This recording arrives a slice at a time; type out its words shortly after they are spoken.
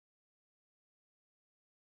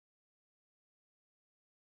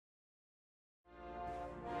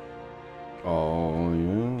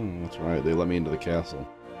That's right, they let me into the castle.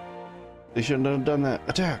 They shouldn't have done that.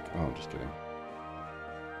 Attack! Oh, I'm just kidding.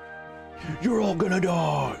 You're all gonna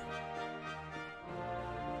die!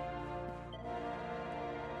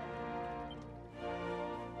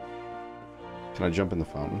 Can I jump in the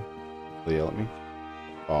fountain? They yell at me?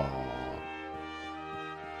 Aww.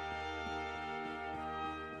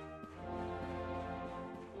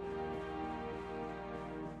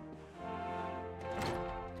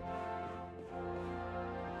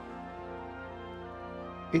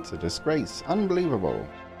 It's a disgrace. Unbelievable.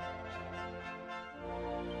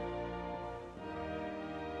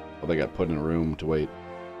 Well, they got put in a room to wait.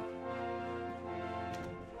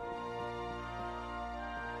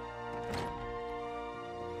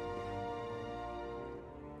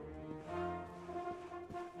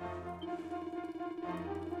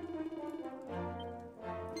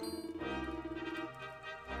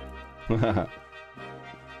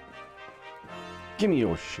 Give me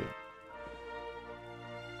your shit.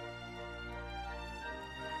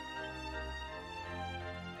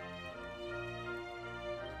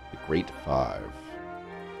 The Great Five.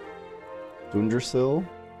 Dundrasil,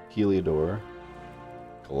 Heliodor,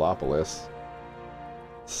 Gallopolis,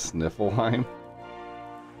 Sniffleheim.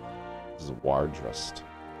 This is Wardrust.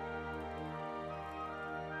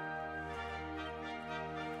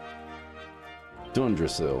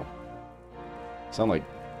 Dundrasil. Sound like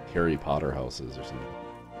Harry Potter houses or something.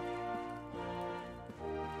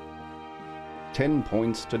 10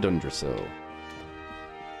 points to Dundrasil.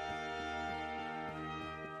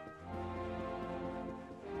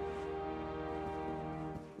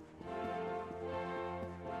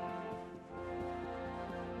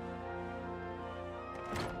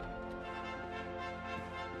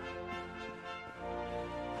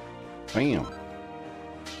 Bam.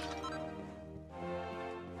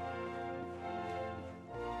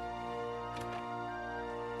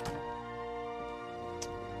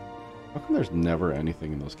 How come there's never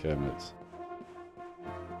anything in those cabinets?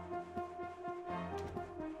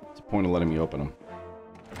 What's the point of letting me open them?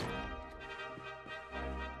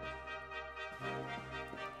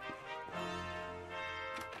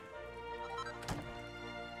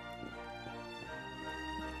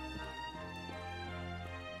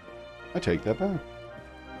 I take that back.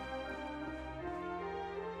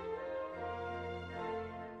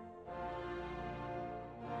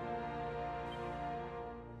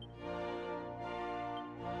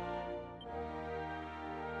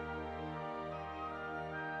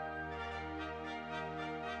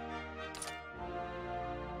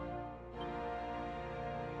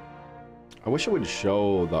 I wish it would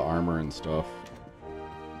show the armor and stuff.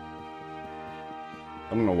 I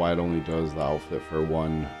don't know why it only does the outfit for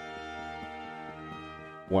one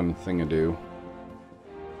thing to do.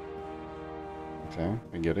 Okay,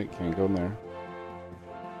 I get it. Can't go in there.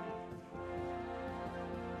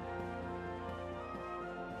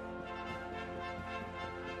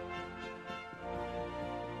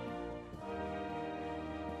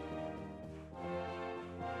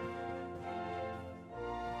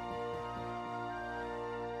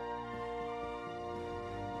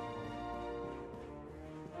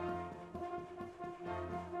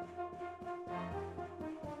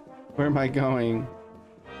 Where am I going?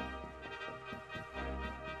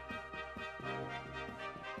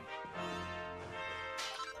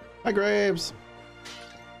 Hi, Graves!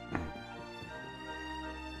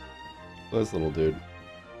 This little dude.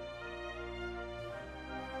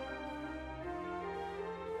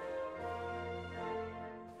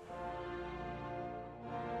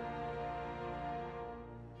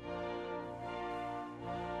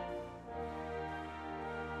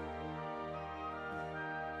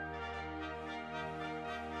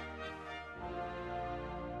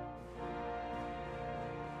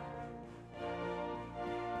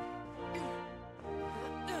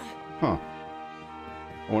 Huh.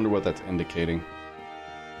 I wonder what that's indicating.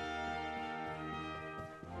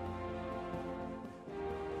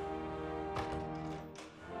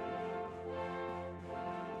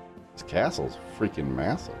 This castle's freaking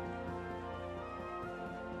massive.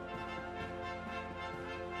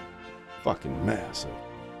 Fucking massive.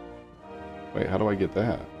 Wait, how do I get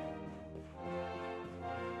that?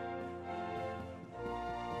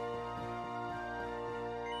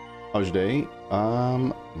 How's your day?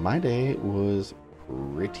 My day was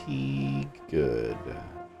pretty good.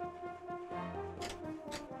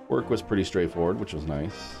 Work was pretty straightforward, which was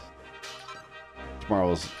nice.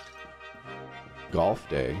 Tomorrow's golf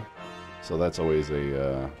day, so that's always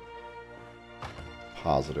a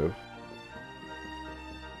positive.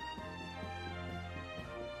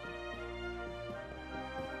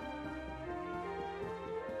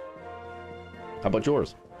 How about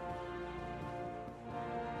yours?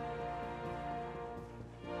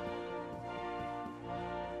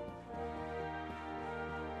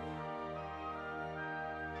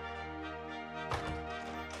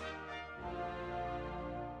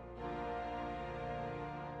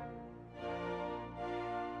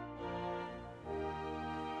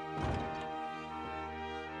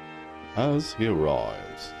 as he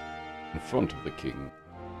arrives in front of the king.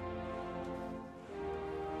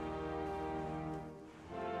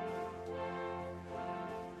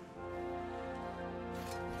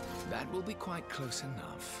 That will be quite close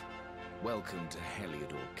enough. Welcome to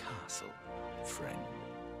Heliodor Castle, friend.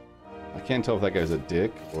 I can't tell if that guy's a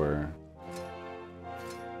dick or...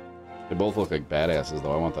 They both look like badasses,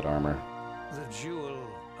 though. I want that armor. The Jewel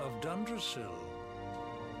of Dundrasil.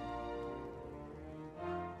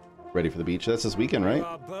 Ready for the beach? That's this weekend, right? You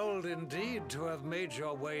are bold indeed to have made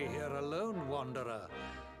your way here alone, Wanderer.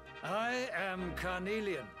 I am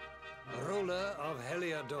Carnelian, ruler of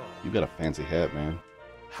Heliodor. You got a fancy hat, man.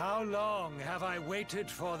 How long have I waited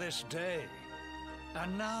for this day?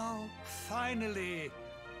 And now, finally,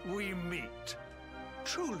 we meet.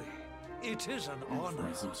 Truly, it is an honor.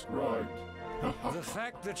 The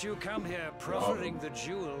fact that you come here proffering the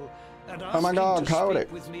jewel and asking to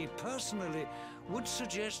speak with me personally would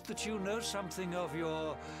suggest that you know something of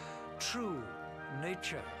your true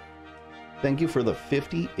nature. Thank you for the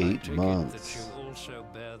 58 months. That you also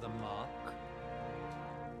bear the mark.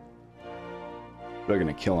 They're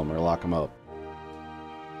gonna kill him or lock him up.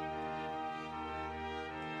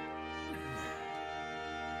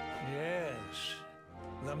 Yes,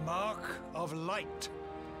 the mark of light.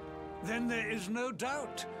 Then there is no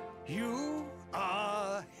doubt you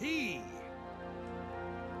are he.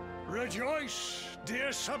 Rejoice,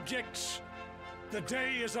 dear subjects. The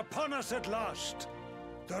day is upon us at last.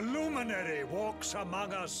 The luminary walks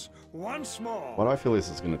among us once more. Why do I feel this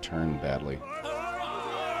is gonna turn badly?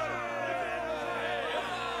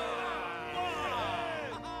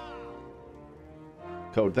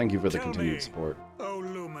 Code, thank you for the continued support. Oh,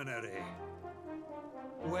 luminary.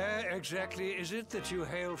 Where exactly is it that you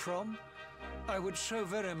hail from? I would so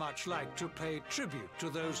very much like to pay tribute to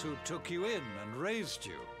those who took you in and raised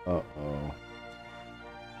you. Uh-oh.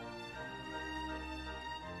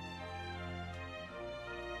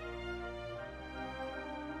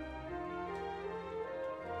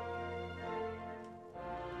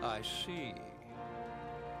 I see.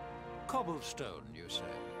 Cobblestone, you say?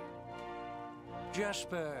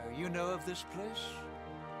 Jasper, you know of this place?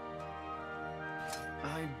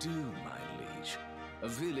 I do, my liege. A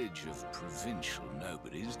village of provincial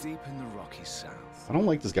nobodies deep in the rocky south. I don't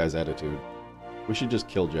like this guy's attitude. We should just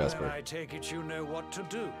kill Jasper. Then I take it you know what to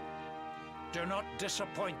do. Do not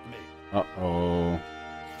disappoint me. Uh-oh.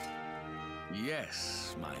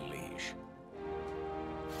 Yes, my liege.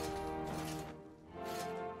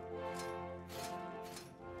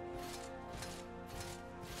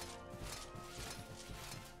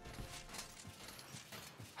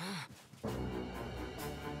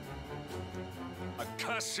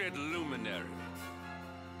 Accursed luminary!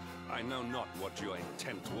 I know not what your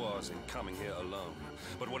intent was in coming here alone,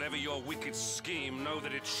 but whatever your wicked scheme, know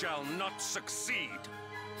that it shall not succeed!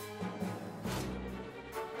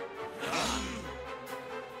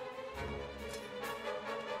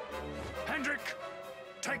 Hendrik,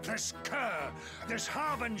 take this cur, this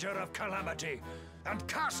harbinger of calamity, and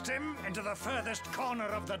cast him into the furthest corner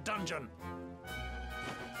of the dungeon.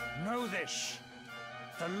 Know this,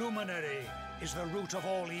 the luminary is the root of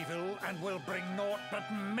all evil and will bring naught but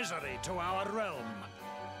misery to our realm.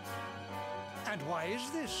 And why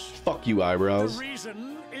is this? Fuck you, eyebrows. The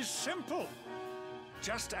reason is simple.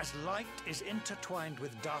 Just as light is intertwined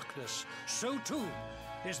with darkness, so too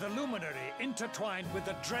is the luminary intertwined with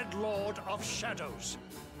the dread Lord of Shadows.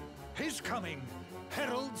 His coming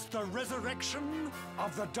heralds the resurrection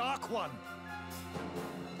of the Dark One.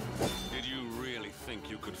 Did you really think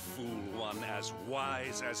you could fool one as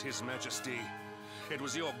wise as His Majesty? It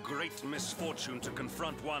was your great misfortune to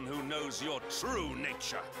confront one who knows your true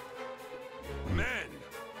nature. Men,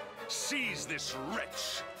 seize this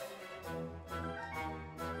wretch!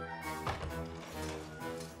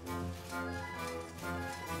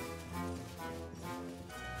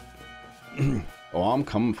 Oh, I'm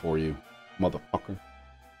coming for you, motherfucker.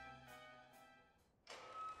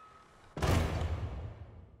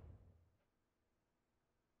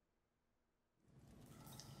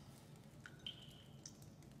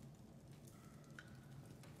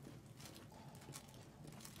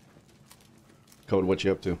 Code, what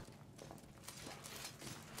you up to?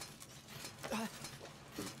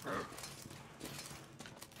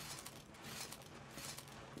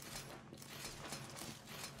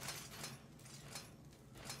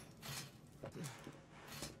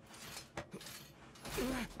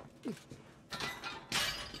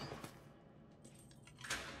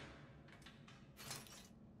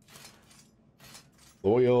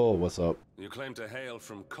 Loyal, what's up? You claim to hail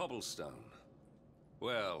from Cobblestone.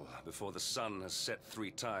 Well, before the sun has set 3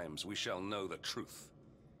 times, we shall know the truth.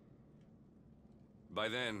 By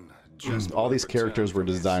then, just All these characters were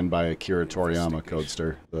designed by Akira Toriyama,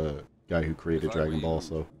 Codester, the guy who created Dragon Ball.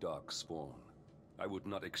 So Darkspawn, I would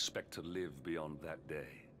not expect to live beyond that day.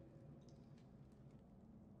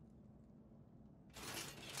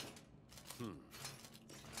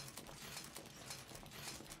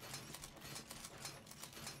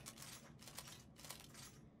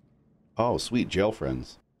 oh, sweet jail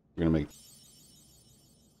friends. We're gonna make.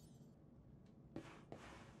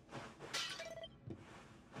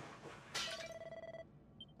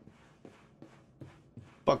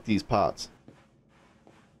 Fuck these pots.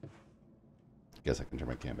 Guess I can turn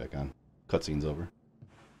my cam back on. Cutscene's over.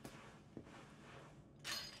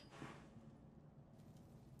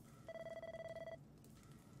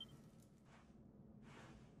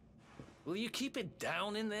 Will you keep it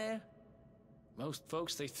down in there? Most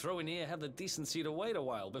folks they throw in here have the decency to wait a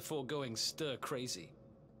while before going stir crazy.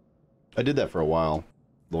 I did that for a while,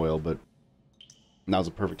 Loyal, but now's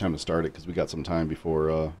the perfect time to start it because we got some time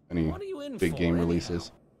before any big game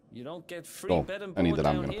releases. You don't get free bed and board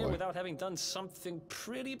down here without having done something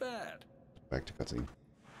pretty bad. Back to cutscene.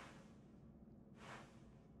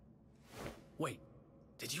 Wait,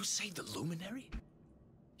 did you say the Luminary?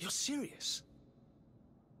 You're serious?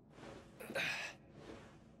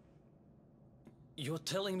 You're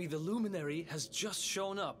telling me the Luminary has just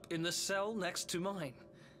shown up in the cell next to mine?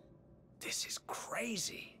 This is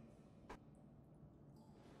crazy.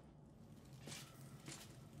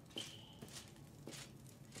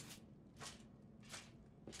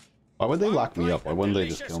 Why would they lock me up? Why wouldn't they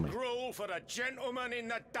just kill me? Gruel for the gentleman in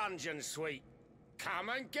the dungeon suite. Come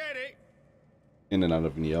and get it. In and out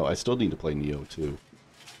of Neo. I still need to play Neo too.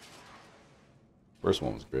 First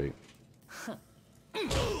one was great.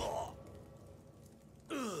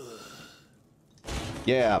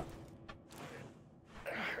 Yeah.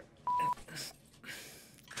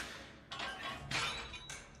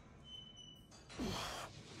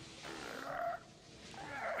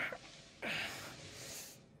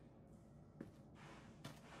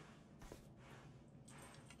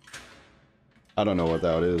 I don't know what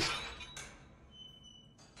that is.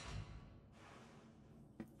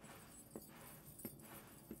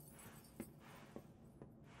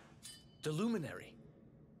 The Luminary?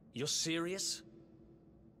 You're serious?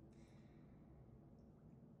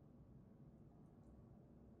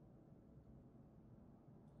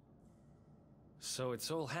 So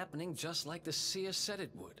it's all happening just like the seer said it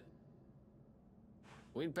would.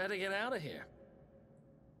 We'd better get out of here.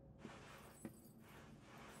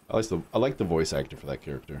 I like the voice actor for that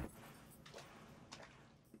character.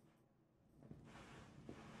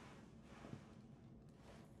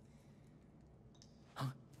 Huh?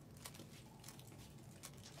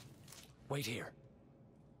 Wait here.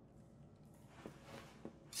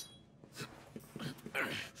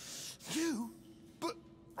 You? But...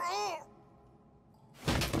 Oh!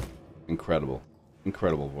 Incredible.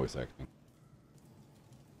 Incredible voice acting.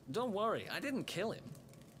 Don't worry, I didn't kill him.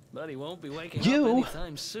 But he won't be waking up You?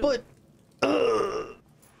 anytime soon. But...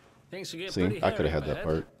 Things will get See, pretty I could have hairy, had that Bed.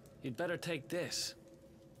 part. You'd better take this.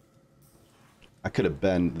 I could have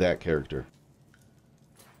been that character.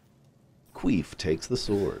 Queef takes the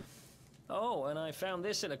sword. Oh, and I found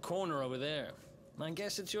this in a corner over there. I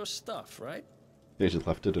guess it's your stuff, right? They just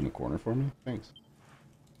left it in a corner for me? Thanks.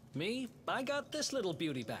 Me? I got this little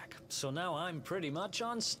beauty back, so now I'm pretty much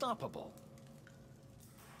unstoppable.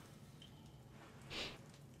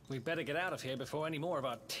 We'd better get out of here before any more of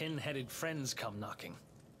our tin-headed friends come knocking.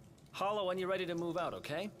 Holla when you're ready to move out,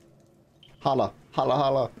 okay? Holla, holla,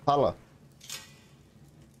 holla, holla.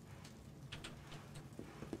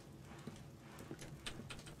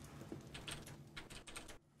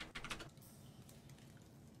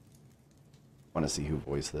 Want to see who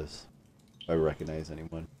voiced this? If I recognize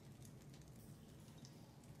anyone.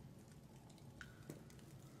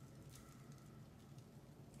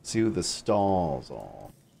 See who the stalls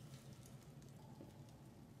are.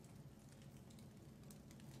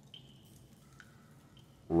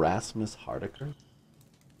 Rasmus Hardiker?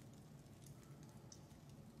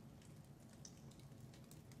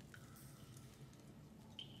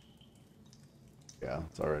 Yeah,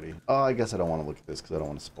 it's already... Oh, I guess I don't want to look at this because I don't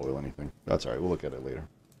want to spoil anything. That's alright, we'll look at it later.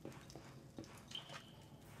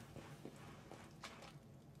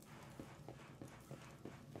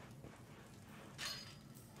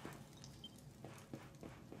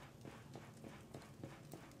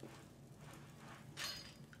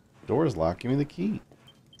 Door is locked. Give me the key.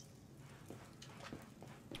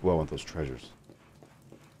 Well, I want those treasures.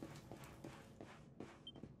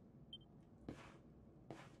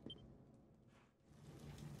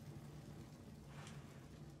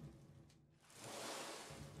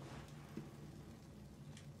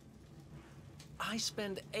 I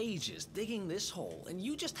spend ages digging this hole, and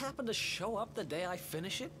you just happen to show up the day I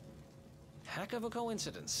finish it? Heck of a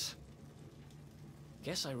coincidence.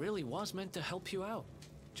 Guess I really was meant to help you out,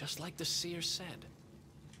 just like the seer said.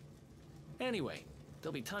 Anyway,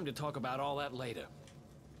 there'll be time to talk about all that later.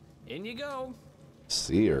 In you go.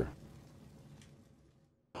 Seer.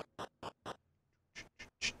 I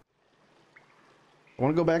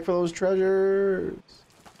want to go back for those treasures.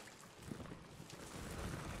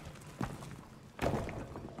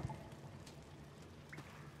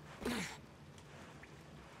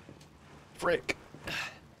 Frick.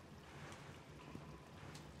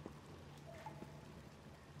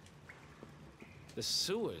 The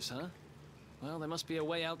sewers, huh? Well, there must be a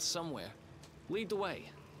way out somewhere. Lead the way.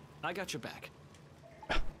 I got your back.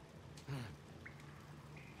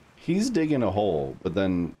 He's digging a hole, but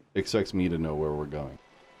then expects me to know where we're going.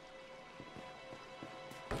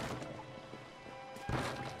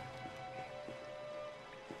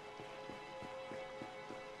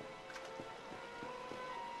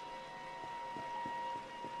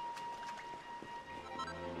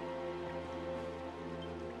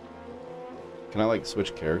 Can I, like,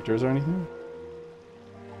 switch characters or anything?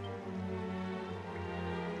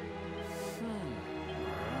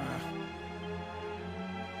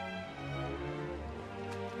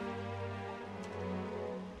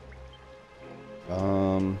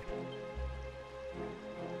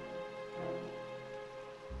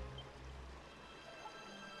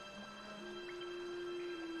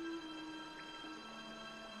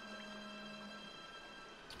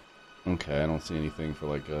 Okay, I don't see anything for,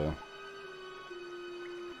 like,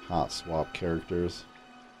 hot swap characters.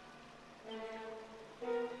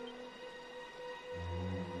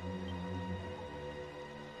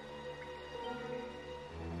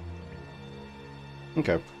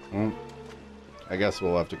 Okay, well, I guess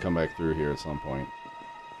we'll have to come back through here at some point.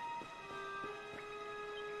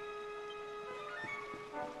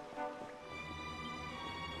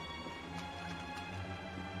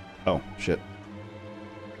 Oh, shit.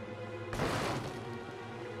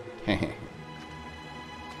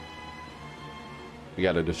 We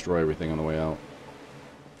gotta destroy everything on the way out.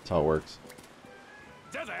 That's how it works.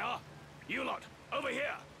 There they are! You lot, over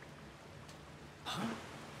here!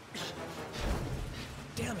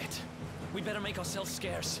 Damn it. We better make ourselves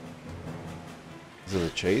scarce. Is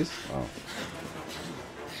it a chase? Oh.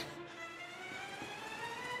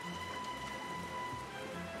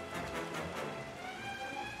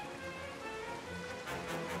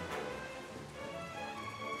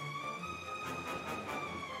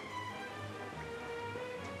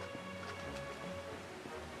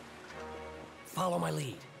 Follow my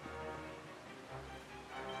lead.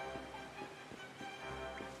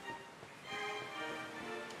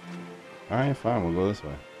 Alright, fine, we'll go this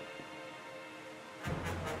way.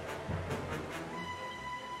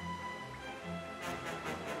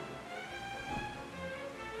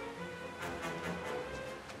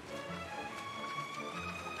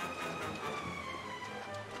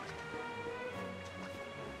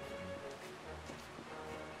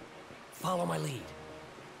 Follow my lead.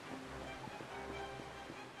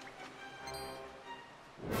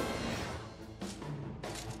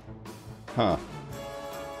 Huh.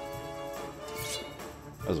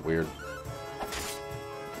 That was weird.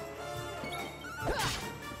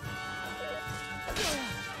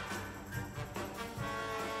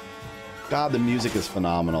 God, the music is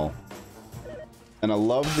phenomenal. And I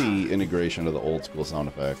love the integration of the old school sound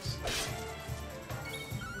effects.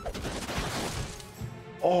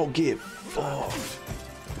 Oh, get fucked.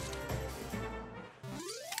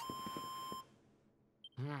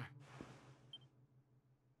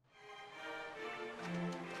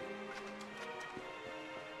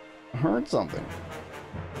 I heard something.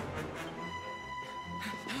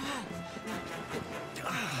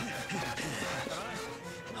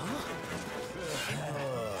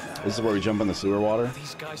 This is where we jump in the sewer water?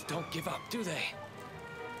 These guys don't give up, do they?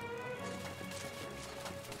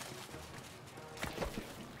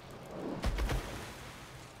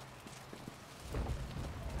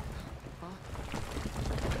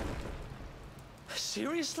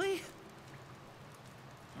 Seriously?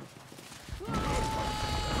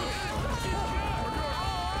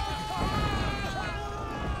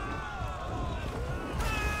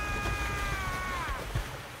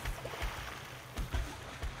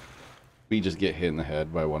 We just get hit in the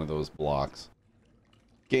head by one of those blocks.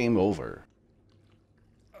 Game over.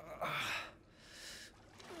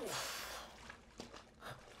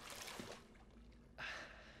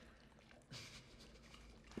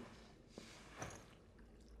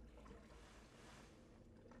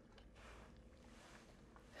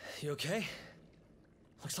 You okay?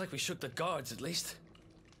 Looks like we shook the guards, at least.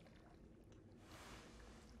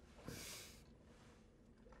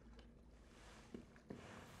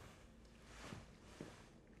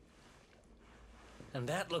 And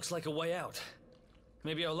that looks like a way out.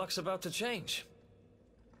 Maybe our luck's about to change.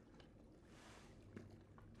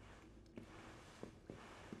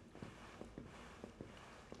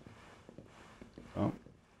 Oh.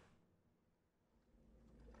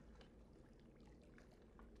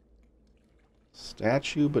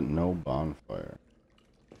 Statue, but no bonfire.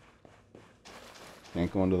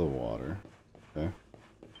 Can't go into the water. Okay.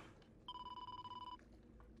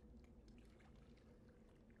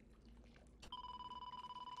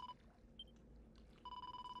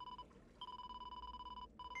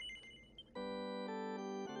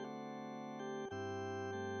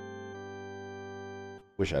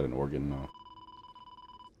 Wish I had an organ though.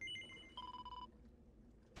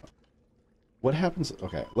 What happens?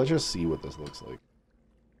 Okay, let's just see what this looks like.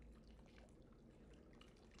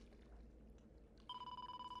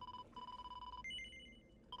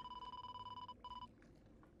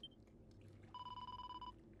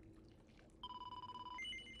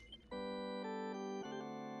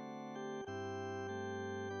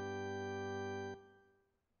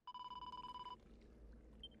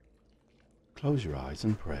 Close your eyes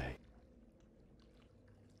and pray.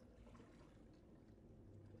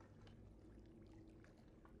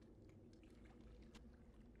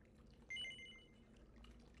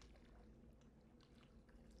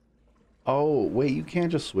 Oh, wait, you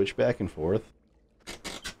can't just switch back and forth?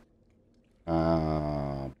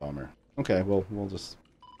 Bummer. Okay, well, we'll just...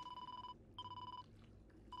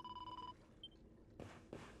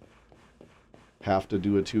 have to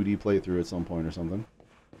do a 2D playthrough at some point or something.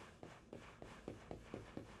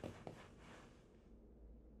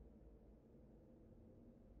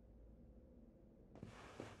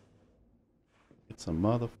 It's a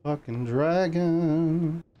motherfucking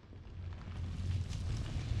dragon.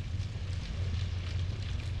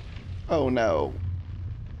 Oh no.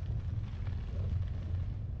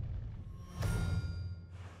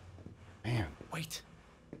 Man. Wait,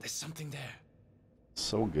 there's something there.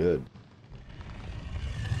 So good.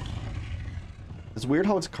 It's weird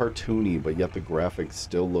how it's cartoony, but yet the graphics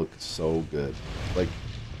still look so good. Like,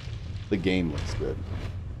 the game looks good.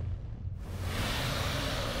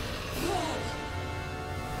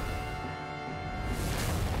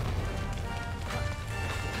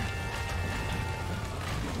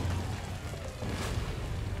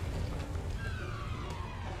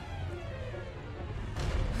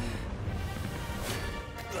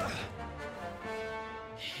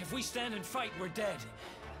 If we stand and fight, we're dead.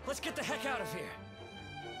 Let's get the heck out of here.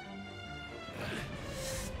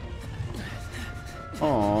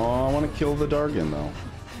 Aww, I want to kill the Dargan, though.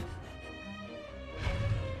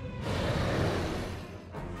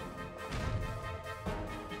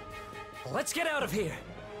 Let's get out of here.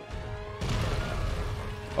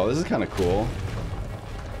 Oh, this is kind of cool.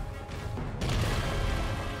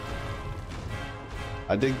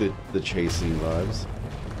 I dig the chase scene vibes.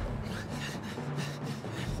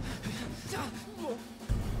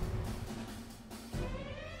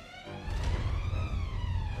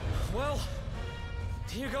 Well,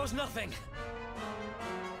 here goes nothing.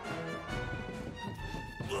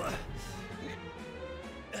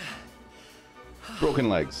 Broken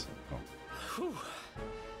legs. Oh. Whew.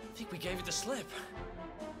 I think we gave it the slip.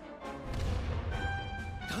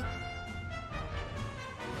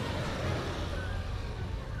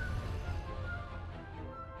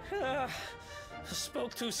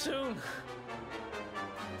 Spoke too soon.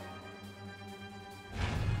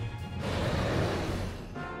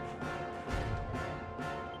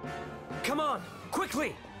 Come on,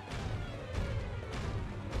 quickly!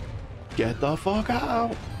 Get the fuck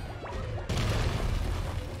out!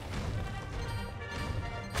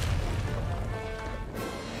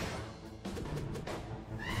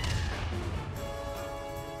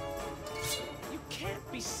 You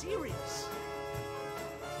can't be serious.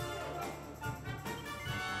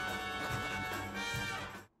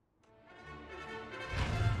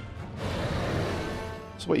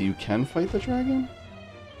 So wait, you can fight the dragon?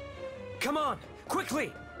 Come on,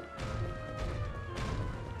 quickly!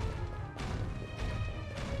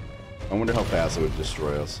 I wonder how fast it would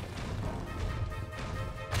destroy us.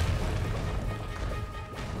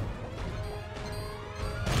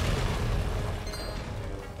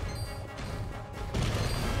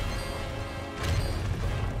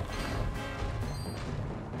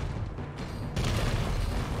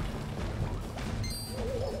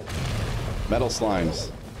 Metal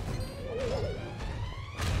slimes.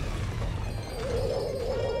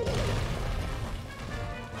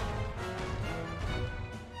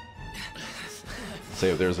 Say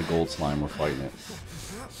if there's a gold slime, we're fighting it.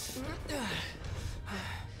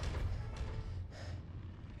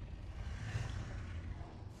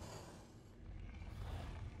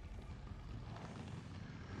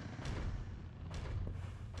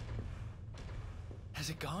 Has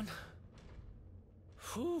it gone?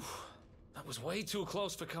 Whew. That was way too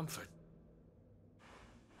close for comfort.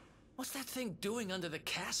 What's that thing doing under the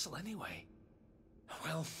castle anyway?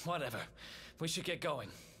 Well, whatever. We should get going.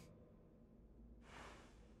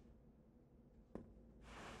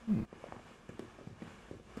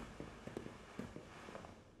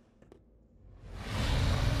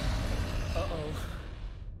 Uh-oh.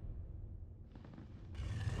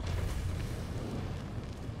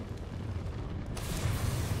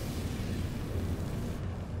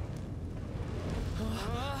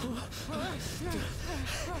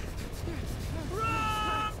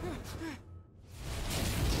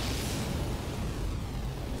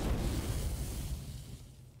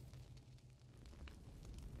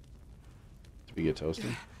 Did we get toasted?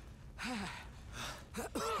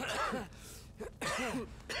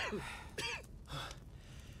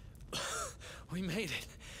 We made it.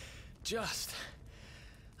 Just.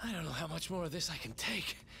 I don't know how much more of this I can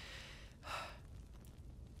take.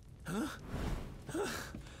 There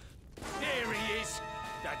he is,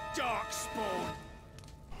 the Darkspawn.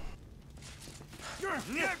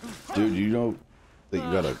 Dude, you know that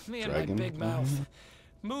you got a Me and dragon? my big mouth.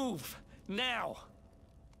 Move now.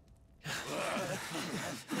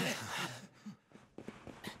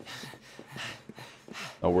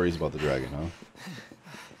 No worries about the dragon, huh?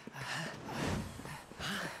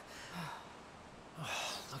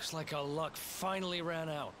 Looks like our luck finally ran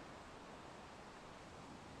out.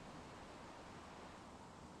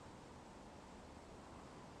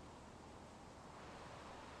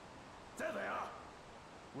 There they are.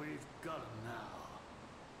 We've got them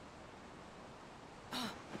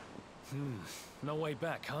now. No way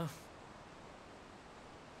back, huh?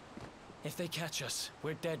 If they catch us,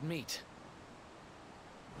 we're dead meat.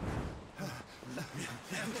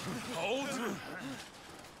 Hold!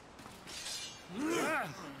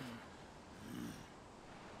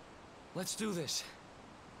 Let's do this.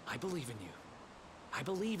 I believe in you. I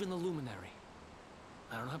believe in the Luminary.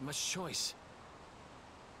 I don't have much choice.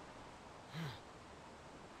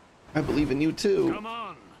 I believe in you too. Come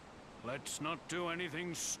on. Let's not do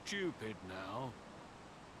anything stupid now.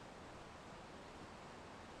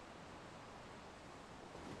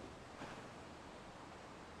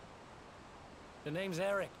 The name's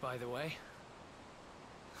Eric, by the way.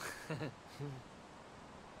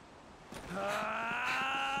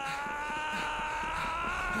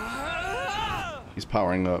 He's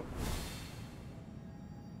powering up.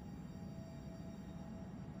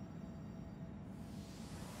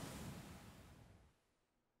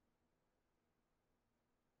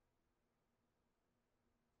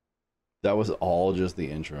 That was all just the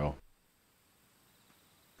intro.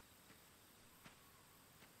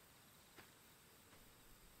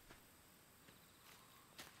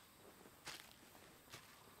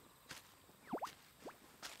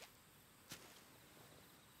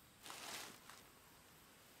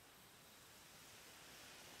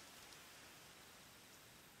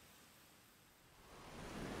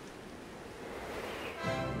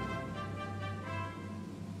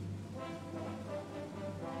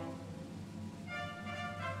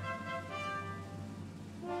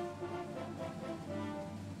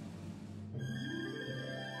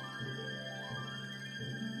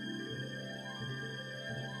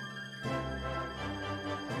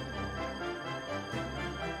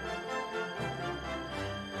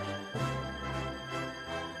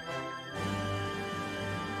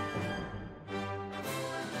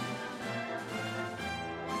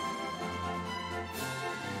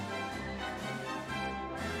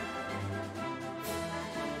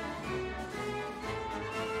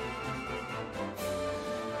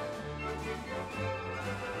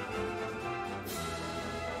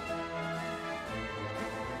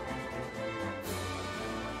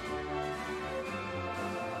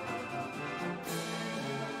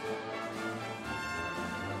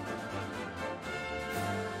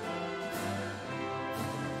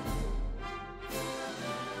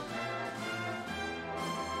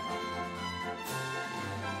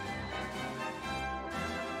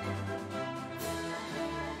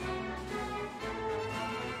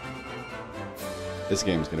 This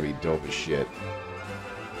game's gonna be dope as shit.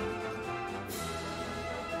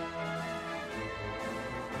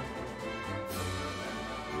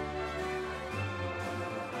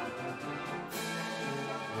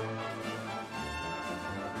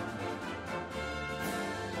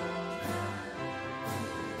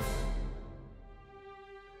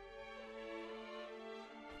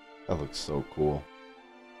 That looks so cool.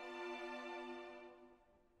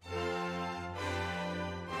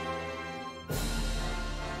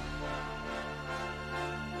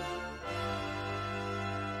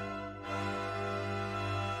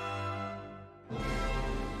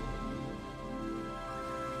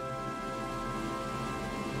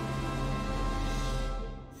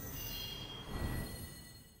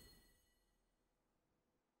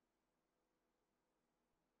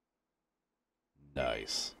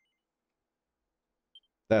 Nice.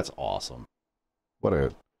 That's awesome. What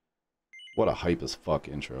a hype as fuck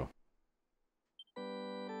intro.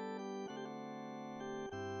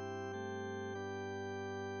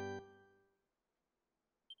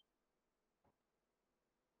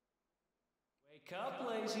 Wake up,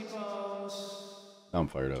 lazy bones. I'm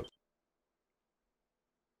fired up.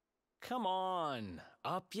 Come on,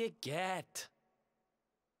 up you get.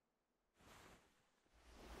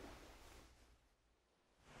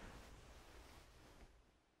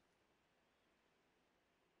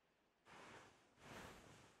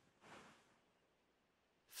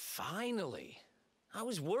 Finally. I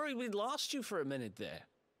was worried we'd lost you for a minute there.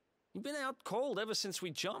 You've been out cold ever since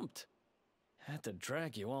we jumped. Had to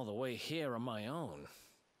drag you all the way here on my own.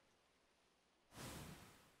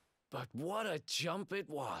 But what a jump it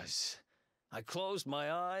was. I closed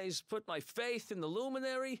my eyes, put my faith in the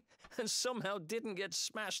luminary, and somehow didn't get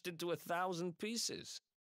smashed into 1,000 pieces.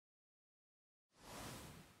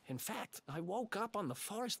 In fact, I woke up on the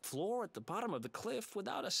forest floor at the bottom of the cliff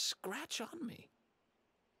without a scratch on me.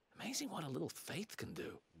 Amazing what a little faith can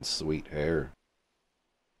do. Sweet hair.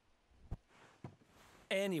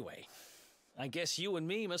 Anyway, I guess you and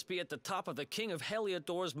me must be at the top of the King of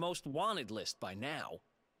Heliodor's most wanted list by now.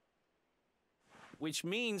 Which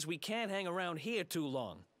means we can't hang around here too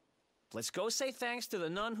long. Let's go say thanks to the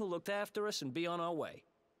nun who looked after us and be on our way.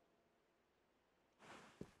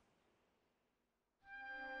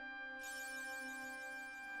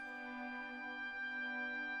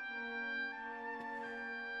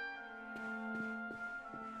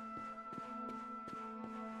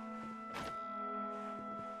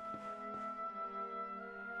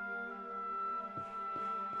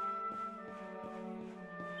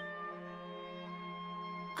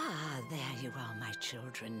 There you are, my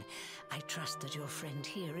children. I trust that your friend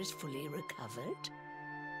here is fully recovered.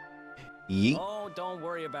 Yeet. Oh, don't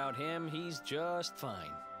worry about him. He's just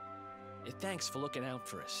fine. Thanks for looking out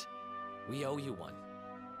for us. We owe you one.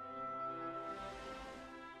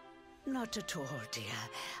 Not at all, dear.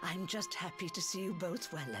 I'm just happy to see you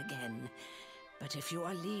both well again. But if you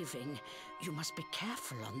are leaving, you must be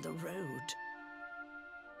careful on the road.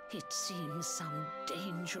 It seems some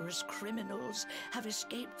dangerous criminals have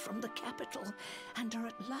escaped from the capital and are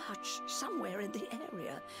at large somewhere in the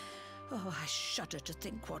area. Oh, I shudder to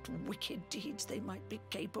think what wicked deeds they might be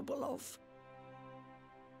capable of.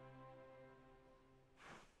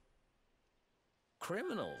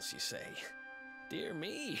 Criminals, you say? Dear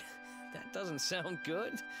me, that doesn't sound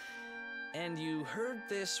good. And you heard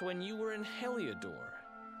this when you were in Heliodor?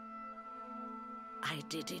 I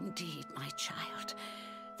did indeed, my child.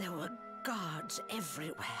 There were guards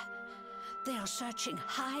everywhere. They are searching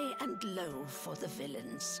high and low for the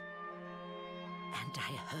villains. And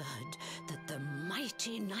I heard that the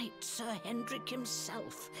mighty knight Sir Hendrik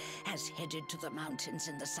himself has headed to the mountains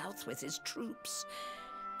in the south with his troops.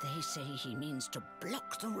 They say he means to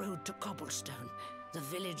block the road to Cobblestone, the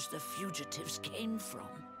village the fugitives came from.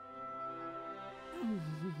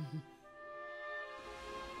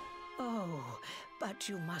 Oh, but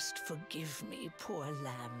you must forgive me, poor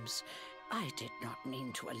lambs. I did not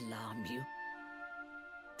mean to alarm you.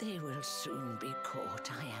 They will soon be caught,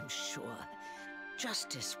 I am sure.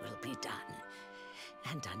 Justice will be done.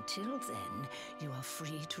 And until then, you are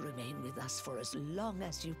free to remain with us for as long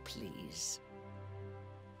as you please.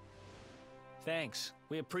 Thanks.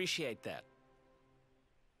 We appreciate that.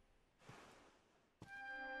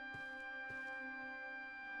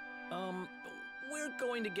 We're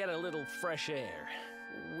going to get a little fresh air.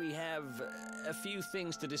 We have a few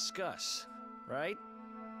things to discuss, right?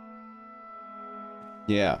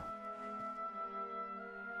 Yeah.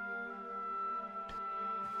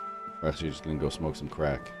 We're actually just gonna go smoke some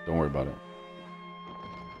crack. Don't worry about it.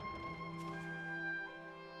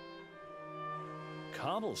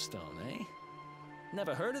 Cobblestone, eh?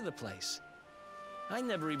 Never heard of the place. I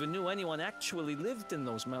never even knew anyone actually lived in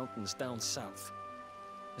those mountains down south.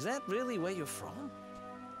 Is that really where you're from?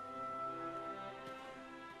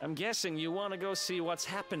 I'm guessing you want to go see what's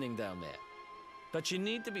happening down there. But you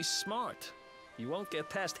need to be smart. You won't get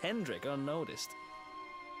past Hendrik unnoticed.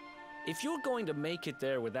 If you're going to make it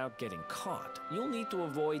there without getting caught, you'll need to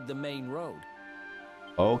avoid the main road.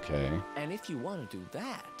 Okay. And if you want to do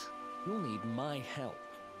that, you'll need my help.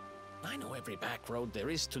 I know every back road there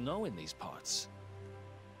is to know in these parts.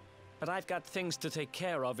 But I've got things to take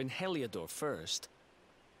care of in Heliodor first.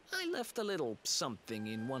 I left a little something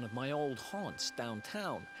in one of my old haunts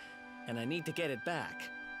downtown, and I need to get it back.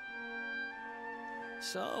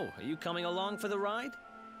 So, are you coming along for the ride?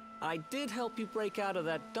 I did help you break out of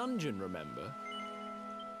that dungeon, remember?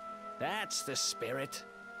 That's the spirit.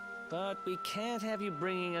 But we can't have you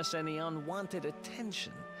bringing us any unwanted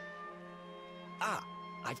attention. Ah,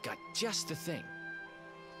 I've got just the thing.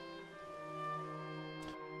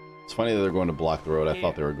 It's funny that they're going to block the road. I Here,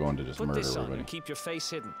 thought they were going to just put murder this on everybody. and keep your face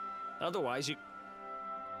hidden. Otherwise, you...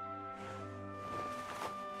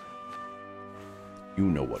 You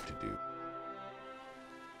know what to do.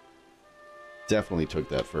 Definitely took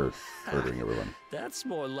that for murdering everyone. That's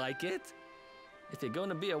more like it. If you're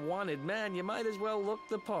gonna be a wanted man, you might as well look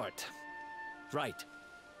the part. Right.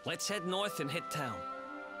 Let's head north and hit town.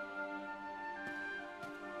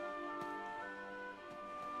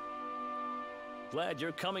 Glad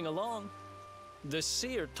you're coming along. The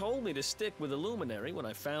seer told me to stick with the luminary when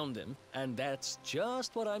I found him, and that's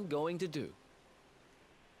just what I'm going to do.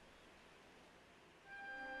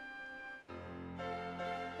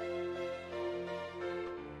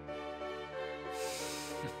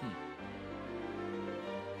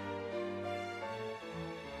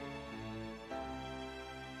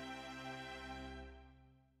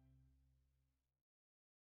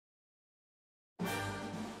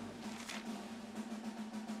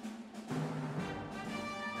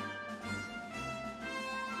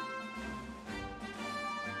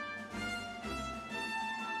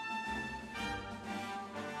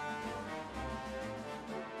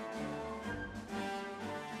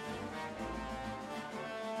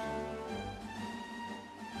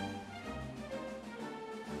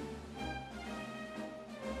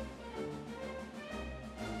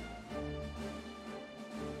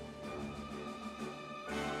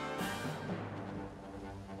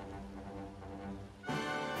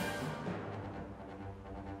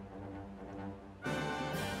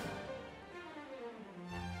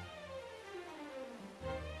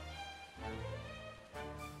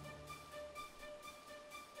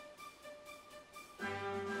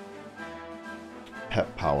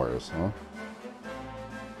 Pet powers, huh?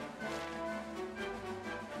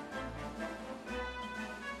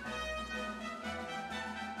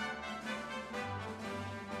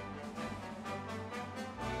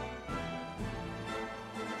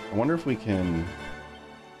 I wonder if we can...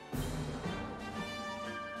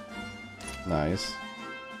 Nice.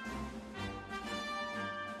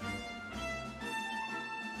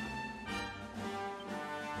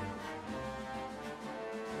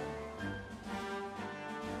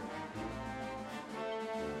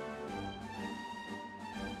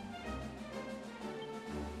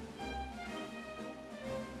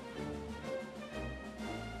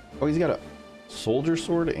 Oh, he's got a soldier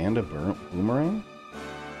sword and a boomerang?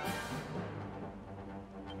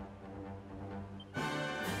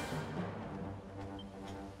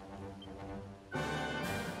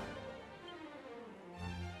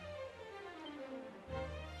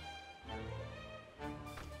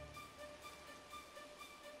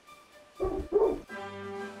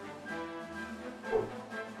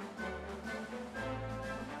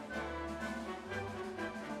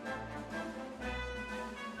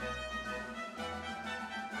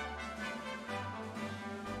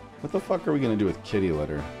 What the fuck are we gonna do with kitty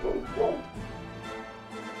litter?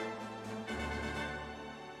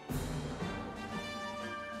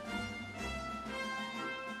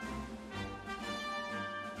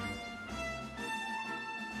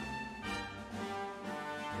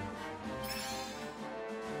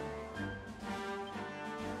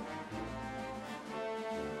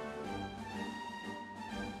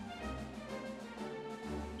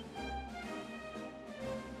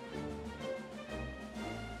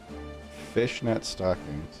 Fishnet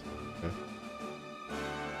stockings. Okay.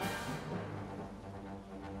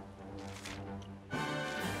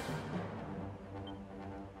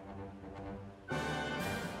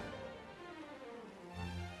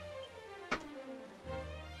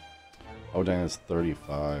 Oh, dang, it's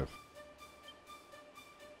 35.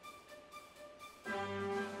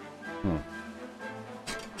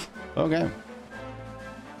 Okay.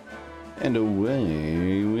 And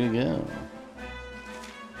away we go.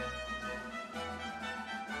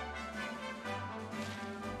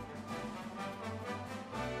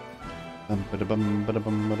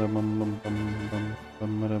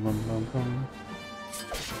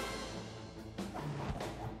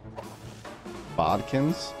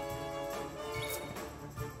 Bodkins?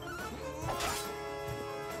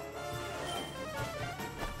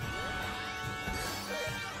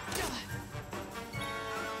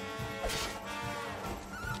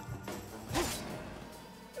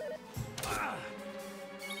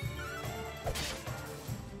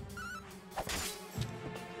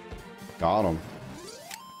 Got him.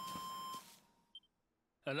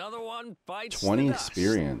 Another one bites 20 the dust.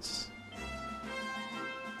 experience.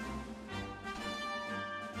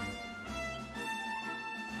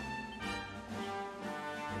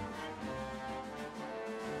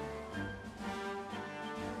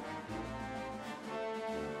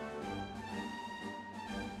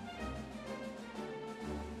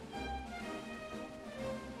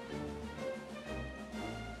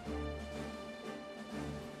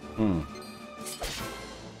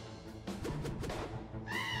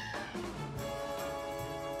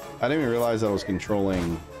 I didn't even realize I was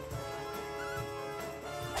controlling.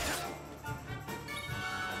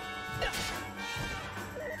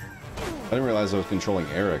 I didn't realize I was controlling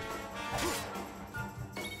Eric.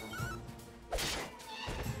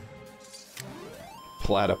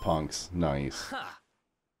 Platypunks, nice. Ha!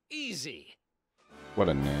 Easy. What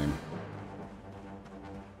a name.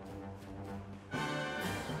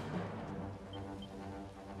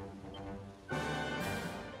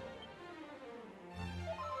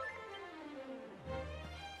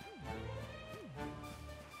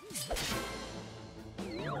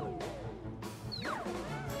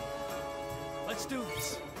 Let's do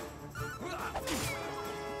this.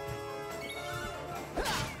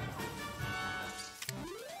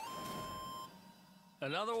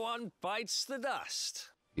 Another one bites the dust.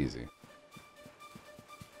 Easy.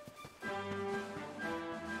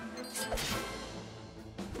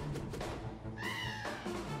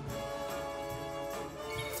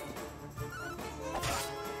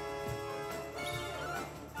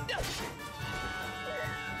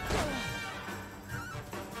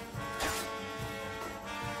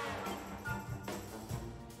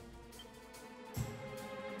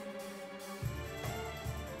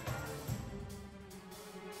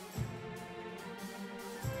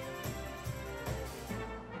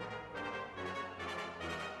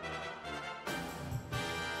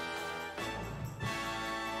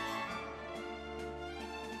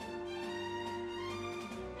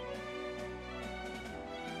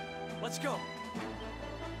 Let's go.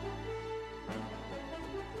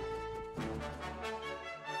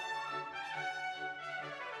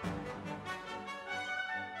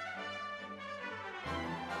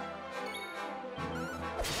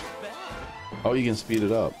 Oh, you can speed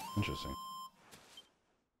it up. Interesting.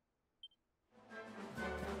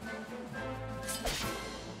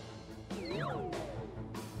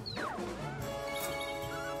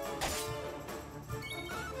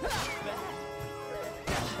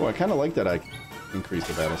 Oh, I kind of like that I increased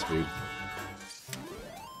the battle speed.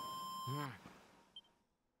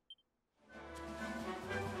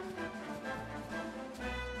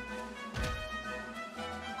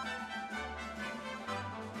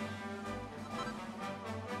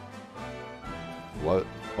 What?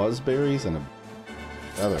 Buzzberries and a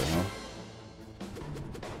feather, huh?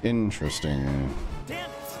 Interesting. Damn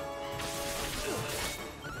it.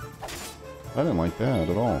 I didn't like that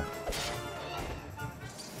at all.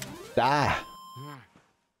 Ah!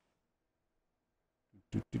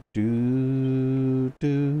 Do, do, do,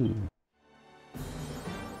 do.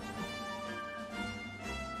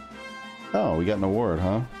 Oh, we got an award,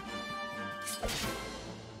 huh?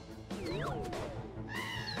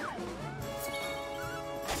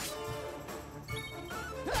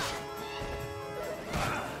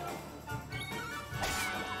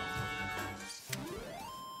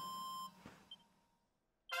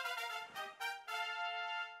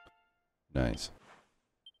 Nice.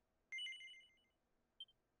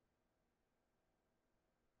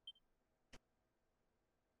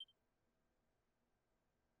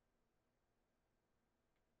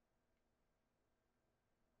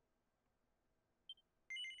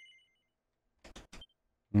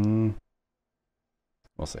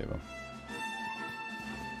 We'll save him.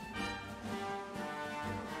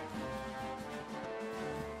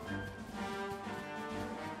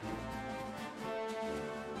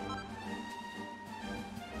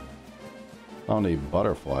 Found a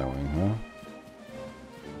butterfly wing, huh?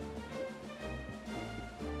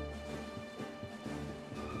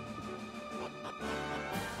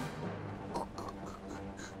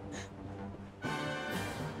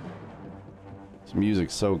 This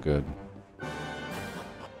music's so good.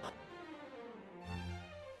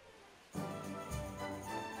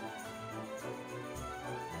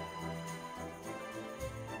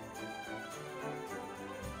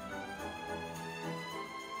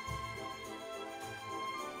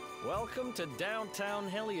 Welcome to downtown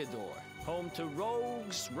Heliodor, home to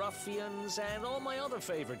rogues, ruffians, and all my other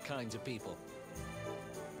favorite kinds of people.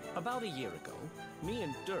 About a year ago, me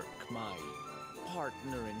and Dirk, my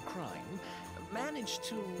partner in crime, managed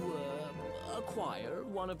to acquire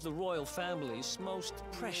one of the royal family's most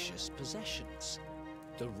precious possessions,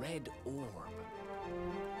 the Red Orb.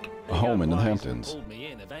 A home in the Wise Hamptons. pulled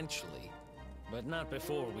me in eventually, but not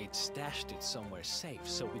before we'd stashed it somewhere safe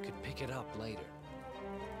so we could pick it up later.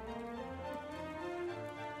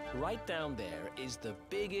 Right down there is the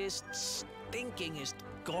biggest, stinkingest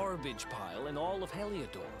garbage pile in all of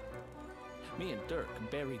Heliodor. Me and Dirk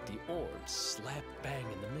buried the orb slap bang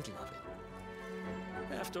in the middle of it.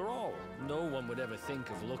 After all, no one would ever think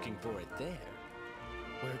of looking for it there.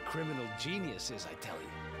 We're criminal geniuses, I tell you.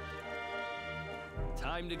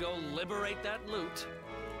 Time to go liberate that loot.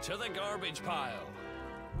 To the garbage pile.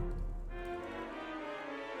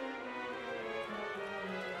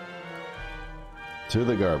 To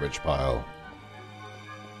the garbage pile.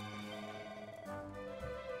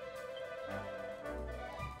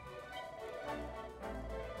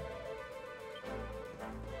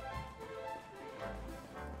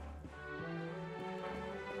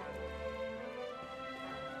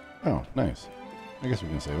 Oh, nice. I guess we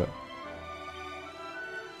can save it.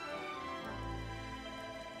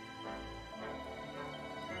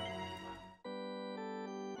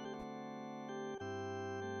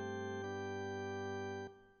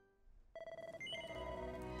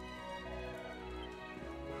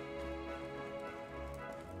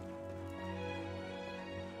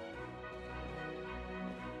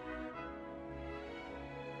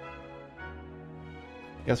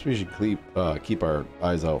 Guess we should keep our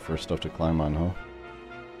eyes out for stuff to climb on, huh?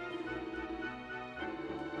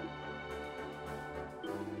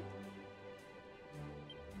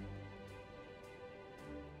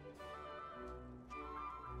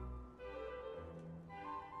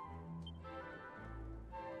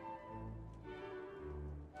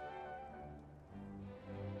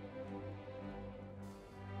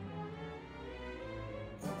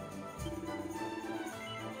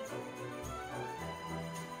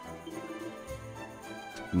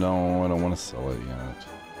 No, I don't want to sell it yet.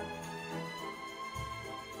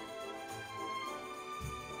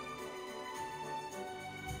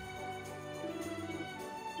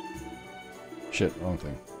 Shit, wrong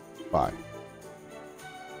thing. Bye.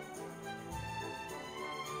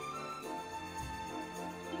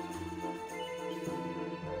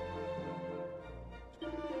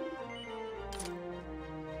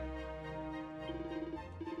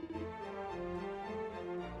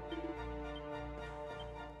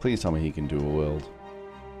 Please tell me he can do a weld.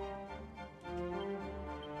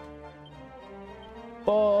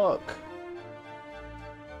 Fuck!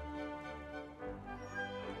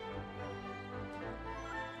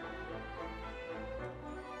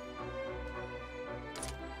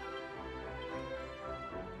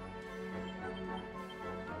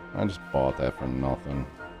 I just bought that for nothing.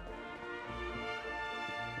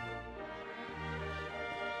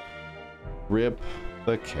 Rip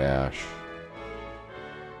the cash.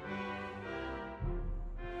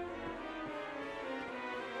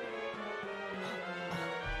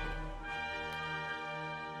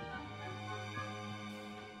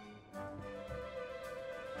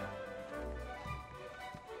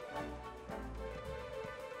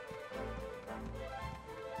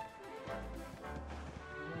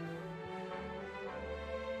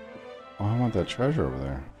 Oh, I want that treasure over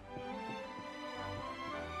there.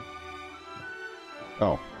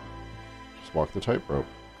 Oh. Just walk the tightrope.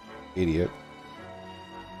 Idiot.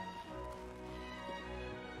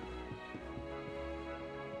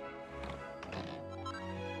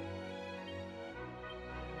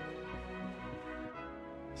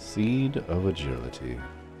 Seed of Agility.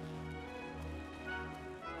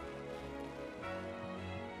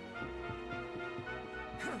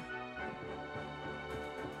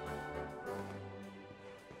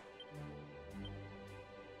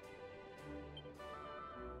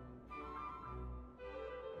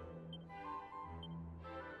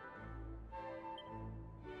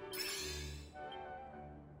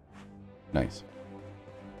 Nice.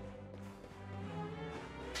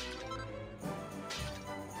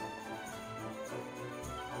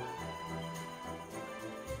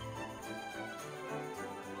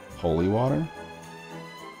 Holy water?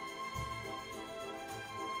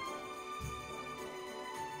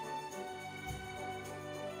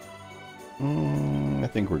 I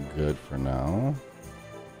think we're good for now.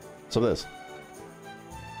 So this.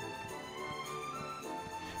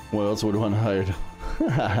 What else would one hide?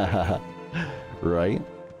 Right?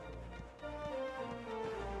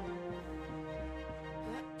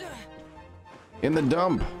 In the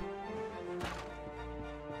dump.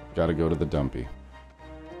 Gotta go to the dumpy.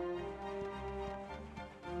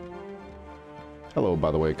 Hello, by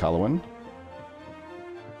the way, Colwyn.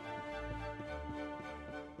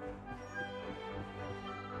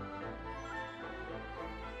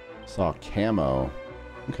 Saw camo.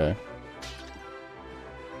 Okay.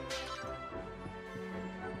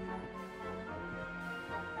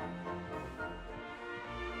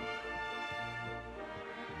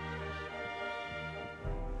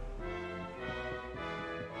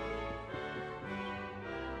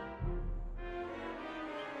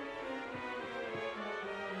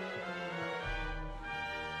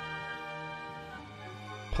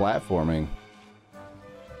 Platforming.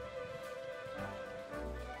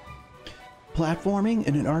 Platforming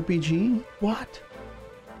in an RPG? What?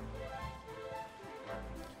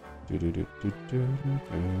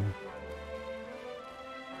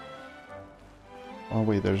 Oh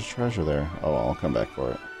wait, there's treasure there. Oh, I'll come back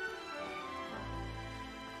for it.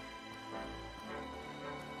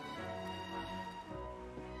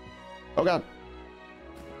 Oh god.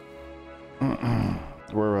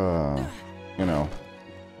 We're you know,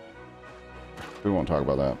 we won't talk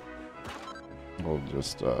about that. We'll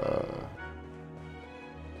just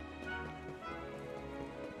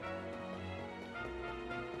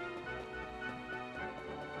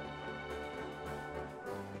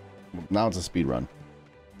now it's a speed run.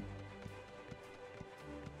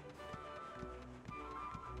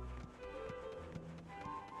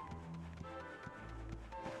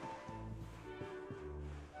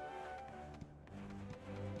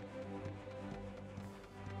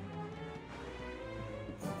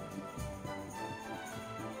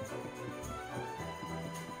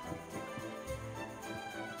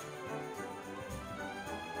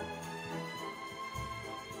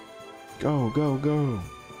 Go, go, go.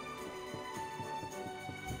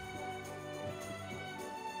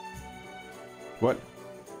 What?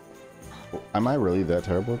 Am I really that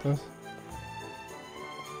terrible at this?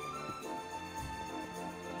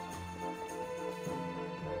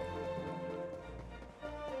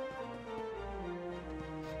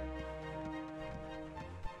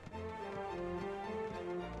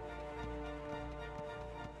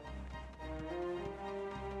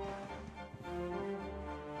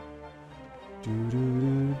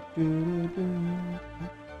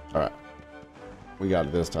 Alright. We got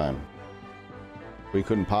it this time. We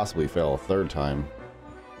couldn't possibly fail a third time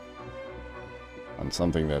on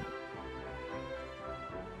something that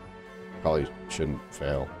probably shouldn't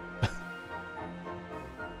fail.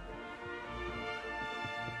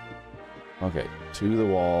 Okay, to the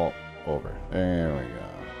wall, over. There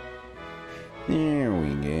we go. There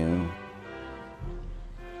we go.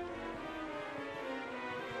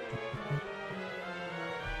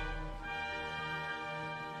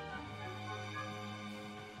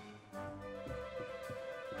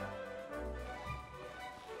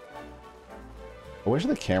 I wish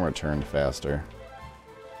the camera turned faster.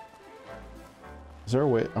 Is there a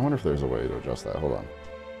way? I wonder if there's a way to adjust that. Hold on.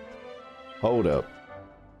 Hold up.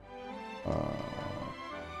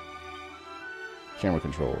 Camera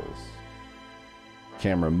controls.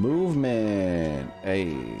 Camera movement.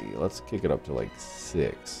 Hey, let's kick it up to like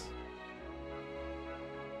 6.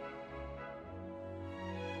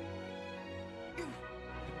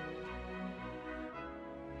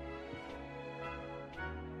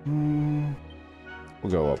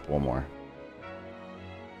 We'll go up one more.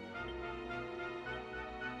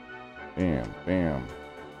 Bam, bam.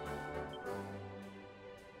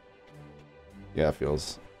 Yeah, it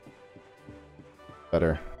feels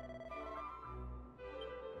better.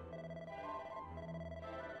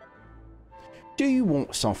 Do you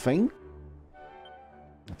want something?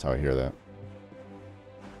 That's how I hear that.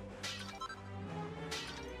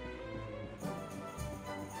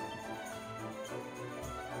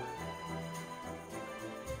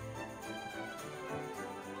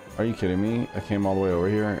 Are you kidding me? I came all the way over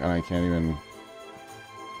here and I can't even...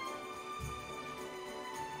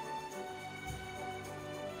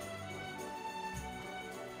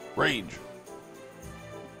 Rage!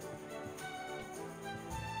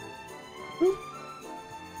 Woo.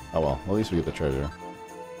 Oh well, at least we get the treasure.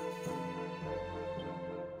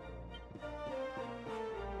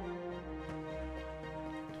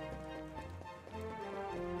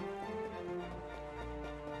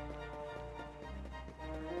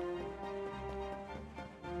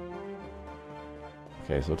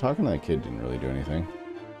 Okay, so talking to that kid didn't really do anything.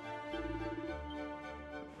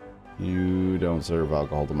 You don't serve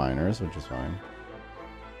alcohol to minors, which is fine.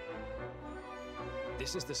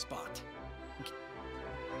 This is the spot.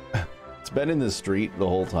 It's been in the street the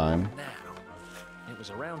whole time. Now, it was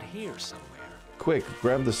around here somewhere. Quick,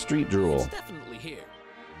 grab the street drool. It's definitely here.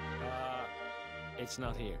 It's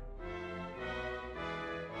not here.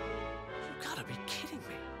 You gotta be kidding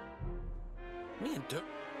me. Me and Dirk...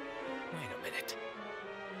 Wait a minute.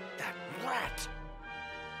 That rat!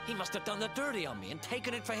 He must have done the dirty on me and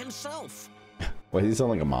taken it for himself. Why does he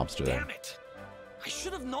sound like a mobster there? Damn it! I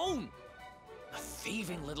should have known. A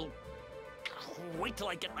thieving little... Wait till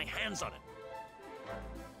I get my hands on it.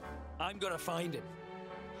 I'm gonna find him,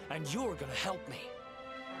 and you're gonna help me.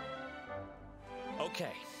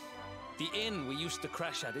 Okay. The inn we used to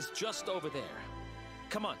crash at is just over there.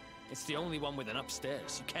 Come on, it's the only one with an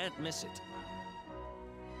upstairs. You can't miss it.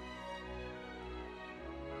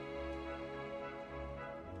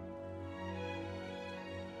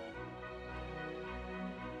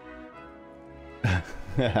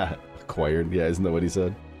 Acquired, yeah, isn't that what he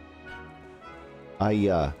said?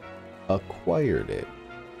 I acquired it.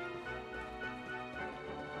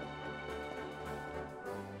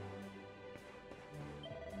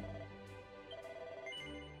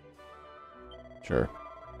 Sure.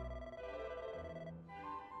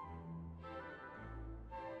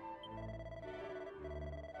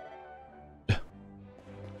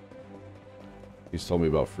 You told me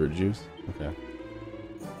about fruit juice? Okay.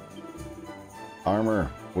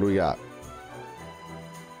 Armor. What do we got?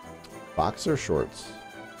 Boxer shorts.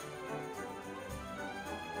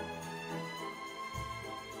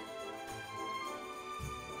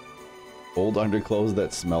 Old underclothes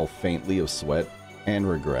that smell faintly of sweat and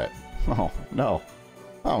regret. Oh, no.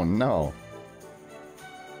 Oh, no.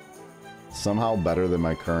 Somehow better than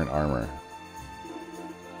my current armor.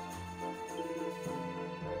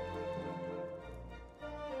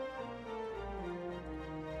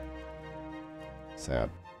 Sad.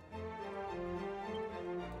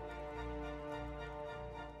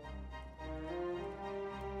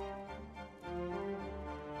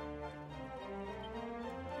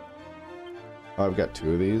 Oh, I've got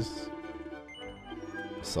 2 of these.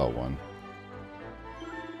 Sell one.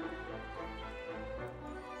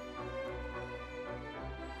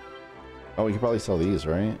 Oh, we could probably sell these,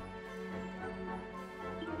 right?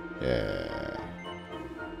 Yeah.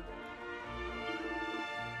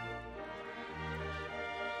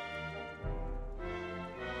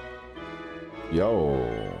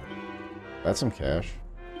 Yo. That's some cash.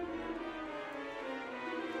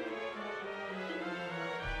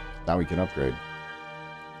 Now we can upgrade.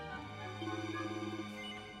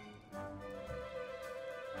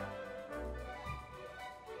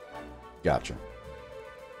 Gotcha.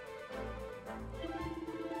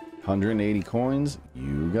 180 coins.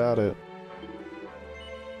 You got it.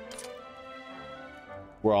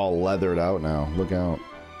 We're all leathered out now. Look out.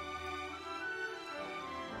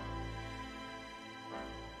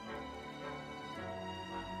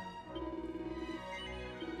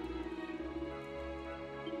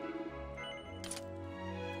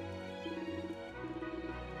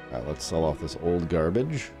 Alright, let's sell off this old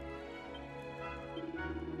garbage.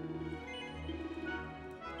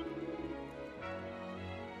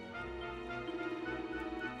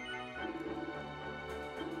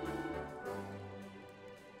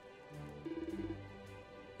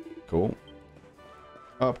 Cool.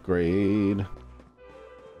 Upgrade.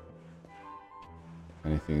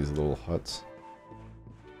 Anything, these little huts.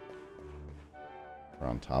 Or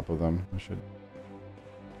on top of them, I should.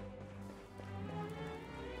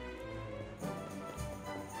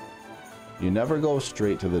 You never go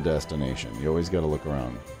straight to the destination. You always gotta look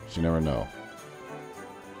around. 'Cause you never know.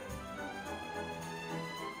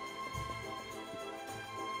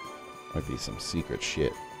 Might be some secret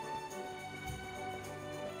shit.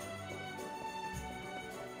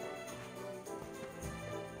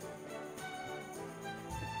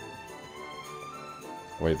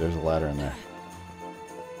 Wait, there's a ladder in there.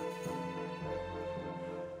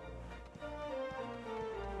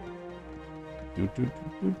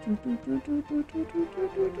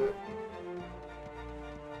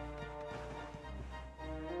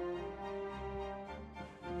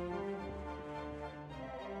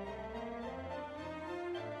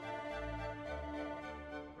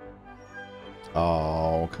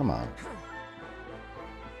 Oh, come on.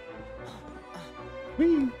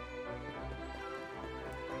 Whee!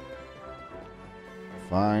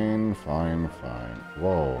 Fine, fine, fine.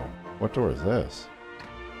 Whoa. What door is this?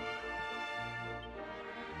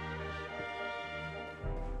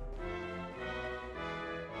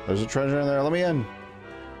 There's a treasure in there. Let me in.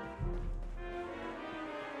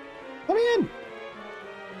 Let me in.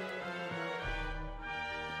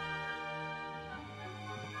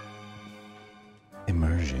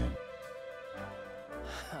 Immersion.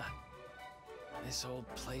 This old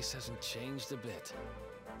place hasn't changed a bit.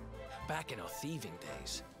 Back in our thieving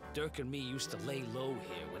days, Dirk and me used to lay low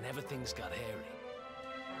here whenever things got hairy.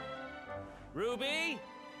 Ruby?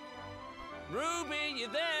 Ruby,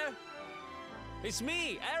 you there? It's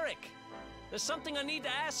me, Eric. There's something I need to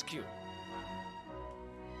ask you.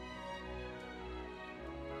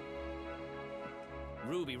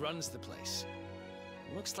 Ruby runs the place.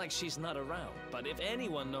 Looks like she's not around, but if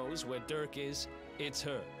anyone knows where Dirk is, it's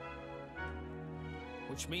her.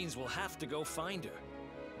 Which means we'll have to go find her.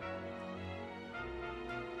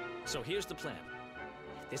 So here's the plan.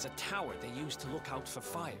 There's a tower they use to look out for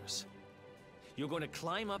fires. You're going to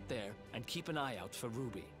climb up there and keep an eye out for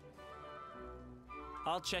Ruby.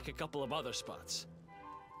 I'll check a couple of other spots.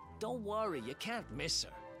 Don't worry, you can't miss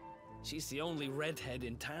her. She's the only redhead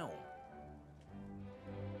in town.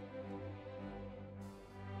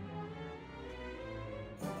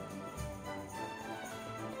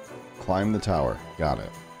 Climb the tower. Got it.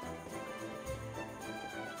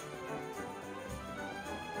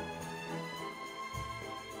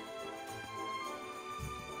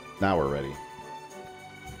 Now we're ready.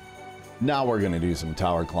 Now we're gonna do some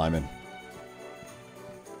tower climbing.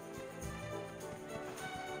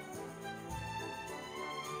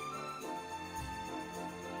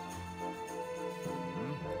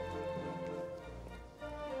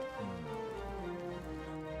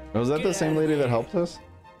 Was that the same lady that helped us?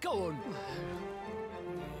 Go on.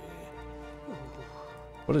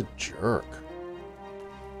 What a jerk.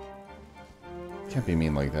 Can't be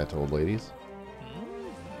mean like that to old ladies.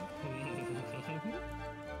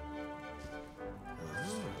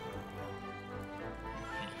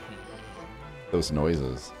 Those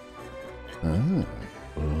noises.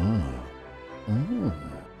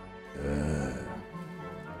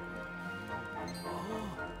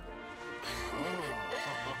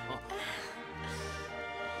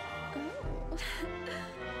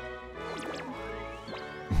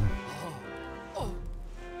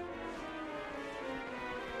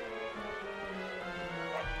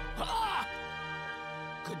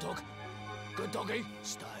 Good dog. Good doggy.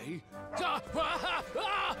 Stay.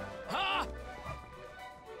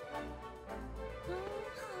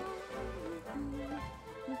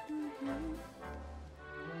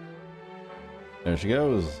 There she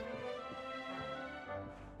goes.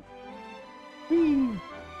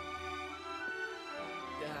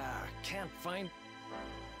 Can't find...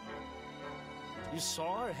 You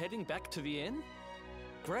saw her heading back to the inn?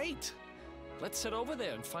 Great. Let's head over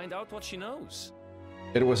there and find out what she knows.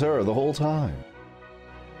 It was her the whole time.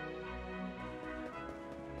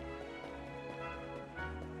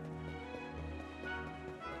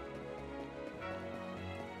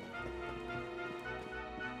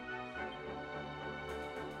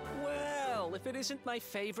 Well, if it isn't my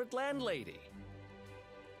favorite landlady.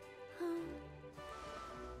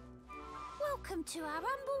 Welcome to our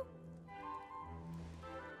humble...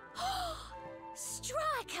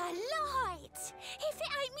 Strike a light! If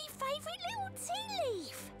it ain't me favourite little tea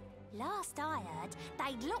leaf! Last I heard,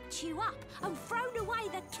 they'd locked you up and thrown away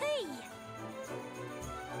the key!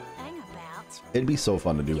 Hang about. It'd be so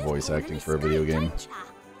fun to do voice acting for a video game.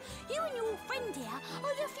 You and your friend here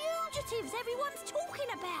are the fugitives everyone's talking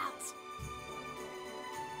about!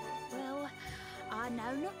 Well, I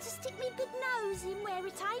know not to stick me big nose in where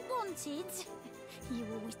it ain't wanted. You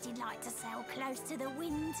always did like to sail close to the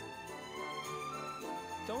wind.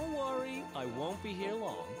 Don't worry, I won't be here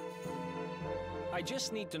long. I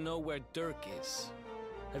just need to know where Dirk is.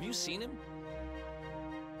 Have you seen him?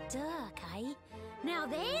 Dirk, eh? Now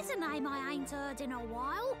there's a name I ain't heard in a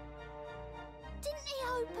while. Didn't he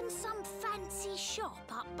open some fancy shop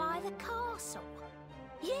up by the castle?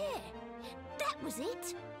 Yeah, that was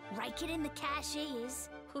it. Raking in the cash he is,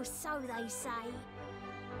 or so they say.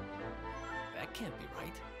 That can't be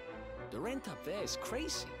right. The rent up there is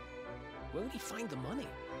crazy. Where would he find the money?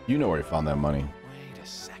 You know where he found that money. Wait a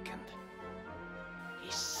second. He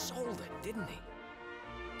sold it, didn't he?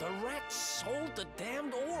 The rat sold the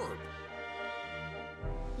damned orb.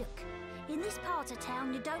 Look, in this part of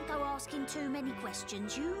town, you don't go asking too many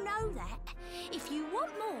questions. You know that. If you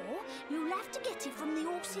want more, you'll have to get it from the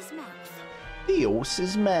horse's mouth. The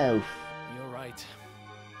horse's mouth. You're right.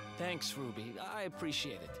 Thanks, Ruby. I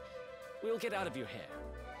appreciate it. We'll get out of your hair.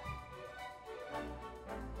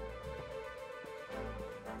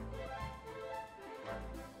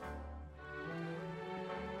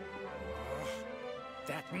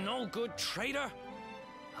 That no-good traitor?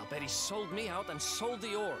 I'll bet he sold me out and sold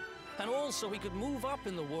the orb. And also he could move up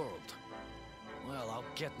in the world. Well, I'll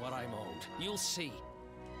get what I'm owed. You'll see.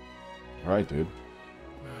 All right, dude.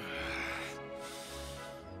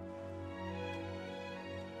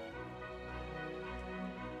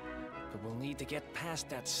 But we'll need to get past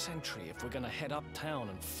that sentry if we're gonna head uptown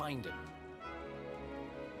and find him.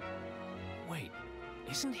 Wait,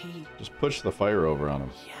 isn't he... Just push the fire over on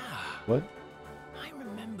him. Yeah. What? I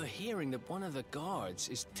remember hearing that one of the guards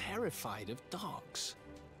is terrified of dogs.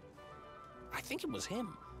 I think it was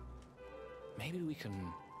him. Maybe we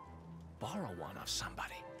can borrow one of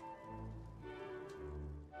somebody.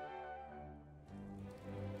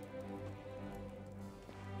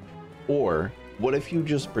 Or what if you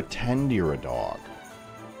just pretend you're a dog?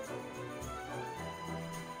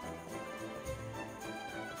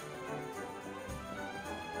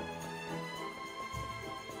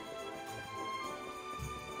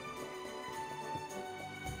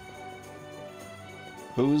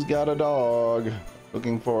 Who's got a dog?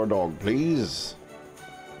 Looking for a dog, please.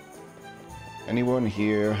 Anyone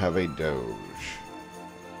here have a Doge?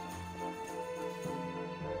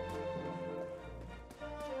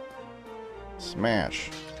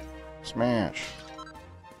 Smash. Smash.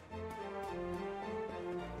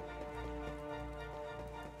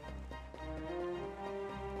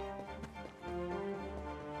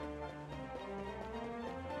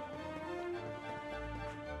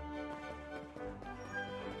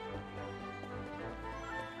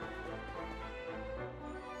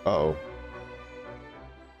 Uh-oh.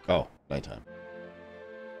 Oh, nighttime.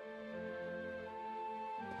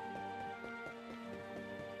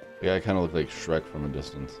 Yeah, I kind of look like Shrek from a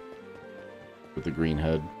distance. With the green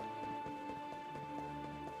head.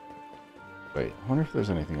 Wait, I wonder if there's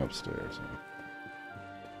anything upstairs.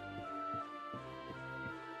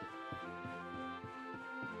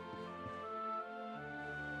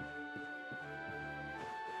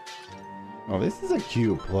 Oh, this is a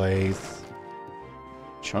cute place.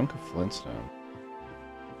 Chunk of Flintstone.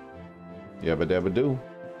 Yabba dabba doo.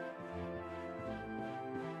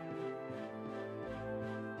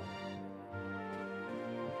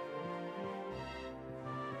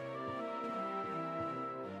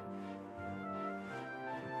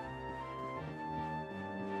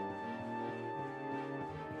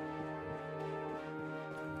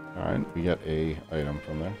 Alright, we got a item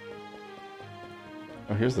from there.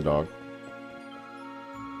 Oh, here's the dog.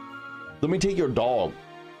 Let me take your dog.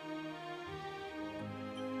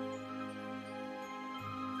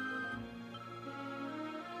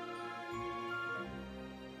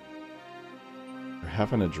 We're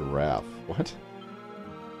having a giraffe. What?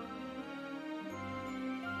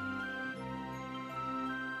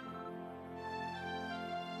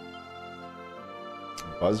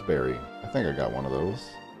 Buzzberry. I think I got one of those.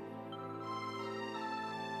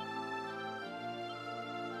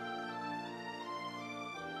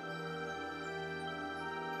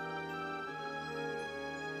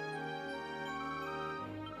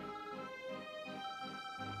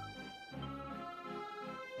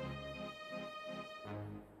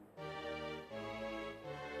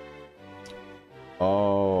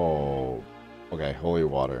 Oh, okay, holy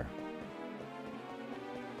water.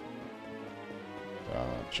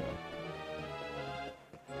 Gotcha.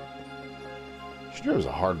 Sure, it was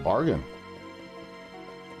a hard bargain.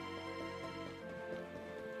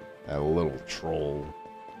 That little troll.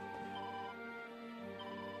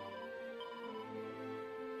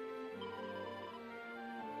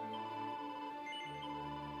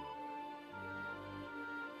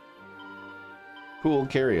 Cool,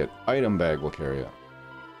 carry it. Item bag will carry it.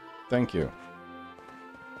 Thank you.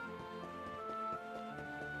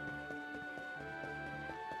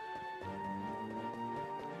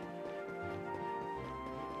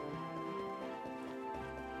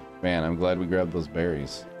 Man, I'm glad we grabbed those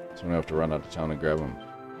berries, so we don't have to run out of town and grab them.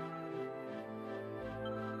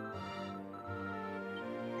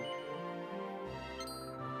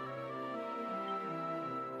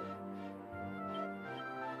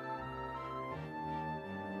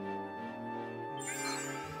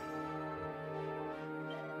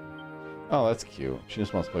 Oh, that's cute. She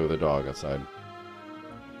just wants to play with her dog outside.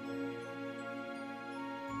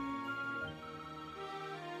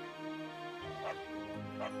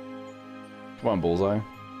 Come on, Bullseye.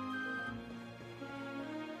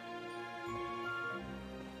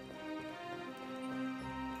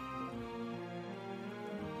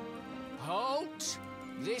 Halt!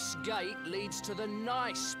 This gate leads to the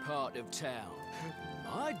nice part of town.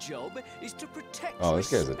 My job is to protect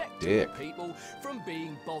this guy's a dick. people from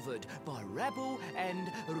being bothered by rabble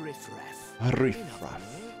and riffraff. Riffraff.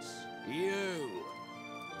 You.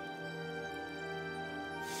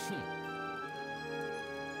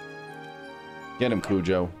 Get him,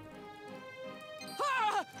 Cujo.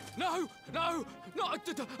 Ah! No, no, not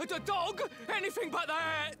a dog. Anything but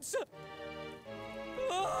that.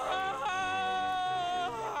 Ah!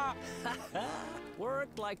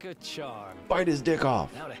 Worked like a charm. Bite his dick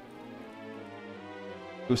off. Now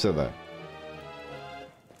Who said that?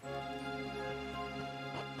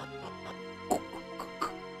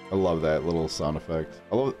 I love that little sound effect.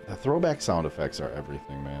 I love the throwback sound effects are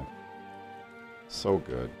everything, man. So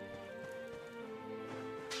good.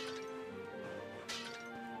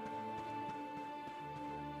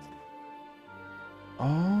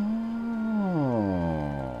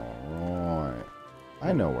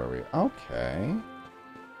 I know where we... Okay.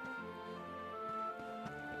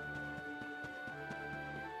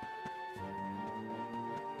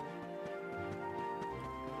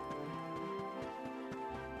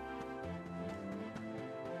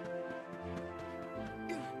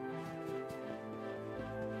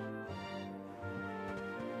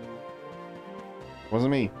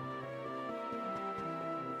 Wasn't me.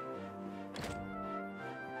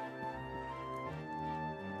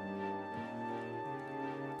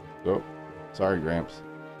 Oh, sorry, Gramps.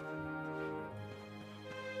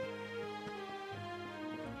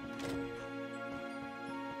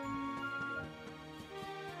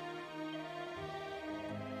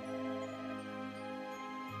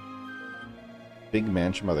 Big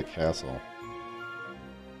mansion by the castle.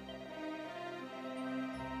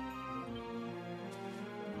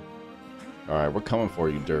 Alright, we're coming for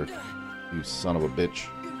you, Dirk. You son of a bitch.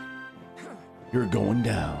 You're going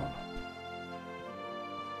down.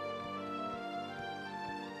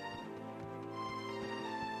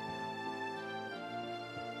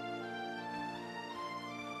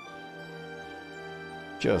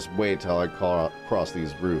 Just wait till I cross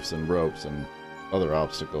these roofs and ropes and other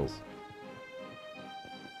obstacles.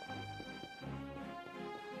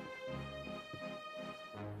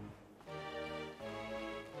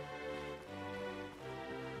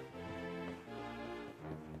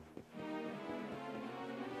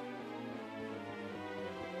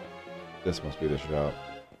 This must be the shop.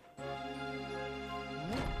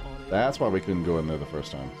 That's why we couldn't go in there the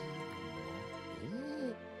first time.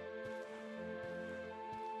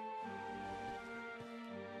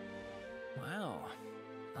 Wow.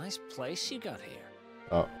 Nice place you got here.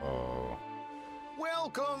 Uh-oh.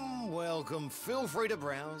 Welcome, welcome. Feel free to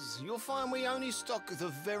browse. You'll find we only stock the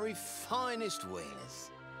very finest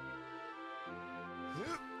wares.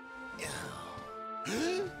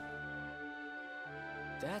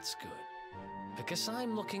 That's good. Because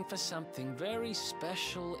I'm looking for something very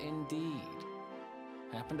special indeed.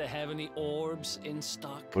 Happen to have any orbs in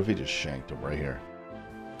stock? What if he just shanked him right here?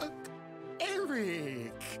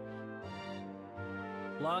 Eric!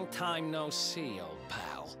 Long time no see, old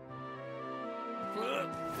pal.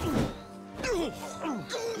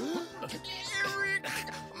 Eric!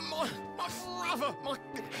 My brother, my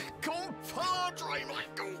compadre,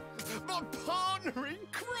 my partner in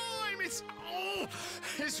crime!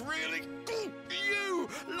 It's really you,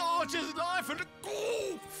 large as life and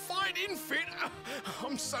fighting fit.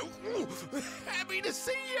 I'm so happy to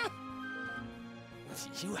see you.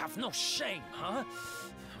 You have no shame, huh?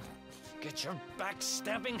 Get your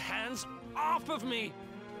backstabbing hands off of me!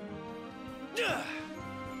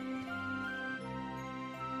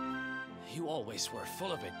 You always were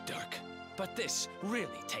full of it, Dirk. But this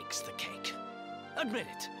really takes the cake. Admit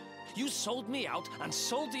it. You sold me out and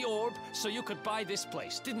sold the orb so you could buy this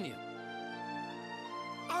place, didn't you?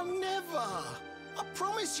 I never. I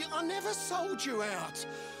promise you, I never sold you out.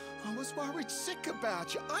 I was worried sick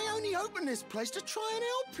about you. I only opened this place to try and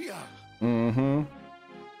help you. Mm-hmm.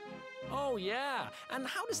 Oh, yeah. And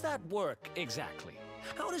how does that work, exactly?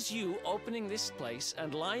 How does you opening this place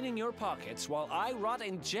and lining your pockets while I rot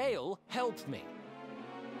in jail help me?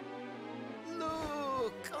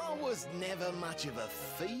 Look, I was never much of a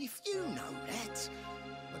thief, you know that.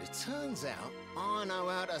 But it turns out I know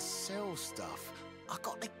how to sell stuff. I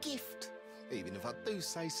got the gift, even if I do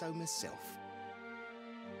say so myself.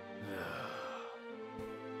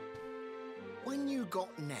 When you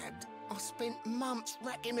got nabbed, I spent months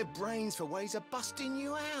racking my brains for ways of busting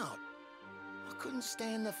you out. I couldn't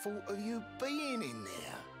stand the thought of you being in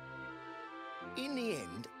there. In the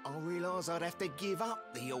end, I realised I'd have to give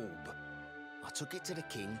up the orb. I took it to the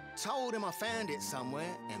king, told him I found it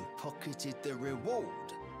somewhere, and pocketed the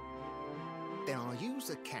reward. Then I used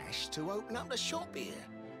the cash to open up the shop here,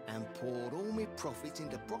 and poured all my profits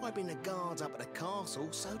into bribing the guards up at the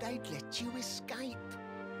castle so they'd let you escape.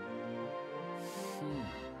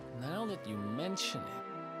 Now that you mention it,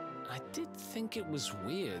 I did think it was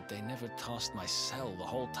weird they never tossed my cell the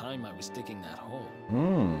whole time I was digging that hole.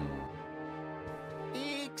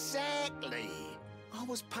 Exactly. I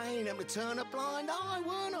was paying them to turn a blind eye,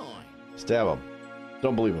 weren't I? Stab him.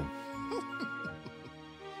 Don't believe him.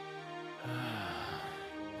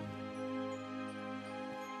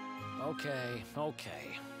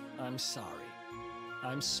 Okay. I'm sorry.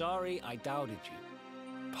 I'm sorry I doubted you,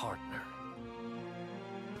 partner.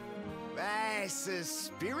 That's the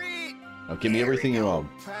spirit. Now give me everything you own.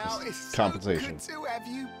 Pal, It's it's compensation. so good to have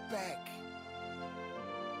you back.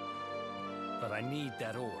 But I need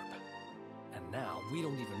that orb. And now we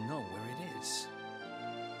don't even know where it is.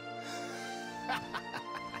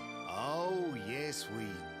 Oh, yes, we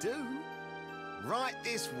do. Right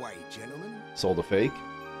this way, gentlemen. Sold a fake.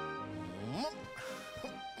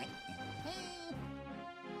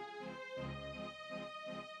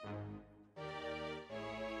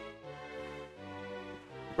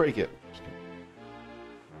 Break it. Just kidding.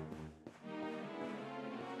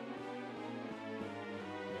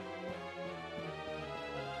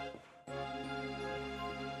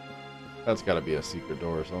 That's got to be a secret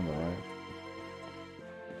door or something, right?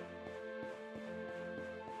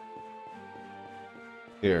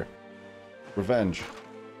 Here. Revenge.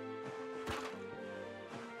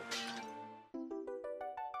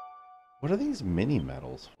 What are these mini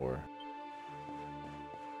medals for?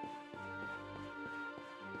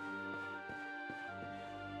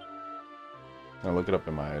 I'll look it up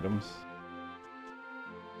in my items.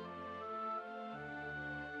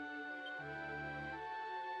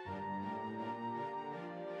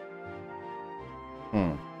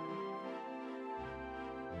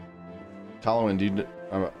 Colin, do you,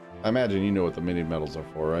 I imagine you know what the mini medals are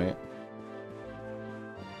for, right?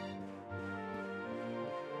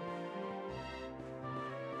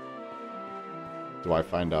 Do I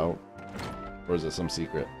find out? Or is it some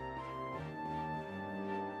secret?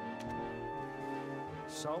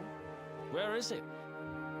 So, where is it?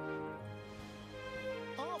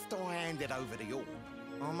 After I handed over the orb,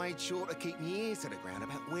 I made sure to keep my ears to the ground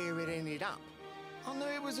about where it ended up. I knew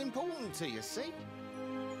it was important to you, see?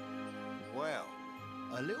 Well,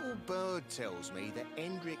 a little bird tells me that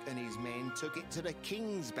Hendrik and his men took it to the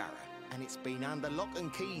Kingsbarrow, and it's been under lock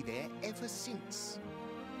and key there ever since.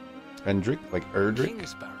 Hendrik? Like Erdrick?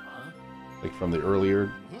 Kingsbarrow, huh? Like from the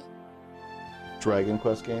earlier Dragon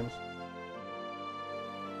Quest games?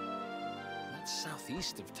 That's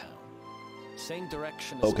southeast of town. Same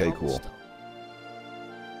direction as Okay, cool. Cobblestone.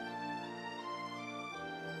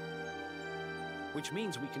 Which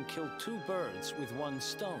means we can kill two birds with one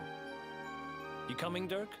stone. You coming,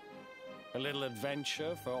 Dirk? A little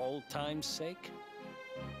adventure for old time's sake?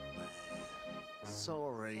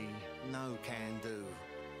 Sorry, no can do.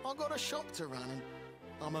 I got a shop to run and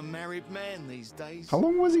I'm a married man these days. How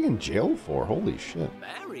long was he in jail for? Holy shit.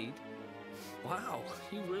 Married? Wow,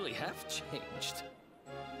 you really have changed.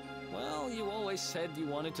 Well, you always said you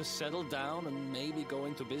wanted to settle down and maybe go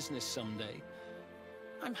into business someday.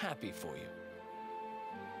 I'm happy for you.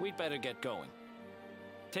 We'd better get going.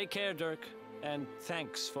 Take care, Dirk, and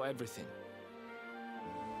thanks for everything.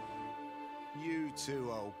 You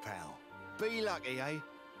too, old pal. Be lucky, eh?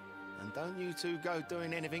 And don't you two go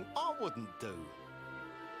doing anything I wouldn't do.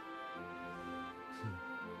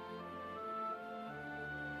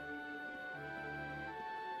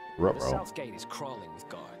 The south gate is crawling with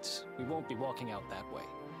guards. We won't be walking out that way.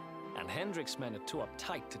 And Hendrik's men are too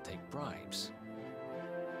uptight to take bribes.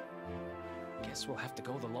 Guess we'll have to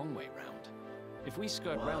go the long way round. If we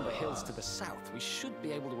skirt round the hills to the south, we should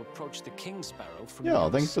be able to approach the Kingsbarrow from the Yeah,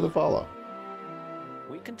 other thanks for the side. follow.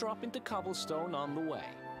 We can drop into Cobblestone on the way.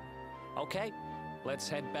 Okay, let's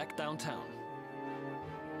head back downtown.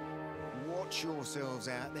 Watch yourselves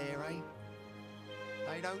out there, eh?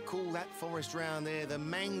 They don't call that forest round there the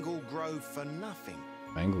Mangle Grove for nothing.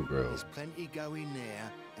 Mangle Grove. There's plenty go in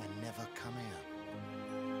there and never come out.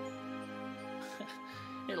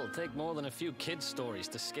 It'll take more than a few kid stories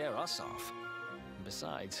to scare us off.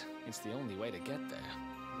 Besides, it's the only way to get there.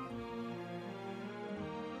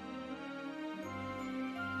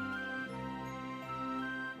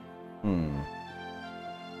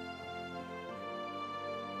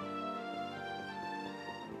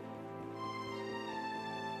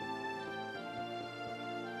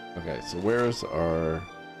 Okay, so where's our...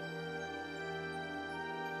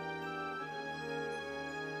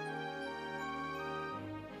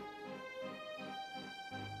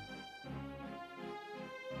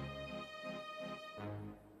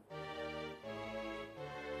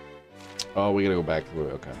 Oh, we gotta go back to the...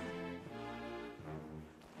 Okay.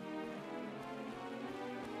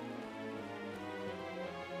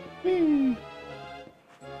 Whee!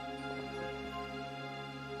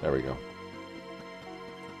 There we go.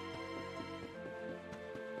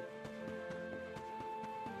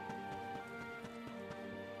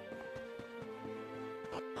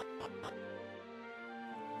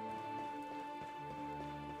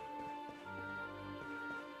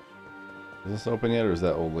 Is this open yet, or is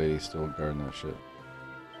that old lady still guarding that shit?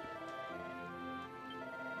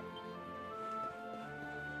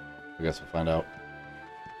 I guess we'll find out.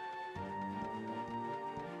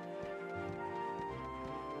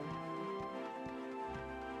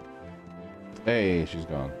 Hey, she's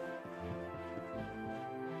gone.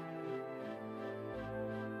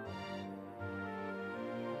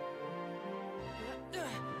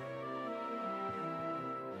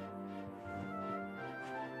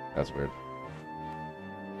 That's weird.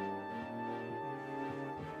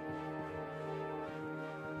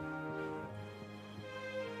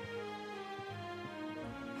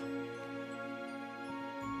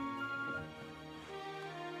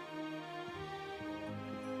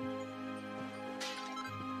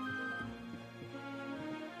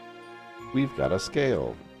 We've got a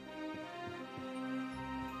scale.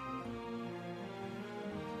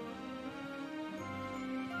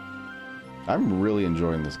 I'm really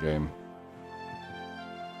enjoying this game.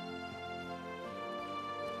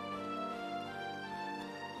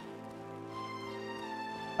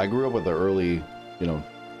 I grew up with the early, you know,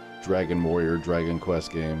 Dragon Warrior, Dragon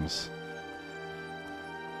Quest games.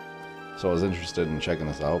 So I was interested in checking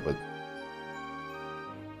this out, but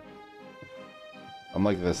I'm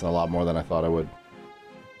liking this a lot more than I thought I would.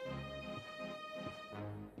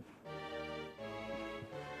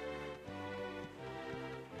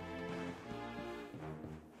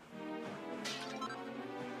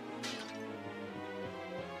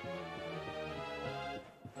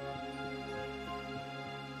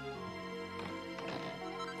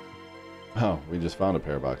 Oh, we just found a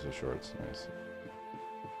pair of boxer shorts. Nice.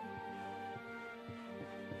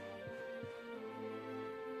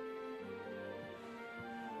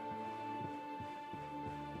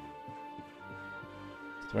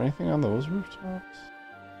 Is there anything on those rooftops?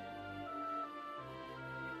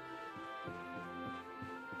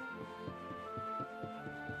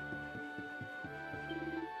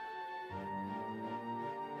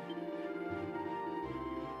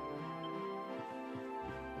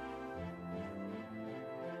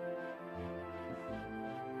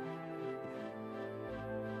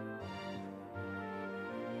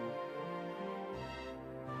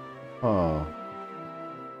 Huh.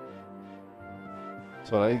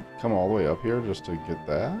 So did I come all the way up here just to get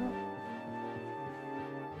that?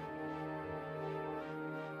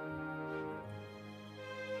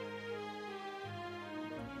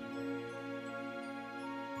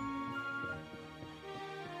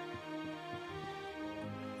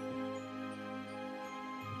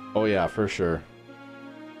 Oh yeah, for sure.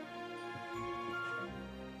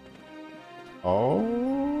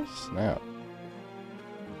 Oh, snap.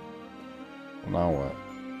 Now what?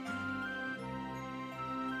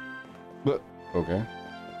 But okay.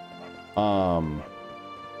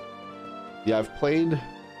 Yeah, I've played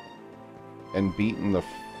and beaten the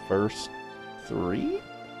first 3.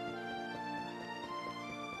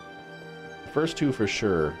 The first 2 for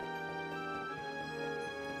sure.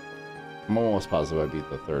 I'm almost positive I beat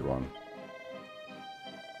the 3rd one.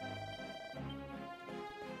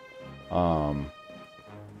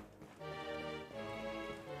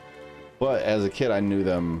 But as a kid, I knew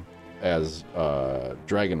them as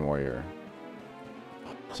Dragon Warrior.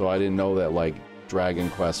 So I didn't know that, like, Dragon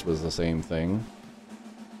Quest was the same thing.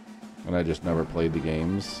 And I just never played the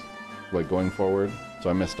games, like, going forward.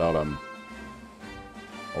 So I missed out on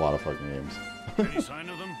a lot of fucking games. Any sign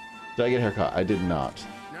of them? Did I get a haircut? I did not.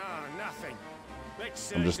 No, nothing.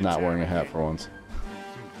 Let's I'm just not wearing a hat for once.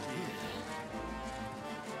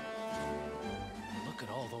 Look at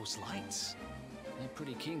all those lights. They're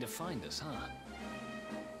pretty keen to find us, huh?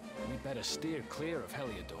 We better steer clear of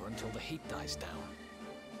Heliodor until the heat dies down.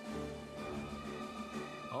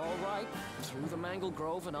 All right, through the Mangle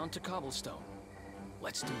Grove and onto Cobblestone.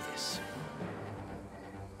 Let's do this.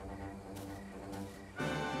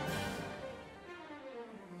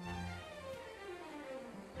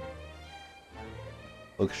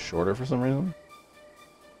 Looks shorter for some reason.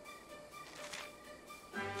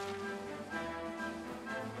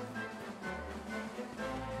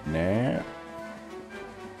 Nah.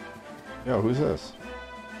 Yo, who's this?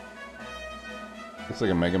 Looks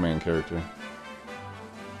like a Mega Man character.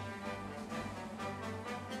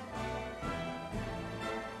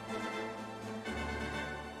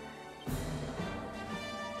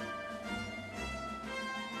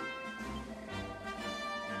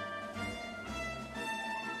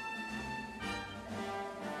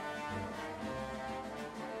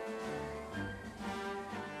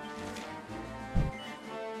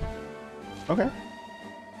 Okay.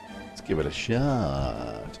 Let's give it a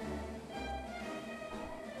shot.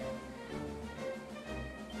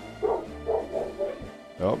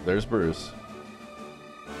 Oh, there's Bruce.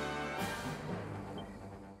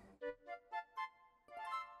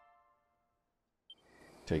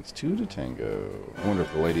 Takes 2 to tango. I wonder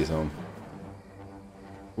if the lady's home.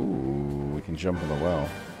 Ooh, we can jump in the well.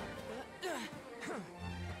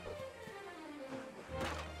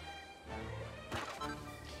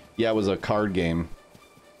 Yeah, it was a card game.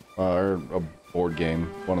 Or a board game.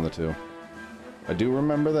 One of the two. I do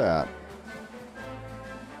remember that.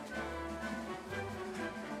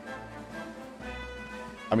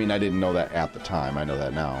 I mean, I didn't know that at the time. I know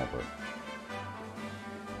that now, but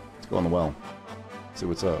let's go in the well. See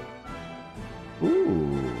what's up.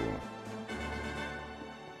 Ooh.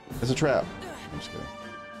 It's a trap. I'm just kidding.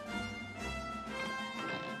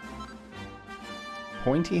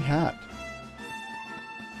 Pointy hat.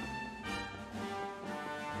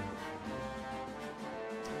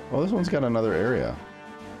 Well, this one's got another area.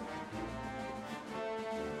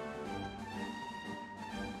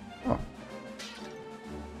 Oh.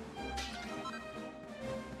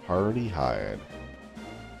 Hardy hide.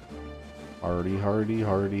 Hardy, hardy,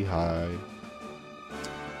 hardy hide.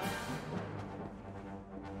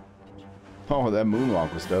 Oh, that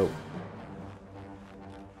moonwalk was dope.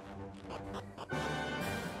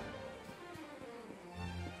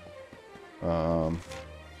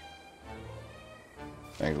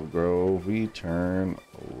 Angle Grove, we turn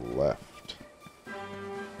left.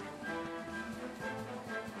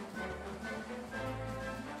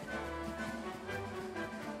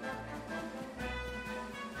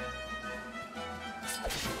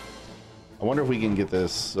 I wonder if we can get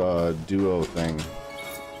this duo thing.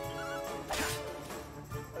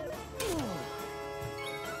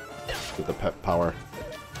 With the pep power.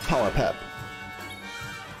 Power pep.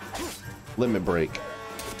 Limit break.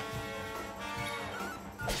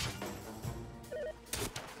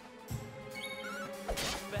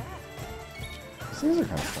 These are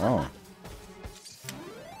kind of strong.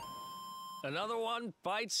 Another one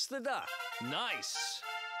bites the duck. Nice.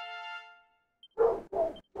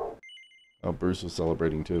 Oh, Bruce was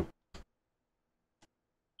celebrating too.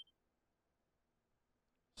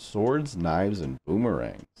 Swords, knives, and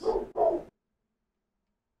boomerangs.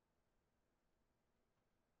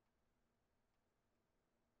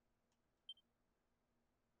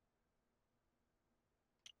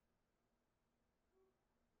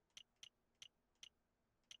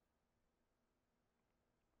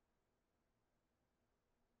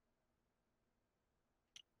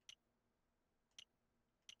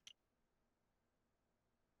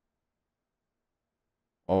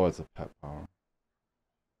 Oh, it's a pet power.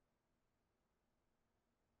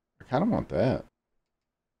 I kind of want that.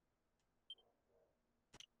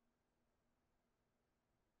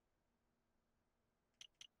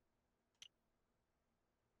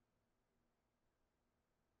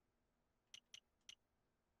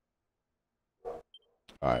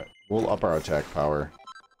 Alright, we'll up our attack power.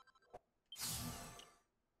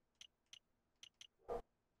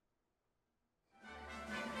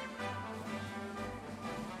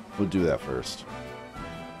 We'll do that first.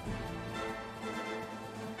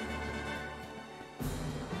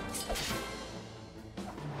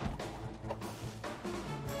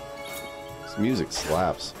 This music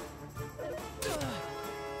slaps.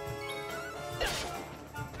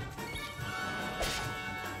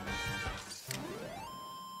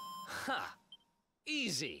 Ha!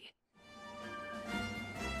 Easy.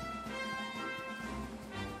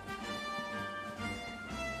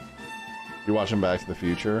 You're watching Back to the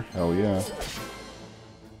Future? Hell yeah.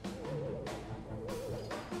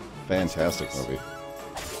 Fantastic movie.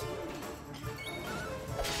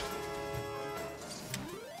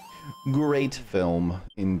 Great film,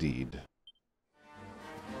 indeed.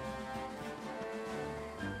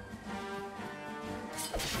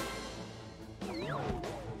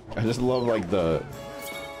 I just love, like, the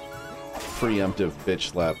preemptive bitch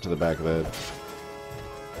slap to the back of the head.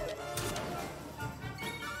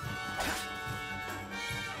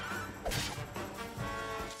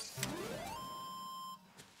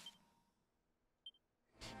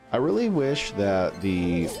 I really wish that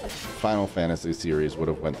the Final Fantasy series would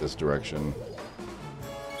have went this direction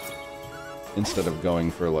instead of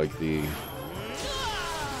going for like the...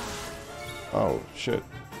 Oh, shit.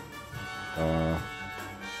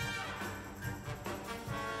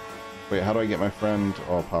 Wait, how do I get my friend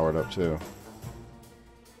all powered up too?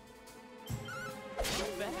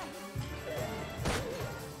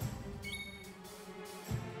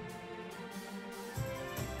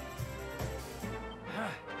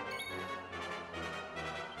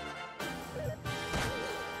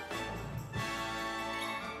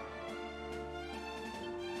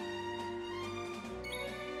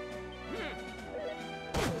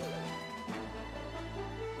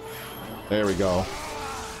 There we go.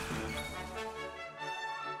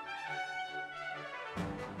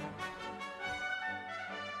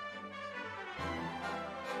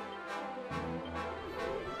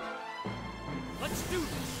 Let's do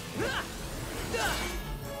this.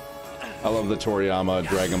 I love the Toriyama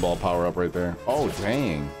Dragon Ball power-up right there. Oh,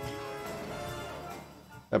 dang.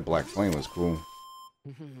 That black flame was cool.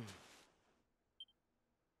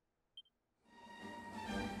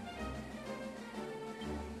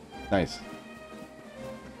 Nice.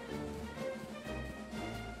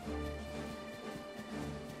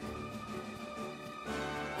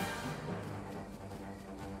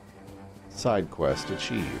 Side quest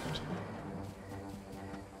achieved.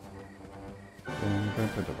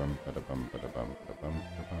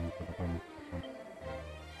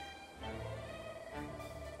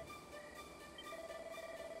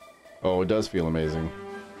 Oh, it does feel amazing.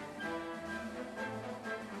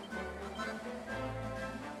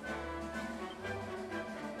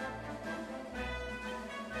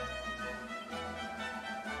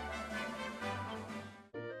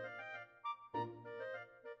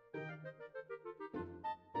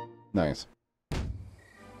 Nice. I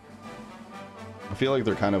feel like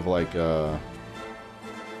they're kind of like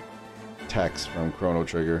techs from Chrono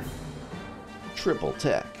Trigger. Triple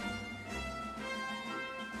tech.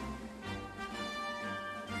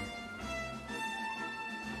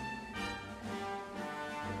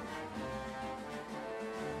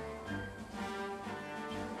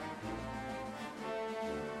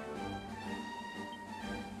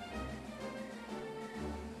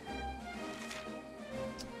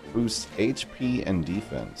 Boosts HP and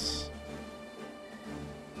defense.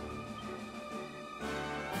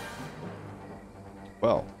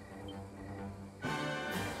 Well.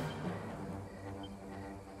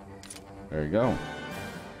 There you go.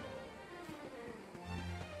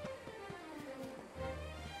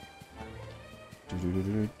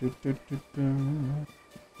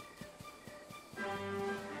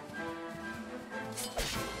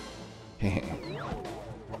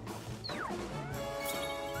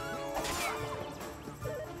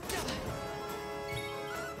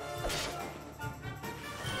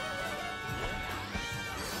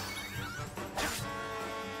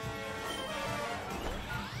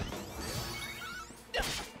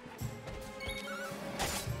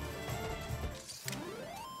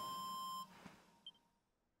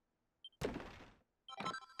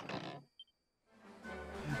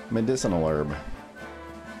 Medicinal herb.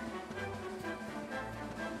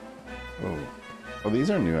 Oh. Oh,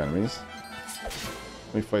 these are new enemies.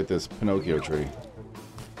 Let me fight this Pinocchio tree.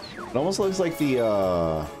 It almost looks like the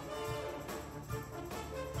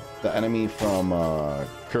enemy from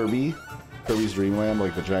Kirby's Dream Land,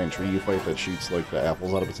 like the giant tree you fight that shoots like the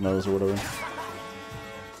apples out of its nose or whatever.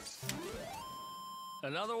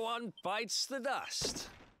 Another one bites the dust.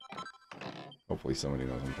 Hopefully somebody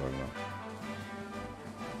knows what I'm talking about.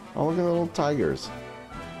 Oh, look at the little tigers.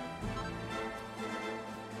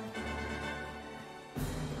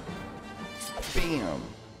 Bam!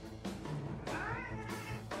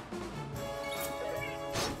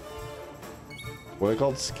 What are they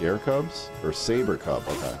called? Scare cubs? Or saber cub?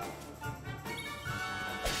 Okay.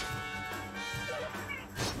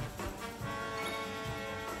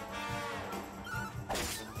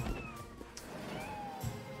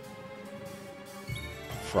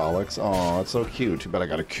 Frolics. Oh, it's so cute. Too bad I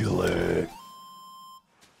gotta kill it.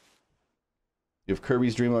 You have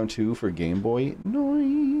Kirby's Dream Land 2 for Game Boy?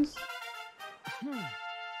 Nice.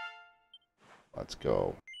 Let's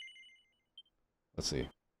go. Let's see.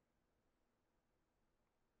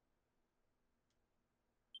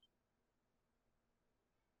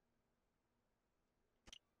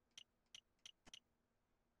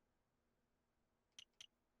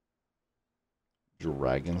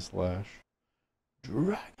 Dragon Slash.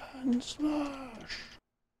 Dragon Slash.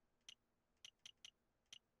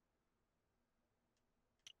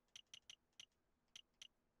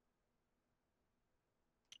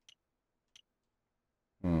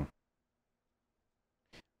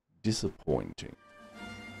 Disappointing.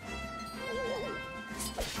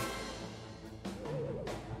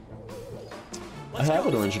 I have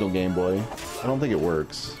an original Game Boy. I don't think it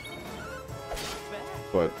works.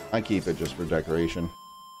 But I keep it just for decoration.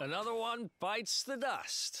 Another one bites the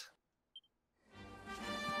dust.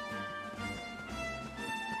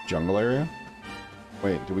 Jungle area?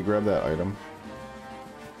 Wait, did we grab that item?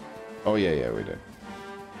 Oh yeah, we did.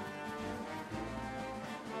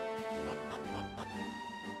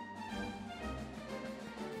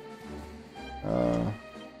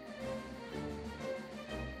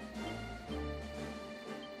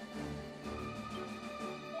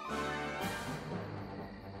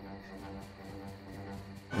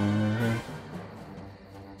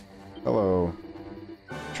 Hello.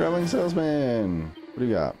 Traveling salesman! What do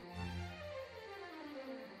you got?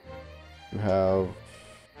 You have...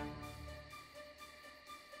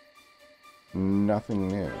 nothing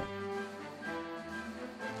new.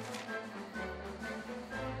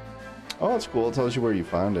 Oh, that's cool. It tells you where you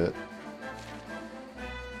found it.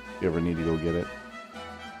 If you ever need to go get it.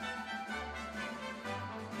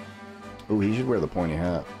 Oh, he should wear the pointy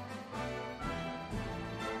hat.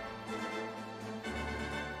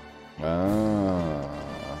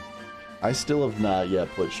 Ah. I still have not yet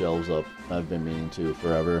put shelves up. I've been meaning to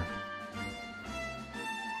forever.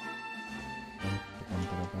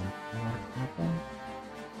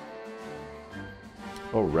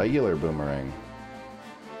 Oh, regular boomerang.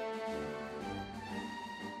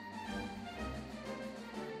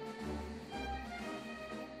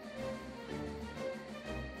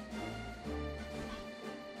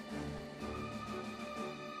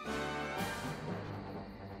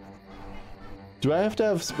 Do I have to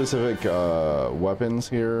have specific weapons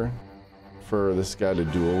here for this guy to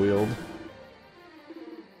dual wield?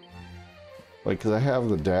 Like, because I have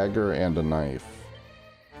the dagger and a knife.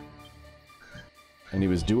 And he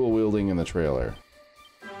was dual wielding in the trailer.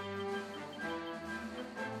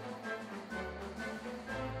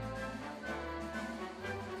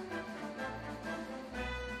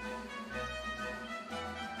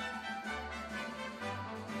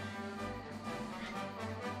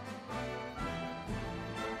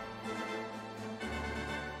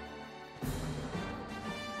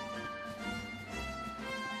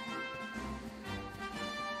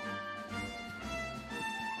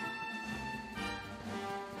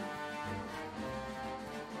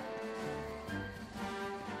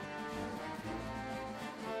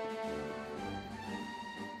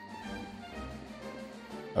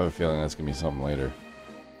 I have a feeling that's gonna be something later.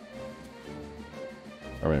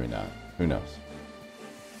 Or maybe not. Who knows?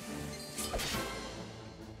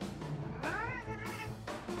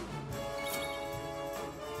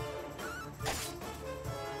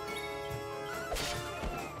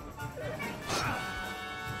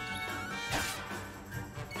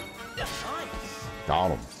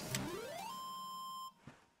 Got him.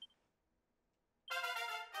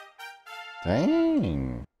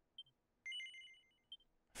 Dang.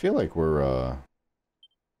 I feel like we're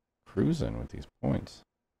cruising with these points.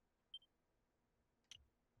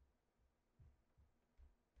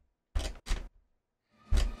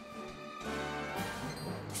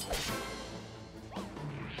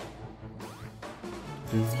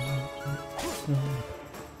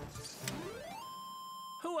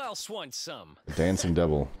 Who else wants some? The dancing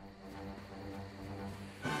devil.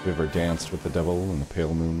 Have you ever danced with the devil in the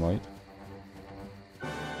pale moonlight?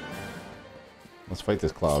 Let's fight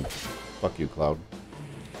this Cloud. Fuck you, Cloud.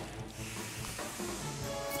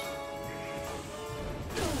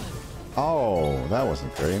 Oh, that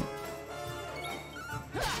wasn't great.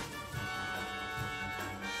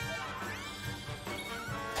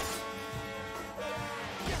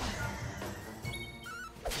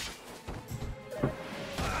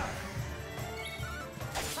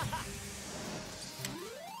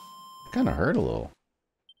 Kinda hurt a little.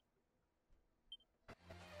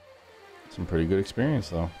 Some pretty good experience,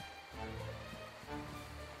 though.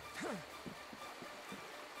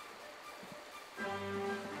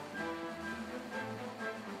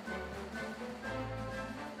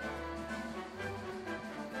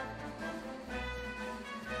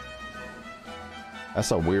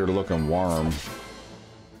 That's a weird looking worm.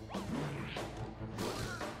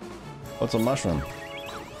 What's a mushroom?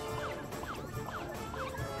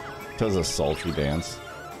 Does a sultry dance.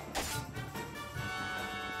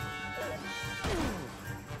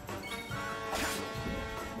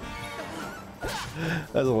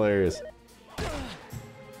 That's hilarious.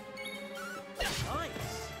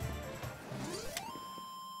 Nice.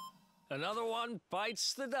 Another one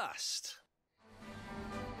bites the dust.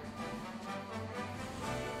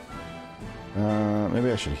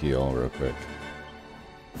 Maybe I should heal real quick.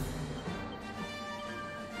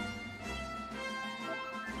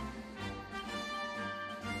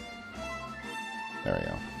 There we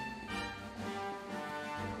go.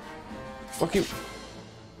 Fuck you.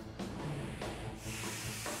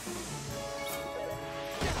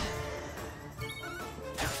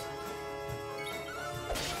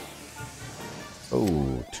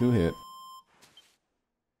 Oh, 2 hit.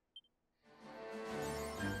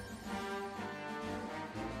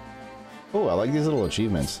 Oh, I like these little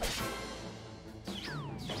achievements.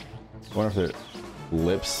 I wonder if they're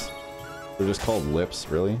lips. They're just called lips,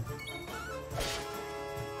 really?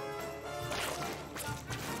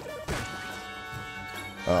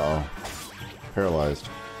 Uh-oh. Paralyzed.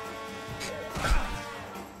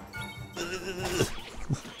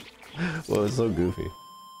 Well, it's so goofy.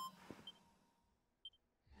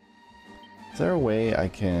 Is there a way I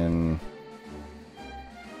can...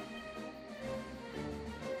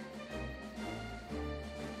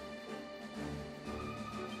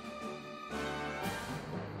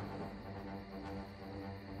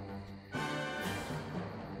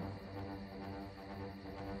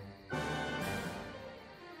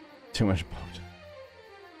 Too much boat.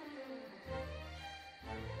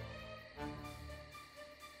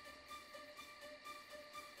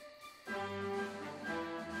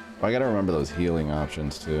 I gotta remember those healing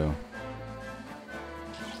options too.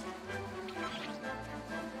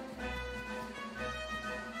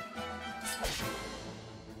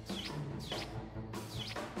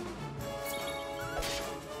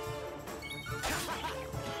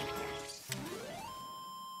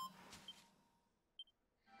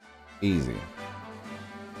 Easy.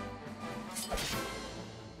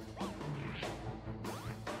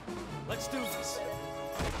 Let's do this.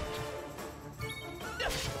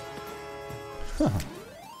 Huh.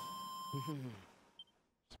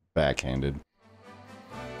 Backhanded.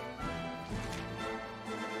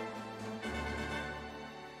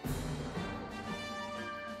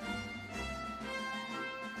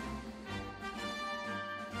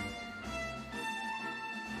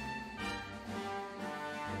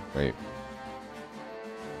 Wait.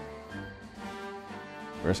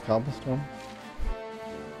 Where's Cobblestone?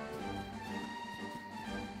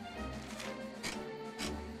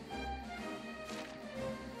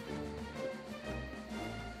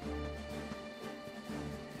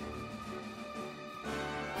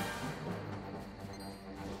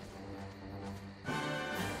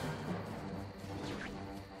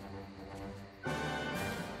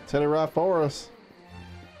 Hit it right for us.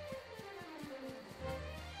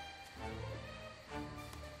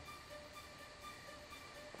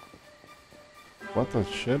 What the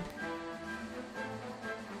shit?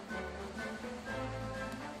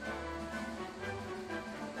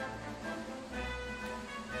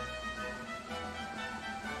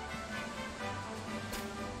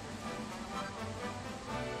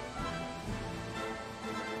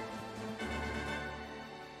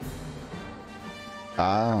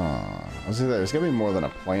 Ah, I see that. There's gonna be more than a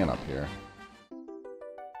plan up here.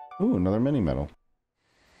 Ooh, another mini medal.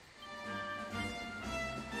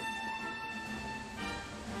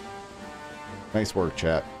 Nice work,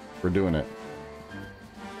 chat. We're doing it.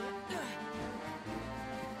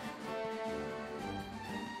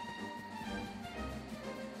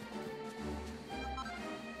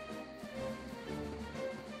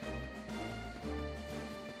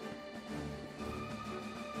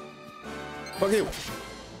 Fuck you.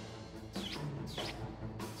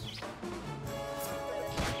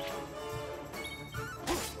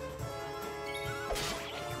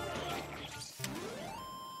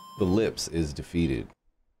 The Lips is defeated.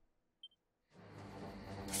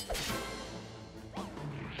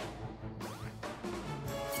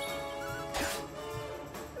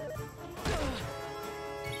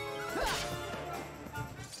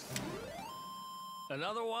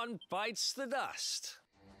 Another one bites the dust.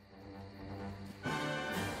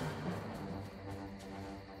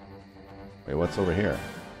 Wait, what's over here?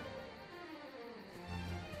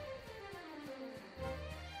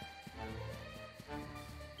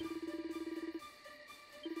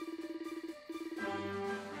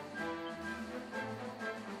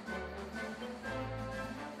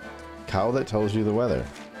 Cow that tells you the weather.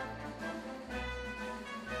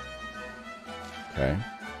 Okay.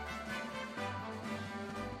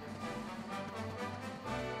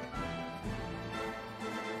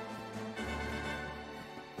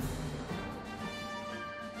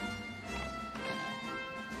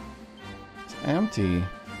 It's empty.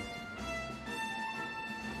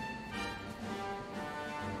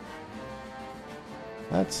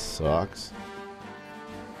 That sucks.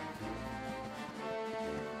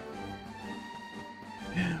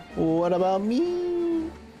 What about me?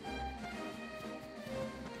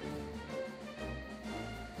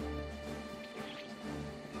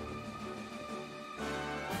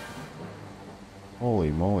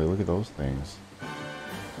 Holy moly, look at those things.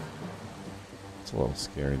 It's a little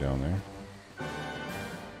scary down there.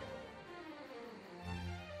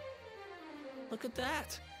 Look at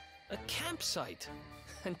that! A campsite!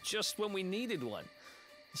 And just when we needed one.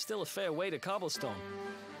 Still a fair way to Cobblestone.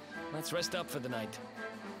 Let's rest up for the night.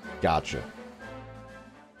 Gotcha.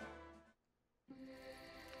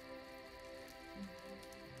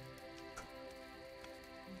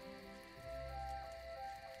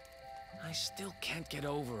 I still can't get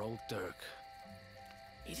over old Dirk.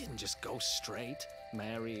 He didn't just go straight,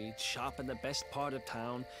 married, shop in the best part of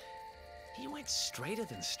town. He went straighter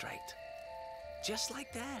than straight. Just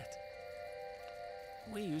like that.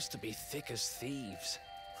 We used to be thick as thieves.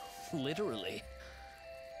 Literally.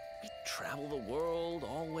 We'd travel the world,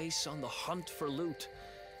 always on the hunt for loot.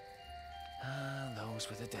 Ah, those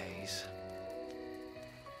were the days.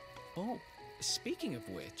 Oh, speaking of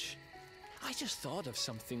which, I just thought of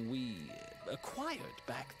something we acquired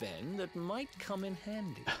back then that might come in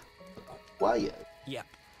handy. Quiet. Yep,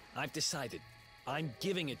 I've decided. I'm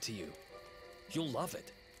giving it to you. You'll love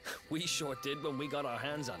it. We sure did when we got our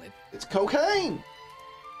hands on it. It's cocaine!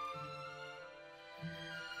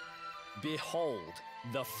 Behold,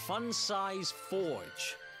 the fun-size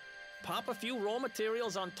forge. Pop a few raw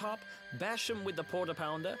materials on top, bash them with the porta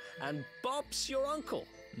pounder, and bop's your uncle.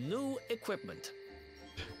 New equipment.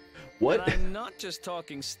 What? And I'm not just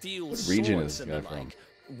talking steel What region swords is this and guy the from? like.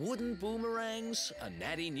 Wooden boomerangs, a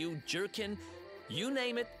natty new jerkin. You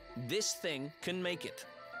name it, this thing can make it.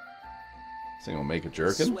 This thing will make a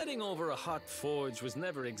jerkin? Sweating over a hot forge was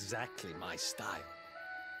never exactly my style.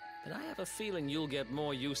 But I have a feeling you'll get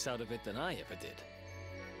more use out of it than I ever did.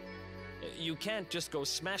 You can't just go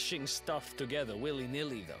smashing stuff together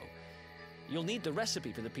willy-nilly, though. You'll need the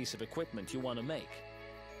recipe for the piece of equipment you want to make.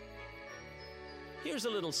 Here's a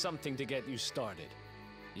little something to get you started.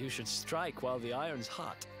 You should strike while the iron's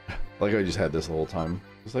hot. Like I just had this the whole time.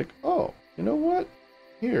 It's like, oh, you know what?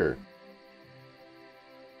 Here.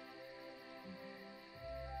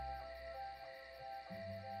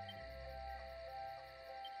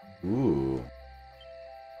 Ooh.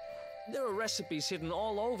 There are recipes hidden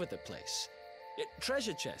all over the place.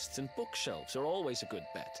 Treasure chests and bookshelves are always a good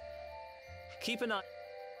bet. Keep an eye...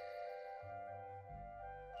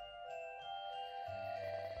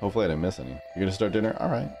 Hopefully I didn't miss any. You're gonna start dinner?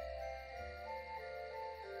 Alright.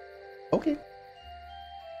 Okay.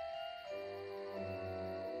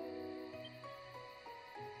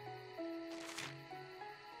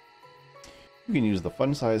 You can use the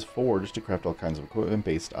fun-size forge to craft all kinds of equipment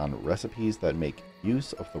based on recipes that make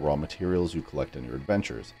use of the raw materials you collect in your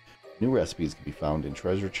adventures. New recipes can be found in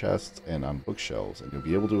treasure chests and on bookshelves, and you'll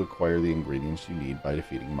be able to acquire the ingredients you need by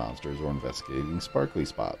defeating monsters or investigating sparkly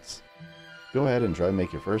spots. Go ahead and try to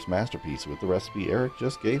make your first masterpiece with the recipe Eric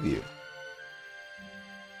just gave you.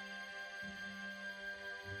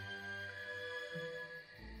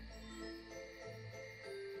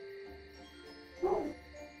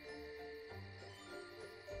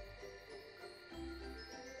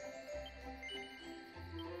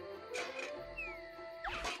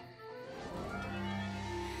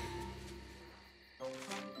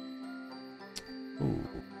 Ooh.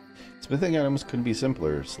 Smithing items couldn't be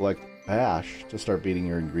simpler. Select Bash to start beating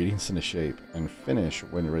your ingredients into shape, and Finish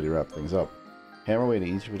when you're ready to wrap things up. Hammer away to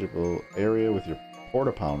each particular area with your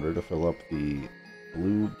porta pounder to fill up the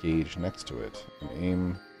blue gauge next to it, and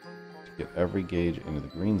aim to get every gauge into the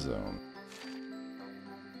green zone.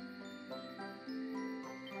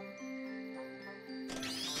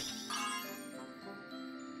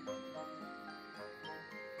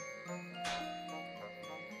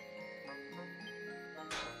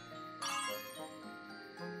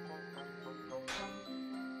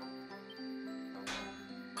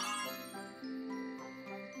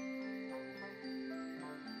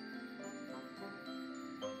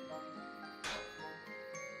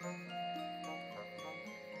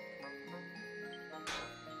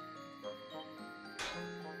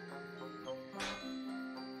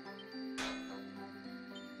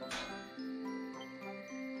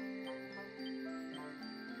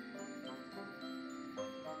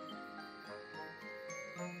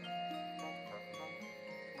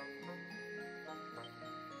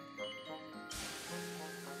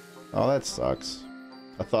 Oh, that sucks.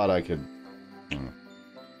 I thought I could...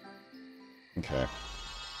 Okay.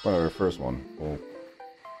 Whatever, first one. We'll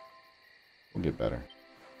get better.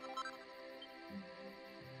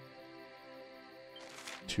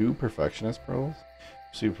 2 Perfectionist Pearls?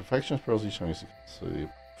 So your Perfectionist Pearls each time you successfully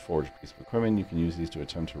forge a piece of equipment, you can use these to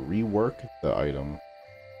attempt to rework the item.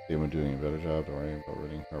 They were doing a better job, don't worry about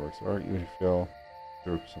reading artworks of art. Even if you fail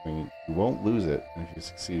through something, you won't lose it, and if you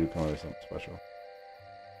succeed, you come out with something special.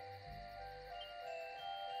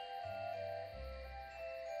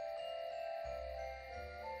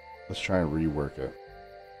 Let's try and rework it.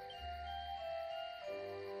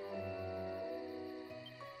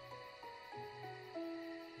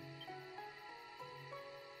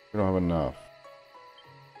 We don't have enough.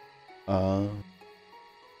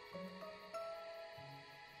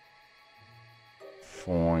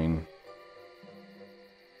 Fine.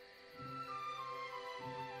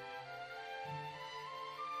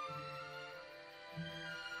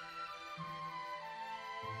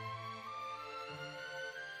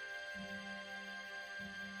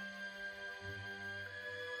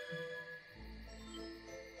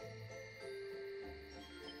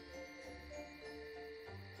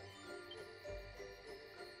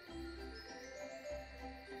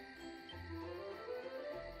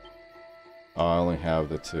 Oh, I only have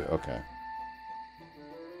the 2. Okay.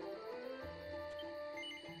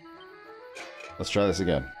 Let's try this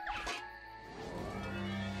again.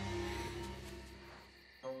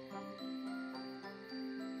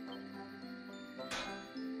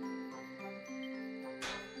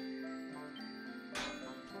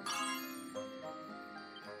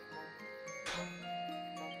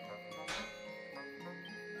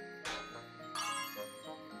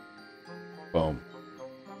 Boom.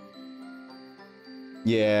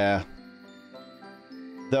 Yeah.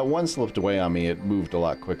 That one slipped away on me. It moved a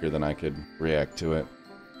lot quicker than I could react to it.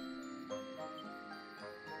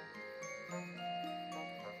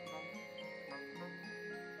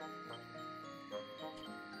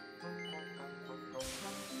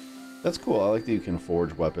 That's cool. I like that you can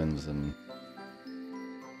forge weapons and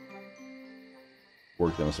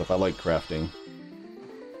work them and stuff. I like crafting.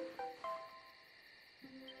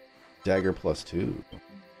 Dagger +2.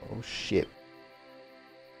 Oh shit.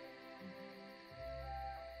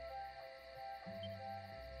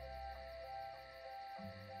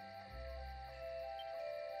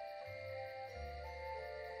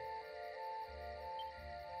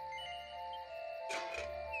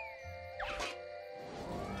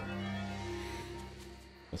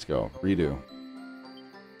 Let's go. Redo.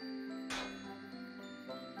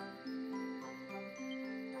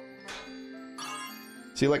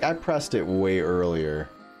 See, like, I pressed it way earlier.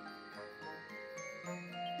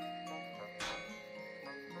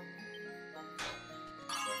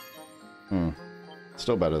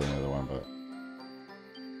 Still better than the other one, but...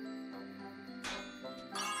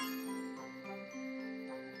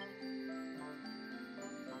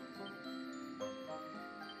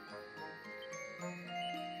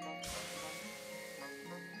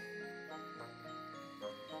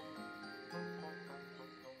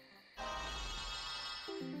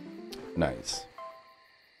 Nice.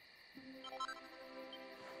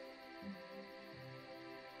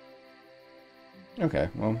 Okay,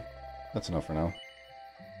 well, that's enough for now.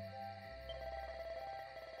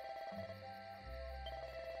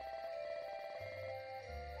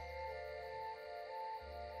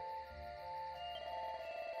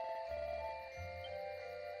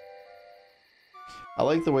 I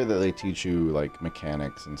like the way that they teach you, like,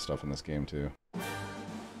 mechanics and stuff in this game, too.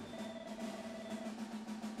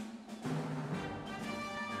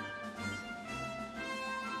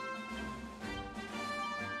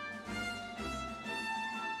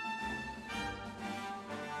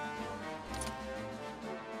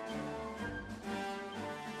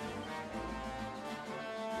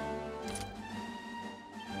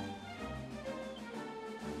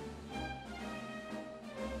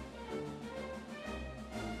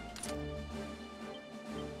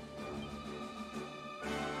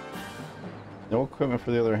 No equipment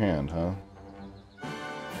for the other hand, huh?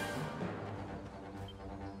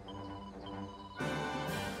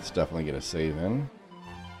 Let's definitely get a save in.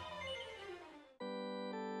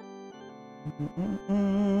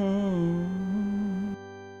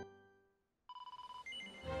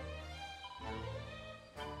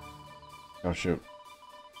 Oh shoot.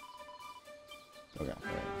 Okay.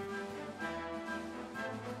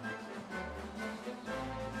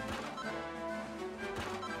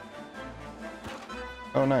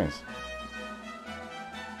 Oh, nice.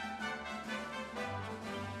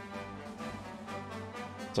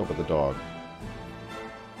 What's up with the dog?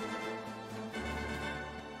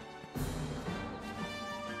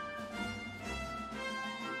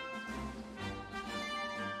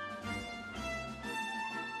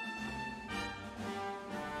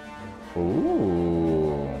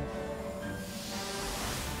 Ooh.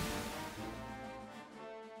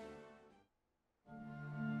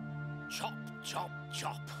 Chop, chop,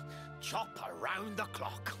 chop. Chop around the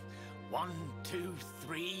clock. 1, 2,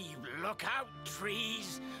 3, look out,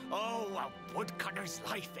 trees. Oh, a woodcutter's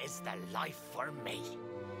life is the life for me.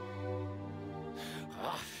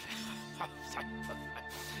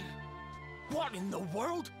 What in the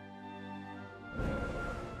world?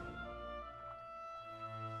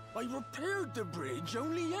 I repaired the bridge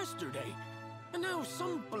only yesterday, and now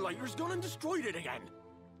some blighter's gone and destroyed it again.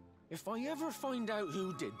 If I ever find out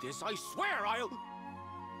who did this, I swear I'll...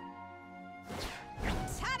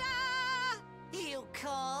 Ta-da! You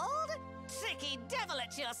called? Tricky devil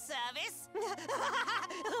at your service.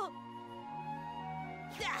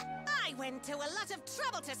 I went to a lot of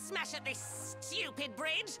trouble to smash up this stupid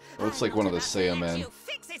bridge. Looks like one of the Saiyamen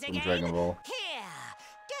from Dragon Ball. Here,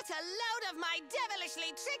 get a load of my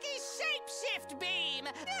devilishly tricky shapeshift beam.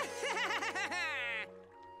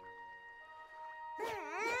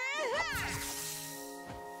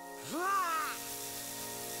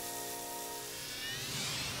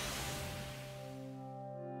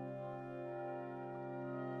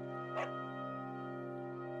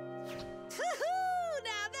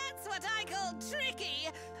 Now that's what I call tricky.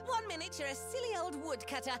 1 minute you're a silly old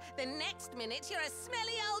woodcutter, the next minute you're a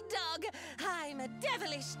smelly old dog. I'm a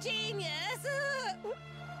devilish genius.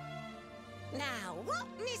 Now, what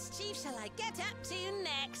mischief shall I get up to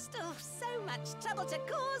next? Oh, so much trouble to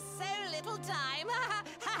cause so little time.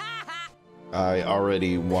 I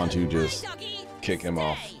already want to just kick him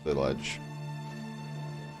off the ledge.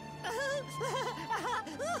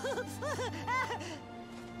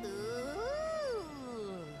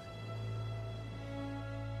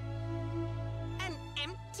 An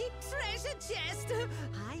empty treasure chest.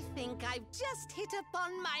 I think I've just hit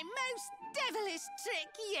upon my most devilish trick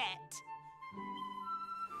yet.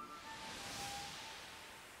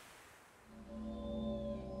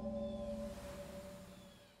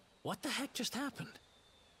 What the heck just happened?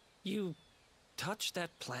 You touched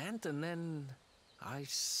that plant and then I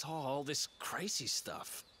saw all this crazy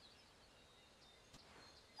stuff.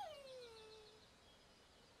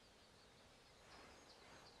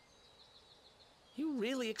 You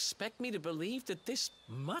really expect me to believe that this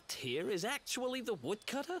mutt here is actually the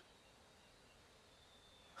woodcutter?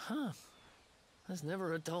 Huh. There's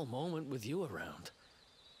never a dull moment with you around.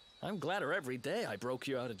 I'm gladder every day I broke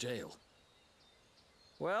you out of jail.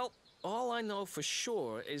 Well, all I know for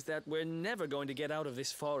sure is that we're never going to get out of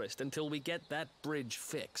this forest until we get that bridge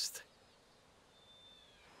fixed.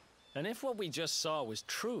 And if what we just saw was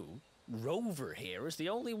true, Rover here is the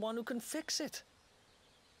only one who can fix it.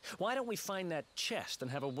 Why don't we find that chest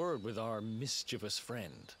and have a word with our mischievous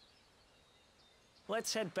friend?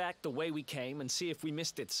 Let's head back the way we came and see if we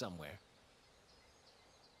missed it somewhere.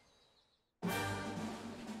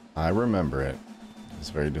 I remember it. I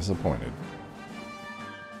was very disappointed.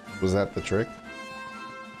 Was that the trick?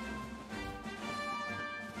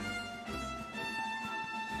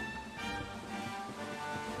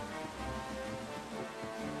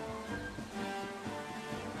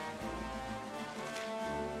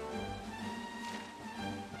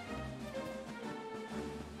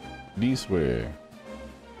 This way.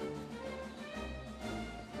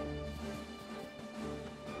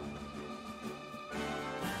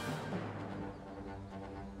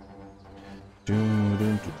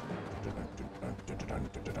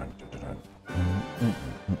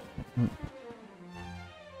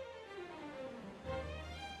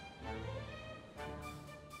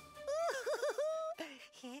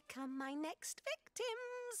 Here come my next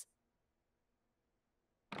victims.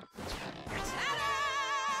 Ta-da!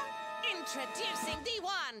 Introducing the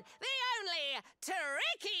one, the only,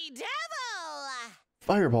 Tricky Devil!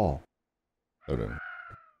 Fireball. Odin.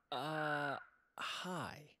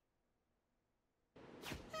 Hi.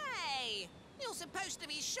 Hey, you're supposed to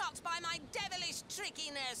be shocked by my devilish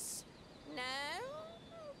trickiness. No?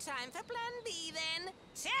 Time for plan B then.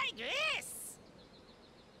 Take this!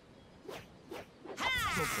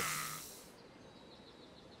 Ha!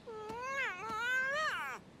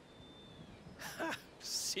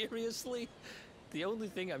 Seriously? The only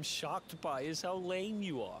thing I'm shocked by is how lame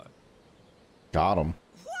you are. Got him.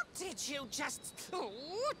 What did you just... Oh,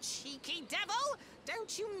 cheeky devil!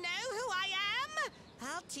 Don't you know who I am?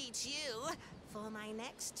 I'll teach you. For my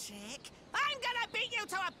next trick, I'm gonna beat you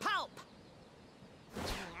to a pulp!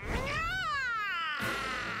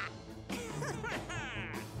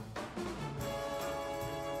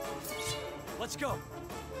 Let's go.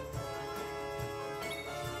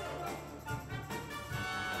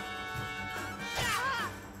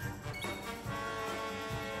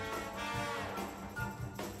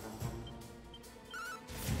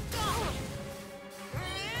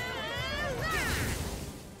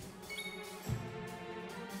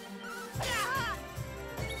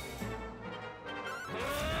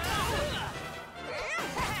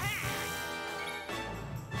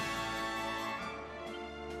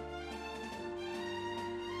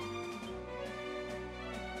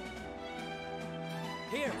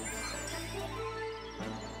 Here.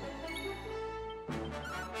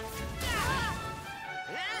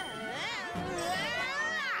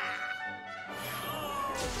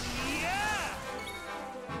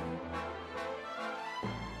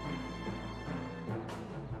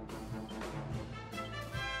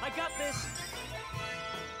 I got this.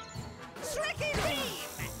 Tricky beam!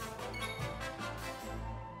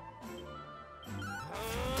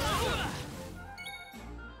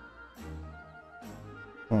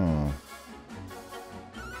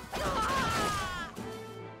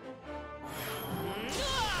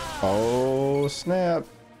 Oh, snap.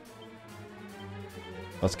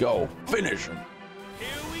 Let's go. Finish him. Here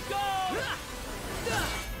we go.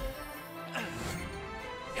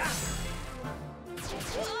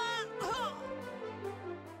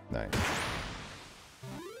 Nice.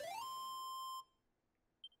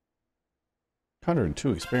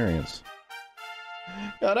 102 experience.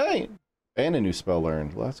 God dang. And a new spell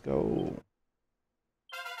learned. Let's go.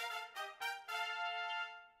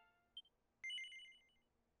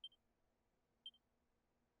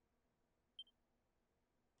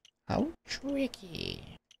 How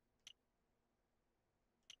tricky.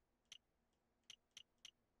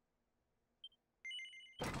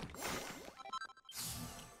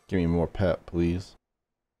 Give me more pep, please.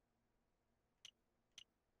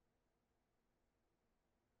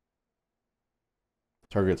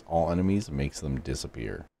 Targets all enemies and makes them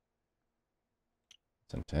disappear.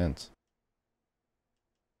 It's intense.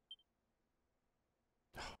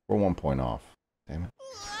 We're 1 point off. Damn it.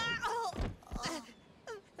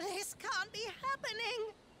 This can't be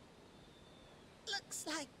happening. Looks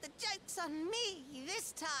like the joke's on me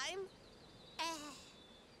this time.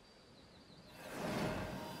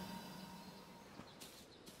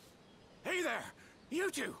 Hey there,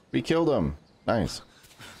 you two. We killed him. Nice.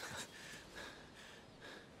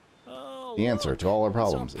 Oh, The answer to all our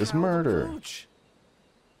problems is murder. Pooch.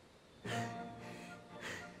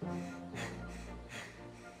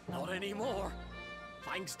 Not anymore.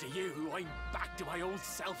 Thanks to you, I'm back to my old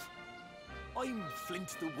self. I'm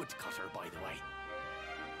Flint the Woodcutter, by the way.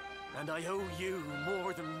 And I owe you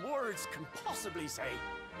more than words can possibly say.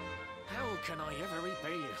 How can I ever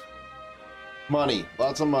repay you? Money.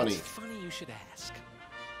 Lots of money. It's funny you should ask.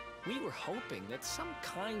 We were hoping that some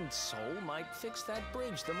kind soul might fix that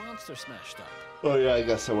bridge the monster smashed up. Oh yeah, I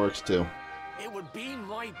guess that works too. It would be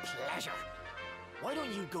my pleasure. Why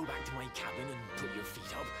don't you go back to my cabin and put your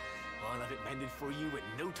feet up? I'll have it mended for you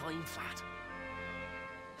in no time flat.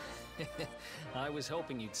 I was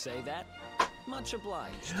hoping you'd say that. Much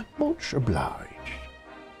obliged. Much obliged.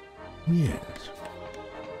 Yes.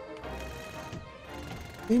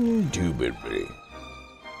 Indubitably.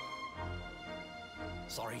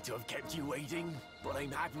 Sorry to have kept you waiting, but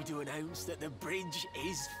I'm happy to announce that the bridge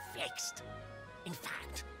is fixed. In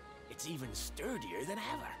fact, it's even sturdier than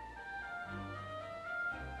ever.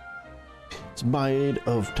 It's made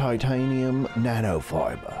of titanium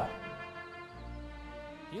nanofiber.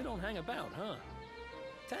 You don't hang about, huh?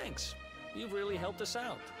 Thanks. You've really helped us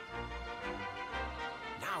out.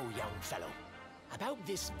 Now, young fellow, about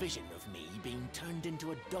this vision of me being turned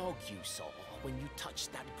into a dog you saw when you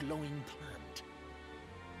touched that glowing plant.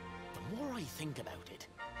 The more I think about it,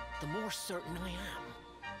 the more certain I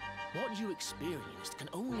am. What you experienced can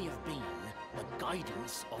only have been the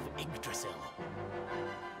guidance of Yggdrasil.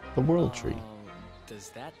 The World Tree. Does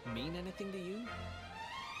that mean anything to you?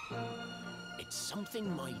 It's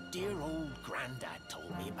something my dear old granddad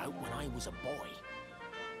told me about when I was a boy.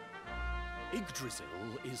 Yggdrasil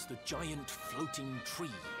is the giant floating tree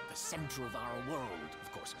at the center of our world,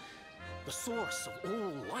 of course. The source of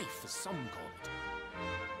all life, as some call it.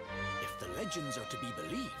 If the legends are to be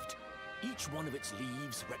believed, each one of its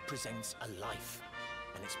leaves represents a life,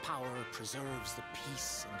 and its power preserves the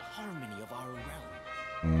peace and harmony of our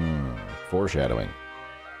realm. Foreshadowing.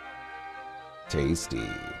 Tasty.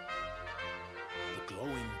 The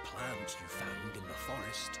glowing plant you found in the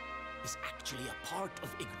forest is actually a part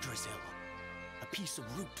of Yggdrasil, a piece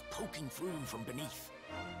of root poking through from beneath.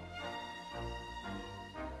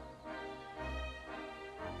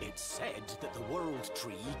 It's said that the World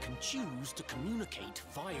Tree can choose to communicate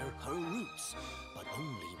via her roots, but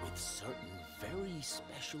only with certain very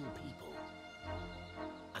special people.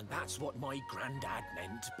 And that's what my granddad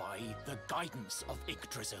meant by the guidance of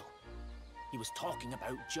Yggdrasil. He was talking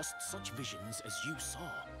about just such visions as you saw.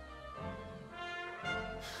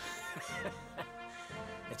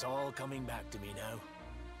 It's all coming back to me now.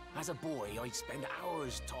 As a boy, I'd spend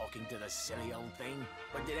hours talking to the silly old thing,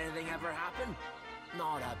 but did anything ever happen?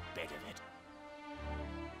 Not a bit of it.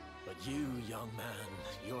 But you, young man,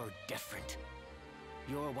 you're different.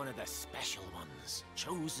 You're one of the special ones,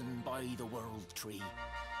 chosen by the World Tree.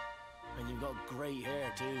 And you've got great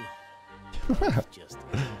hair, too. Just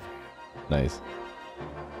Nice.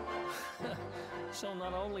 So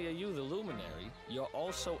not only are you the luminary, you're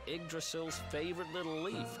also Yggdrasil's favorite little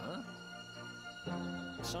leaf, huh?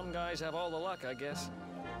 Some guys have all the luck, I guess.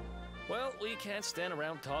 Well, we can't stand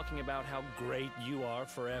around talking about how great you are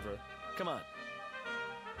forever. Come on.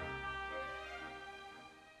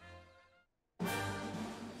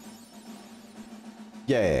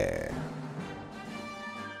 Yeah.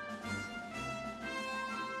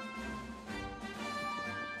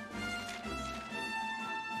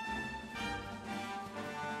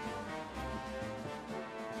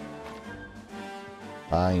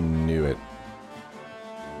 I knew it.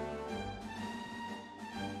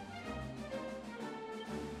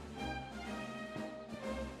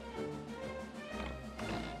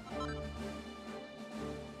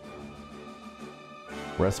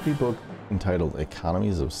 Recipe book entitled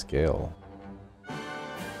Economies of Scale.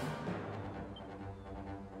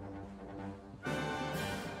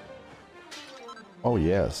 Oh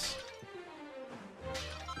yes.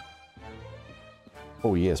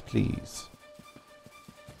 Oh yes, please.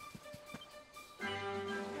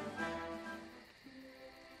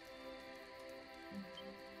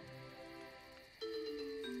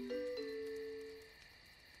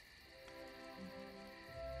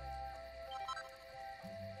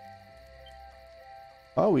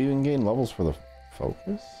 Oh, we even gain levels for the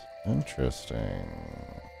focus? Interesting.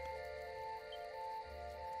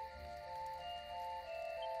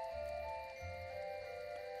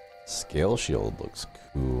 Scale shield looks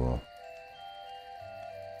cool.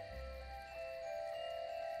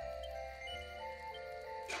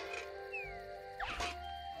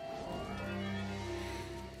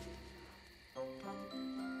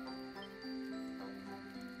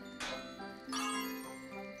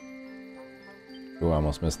 Ooh, I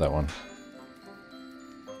almost missed that one.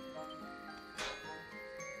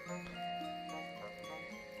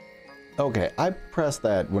 Okay, I pressed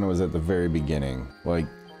that when it was at the very beginning. Like,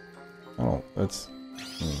 oh, that's...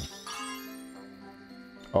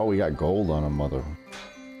 Oh, we got gold on a mother.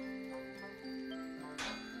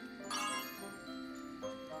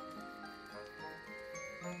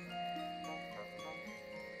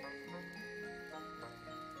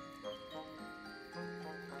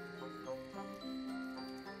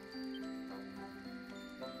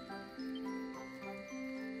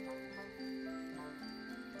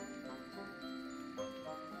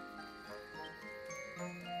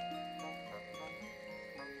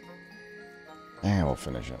 And we'll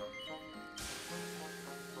finish it.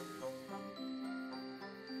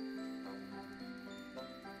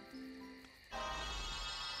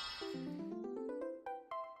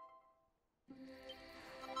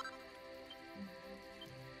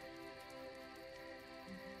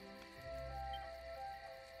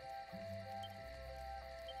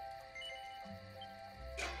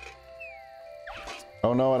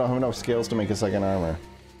 Oh no, I don't have enough scales to make a second armor.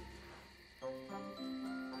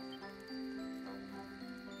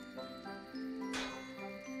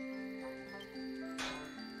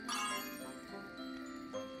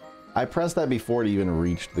 I pressed that before it even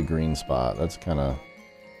reached the green spot. That's kind of...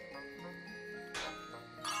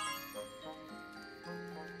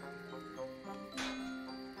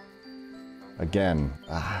 Again,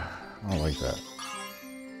 I don't like that.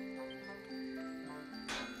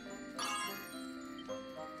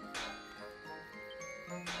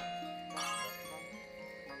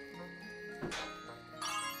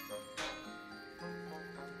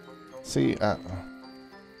 See,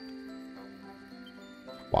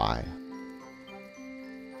 why?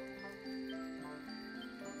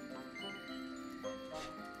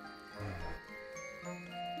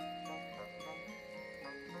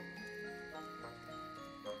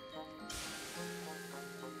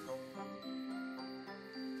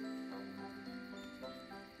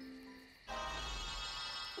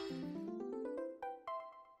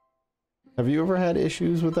 Have you ever had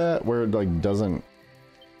issues with that where it like doesn't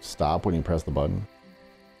stop when you press the button?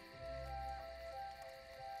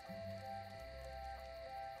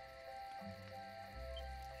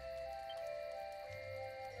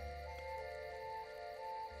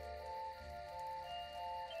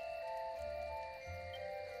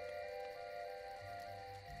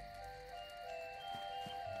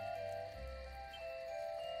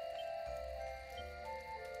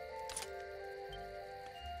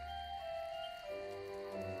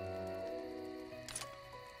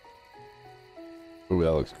 Ooh,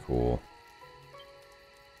 that looks cool.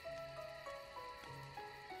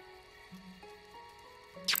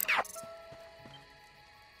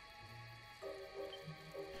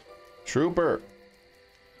 Trooper!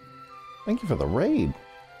 Thank you for the raid.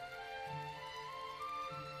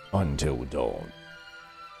 Until dawn.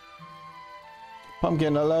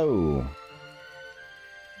 Pumpkin, hello!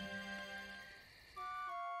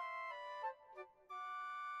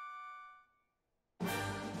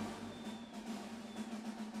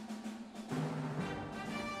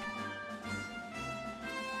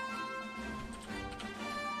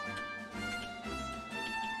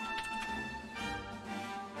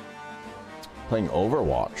 Playing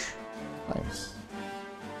Overwatch. Nice.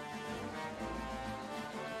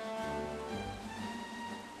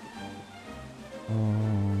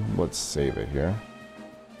 Let's save it here.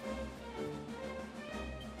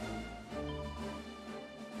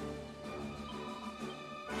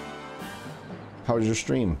 How was your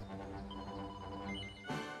stream?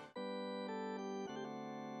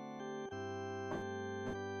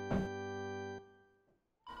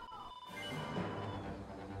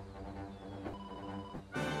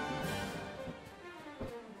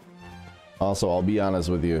 Also, I'll be honest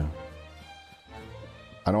with you.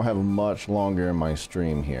 I don't have much longer in my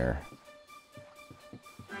stream here.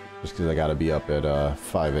 Just because I gotta be up at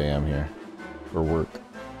 5 a.m. here for work.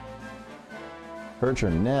 Hurt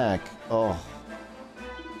your neck. Oh.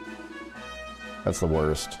 That's the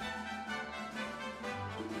worst.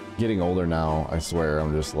 Getting older now, I swear,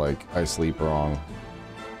 I'm just like, I sleep wrong.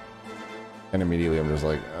 And immediately I'm just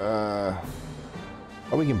like,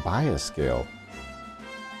 Oh, we can buy a scale.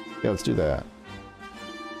 Yeah, let's do that.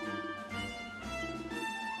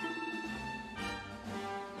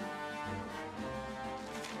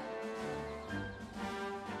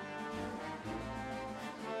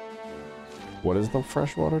 What does the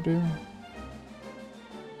freshwater do?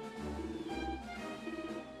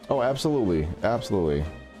 Oh, absolutely. Absolutely.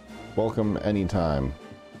 Welcome anytime.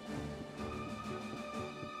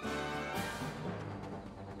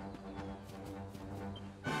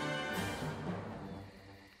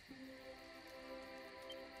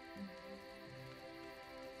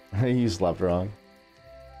 You slept wrong.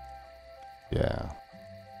 Yeah.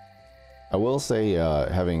 I will say,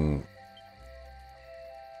 having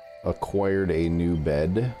acquired a new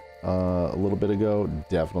bed a little bit ago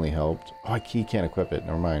definitely helped. Oh, he can't equip it.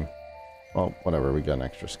 Never mind. Well, whatever. We got an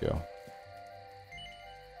extra skill.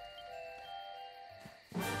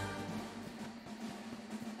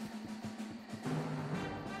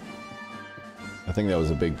 I think that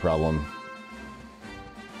was a big problem.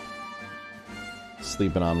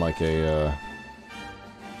 Sleeping on like a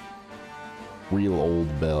real old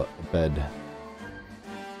bed.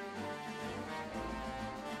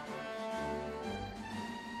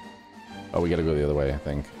 Oh, we gotta go the other way, I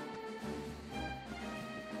think.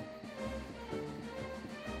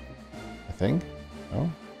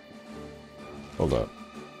 No? Hold up.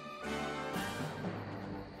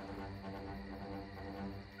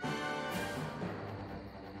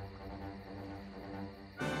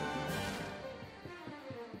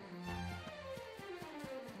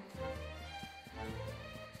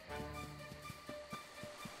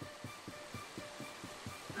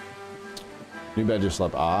 New bed just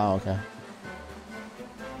slept. Ah, okay.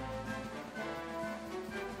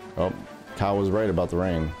 Oh, Kyle was right about the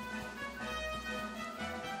rain.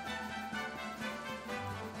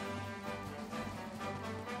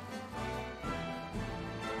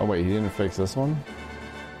 Oh wait, he didn't fix this one?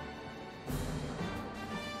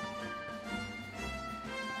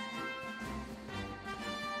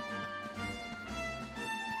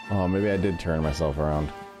 Oh, maybe I did turn myself around.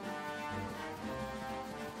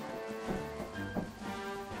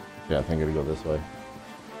 Yeah, I think it'll go this way.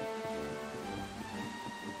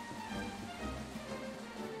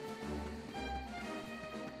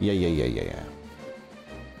 Yeah.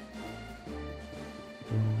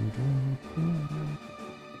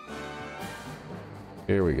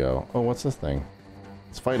 Here we go. Oh, what's this thing?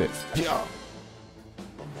 Let's fight it. Yeah.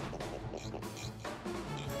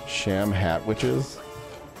 Sham hat witches.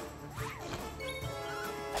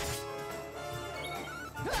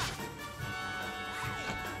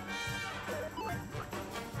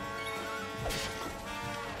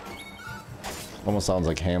 Almost sounds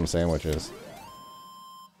like ham sandwiches.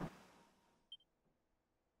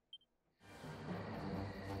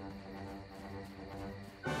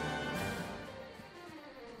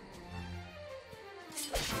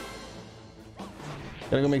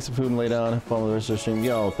 Gotta go make some food and lay down. Follow the rest of the stream.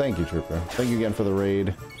 Yo, thank you, Trooper. Thank you again for the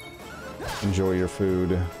raid. Enjoy your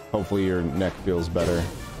food. Hopefully your neck feels better.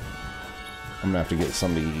 I'm gonna have to get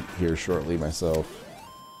something to eat here shortly myself.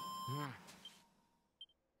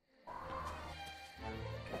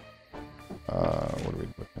 What are we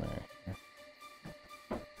looking at here?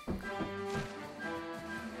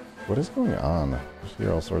 What is going on? I just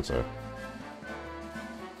hear all sorts of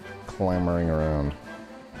clamoring around.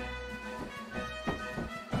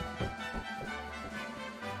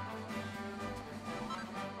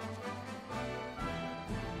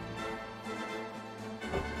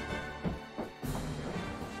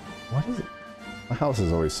 What is it? My house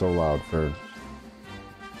is always so loud for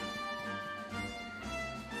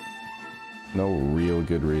no real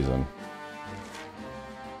good reason.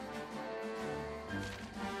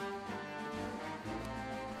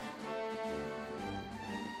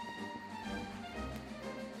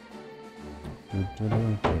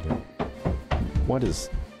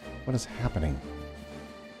 What is happening?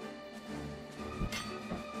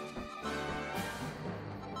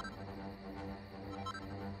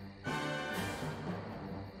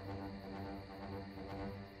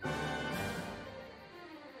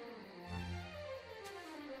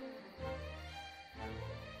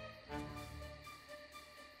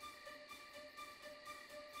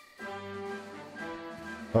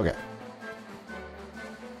 Okay.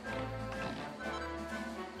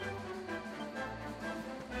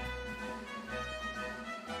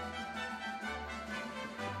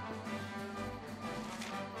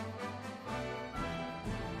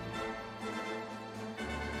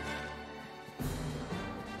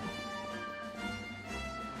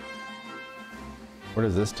 Where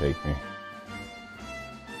does this take me?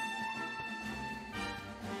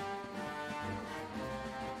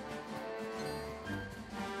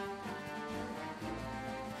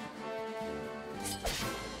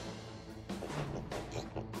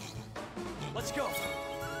 Let's go.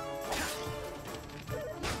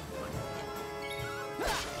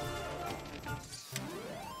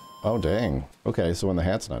 Oh, dang. Okay, so when the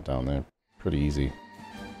hat's not down there, pretty easy.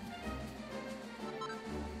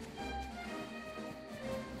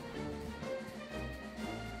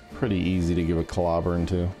 Pretty easy to give a clobber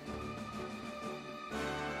into.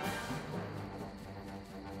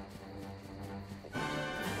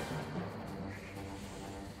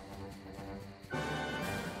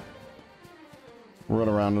 Run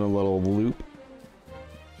around in a little loop.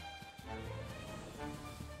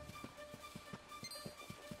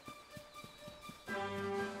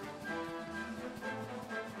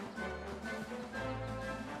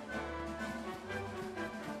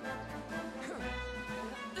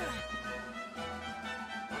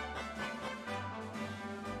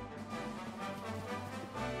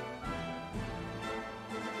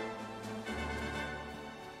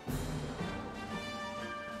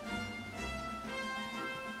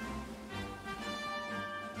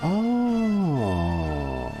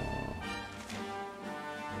 Oh.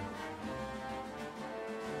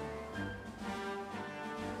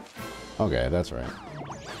 Okay, that's right.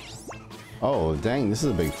 Oh, dang, this is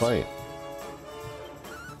a big fight.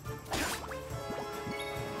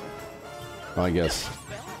 Well, I guess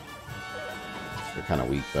they're kind of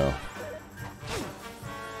weak, though.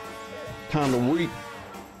 Kind of weak.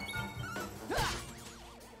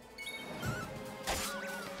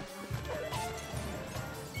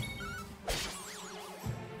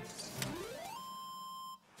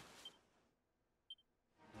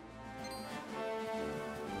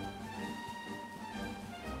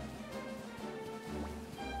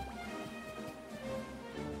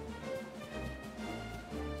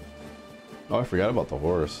 Oh, I forgot about the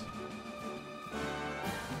horse.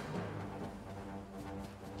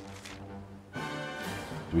 Do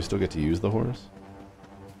we still get to use the horse?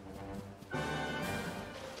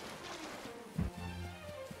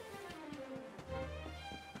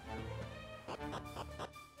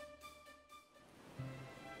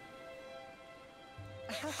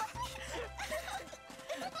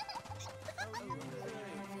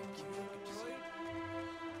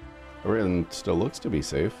 Everything still looks to be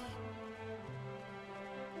safe.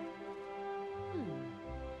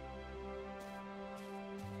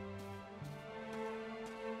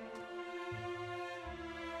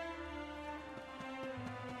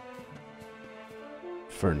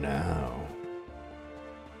 For now.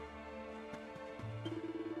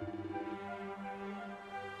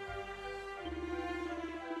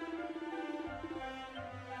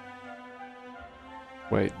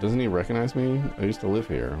 Wait, doesn't he recognize me? I used to live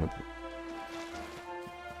here. What the...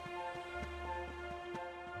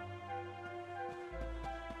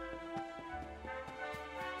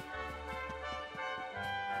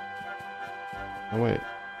 Oh, wait.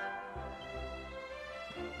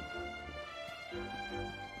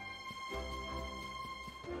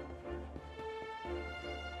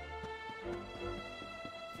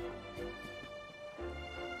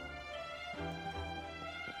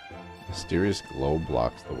 Mysterious glow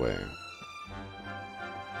blocks the way.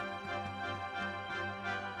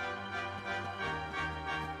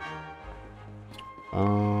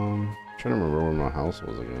 Trying to remember where my house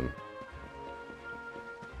was again.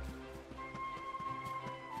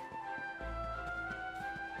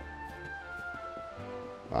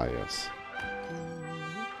 Ah, yes.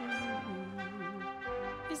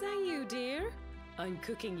 Is that you, dear? I'm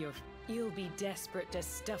cooking your... You'll be desperate to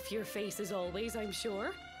stuff your face as always, I'm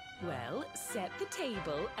sure. Well, set the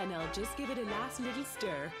table, and I'll just give it a last little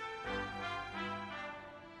stir.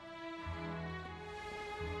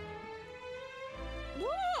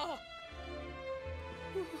 Whoa!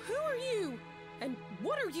 Who are you? And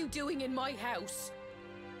what are you doing in my house?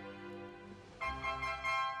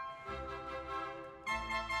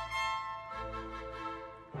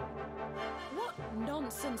 What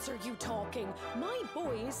nonsense are you talking? My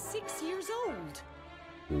boy is 6 years old.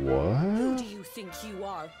 What? Who do you think you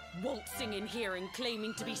are, waltzing in here and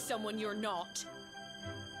claiming to be someone you're not?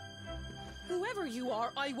 Whoever you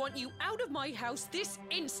are, I want you out of my house this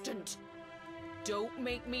instant. Don't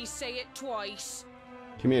make me say it twice.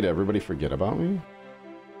 He made everybody forget about me?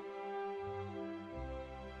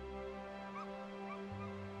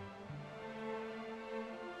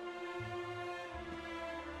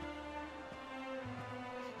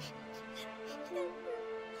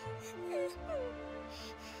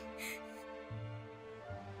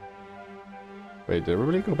 Wait, did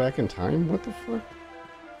everybody go back in time? What the fuck?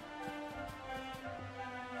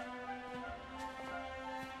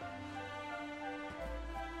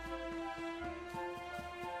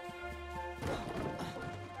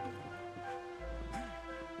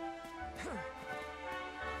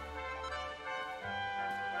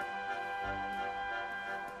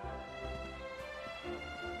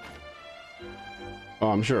 Oh,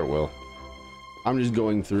 I'm sure it will. I'm just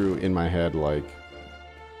going through in my head like...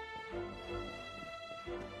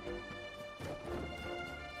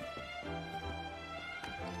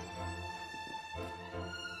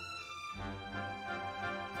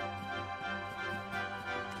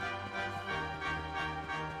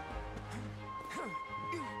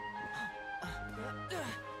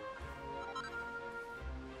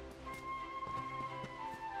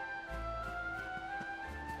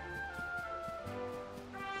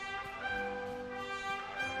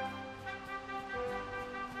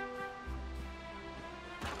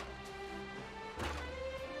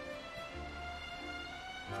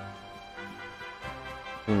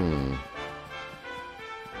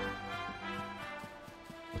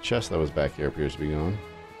 The chest that was back here appears to be gone.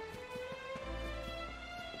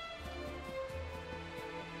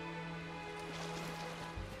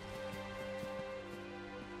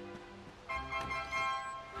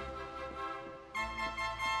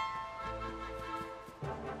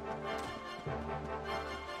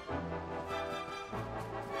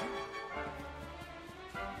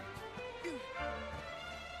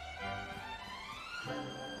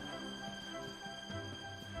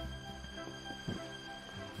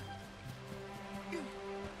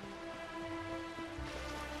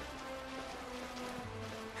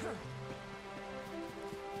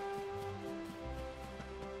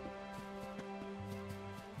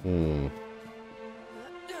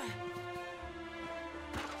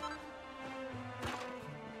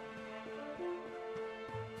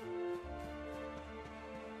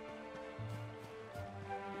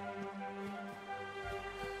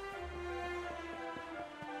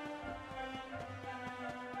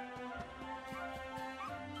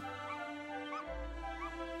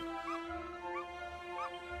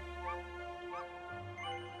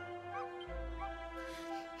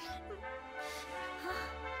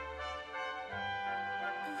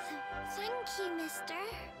 Thank you, mister.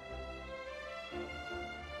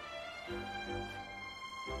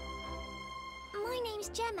 My name's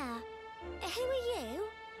Gemma. Who are you?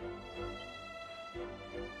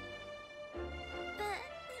 But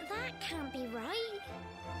that can't be right.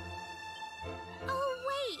 Oh,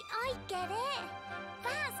 wait, I get it.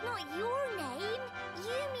 That's not your name.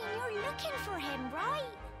 You mean you're looking for him,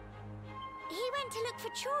 right? He went to look for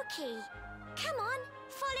Chalky. Come on,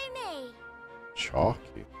 follow me.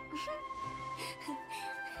 Chalky?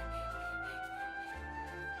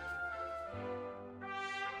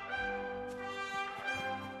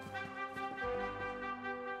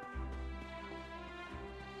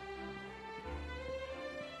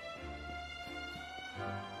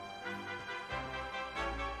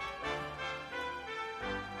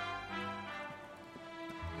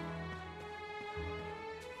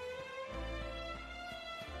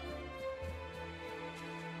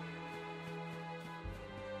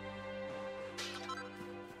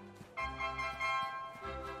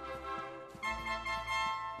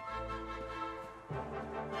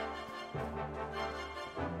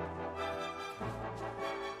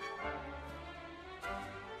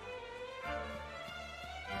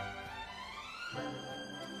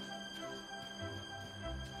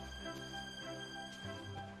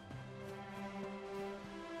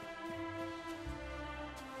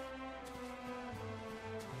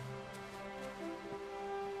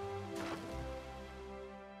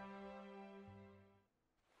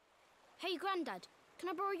 Hey, Grandad, can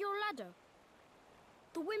I borrow your ladder?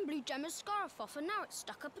 The wind blew Gemma's scarf off and now it's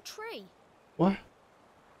stuck up a tree. What?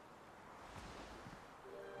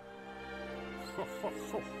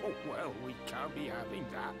 Well, we can't be having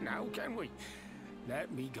that now, can we?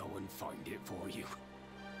 Let me go and find it for you.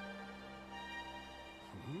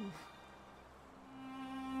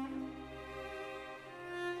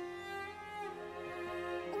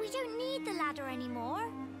 We don't need the ladder anymore.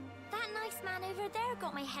 That nice man over there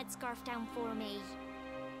got my headscarf down for me.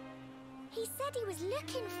 He said he was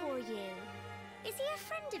looking for you. Is he a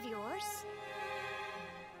friend of yours?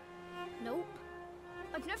 Nope.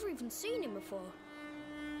 I've never even seen him before.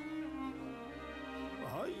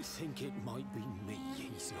 I think it might be me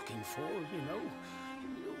he's looking for, you know.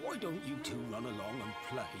 Why don't you two run along and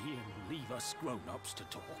play and leave us grown-ups to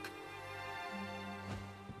talk?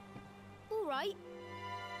 All right.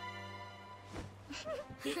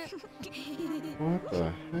 What the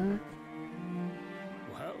heck?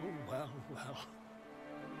 Well.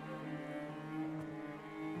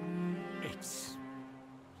 It's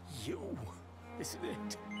you, isn't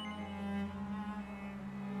it?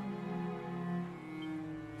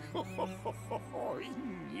 I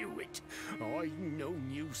knew it. I've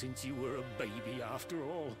known you since you were a baby after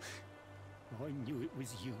all. I knew it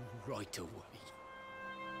was you right away.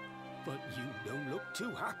 But you don't look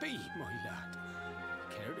too happy, my lad.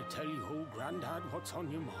 Care to tell your old granddad what's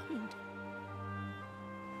on your mind?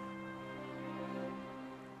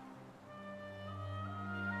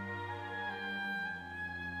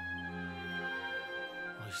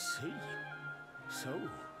 I see. So,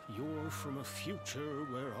 you're from a future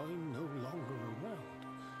where I'm no longer around.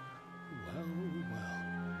 Well, well.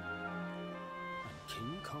 And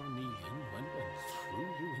King Carnelian went and threw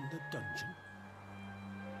you in the dungeon?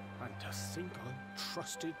 And to think I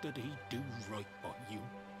trusted that he'd do right by you.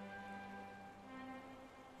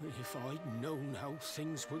 If I'd known how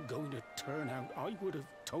things were going to turn out, I would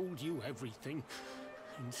have told you everything,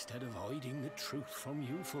 instead of hiding the truth from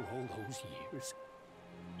you for all those years.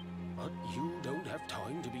 But you don't have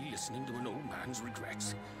time to be listening to an old man's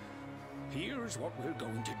regrets. Here's what we're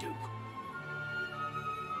going to do.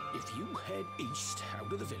 If you head east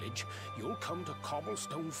out of the village, you'll come to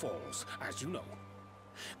Cobblestone Falls, as you know.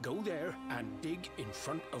 Go there and dig in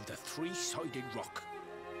front of the three-sided rock.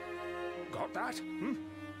 Got that?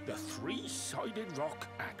 The three-sided rock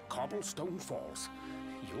at Cobblestone Falls.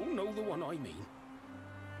 You'll know the one I mean.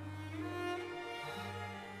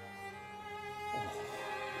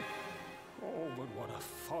 Oh, but what a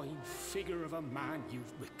fine figure of a man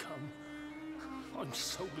you've become. I'm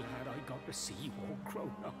so glad I got to see you all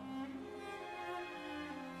grown up.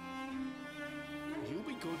 You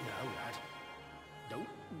be good now, lad. Don't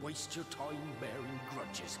waste your time bearing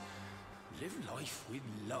grudges. Live life with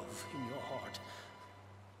love in your heart.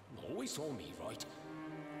 Always saw me right.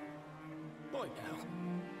 Bye now.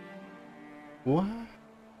 What?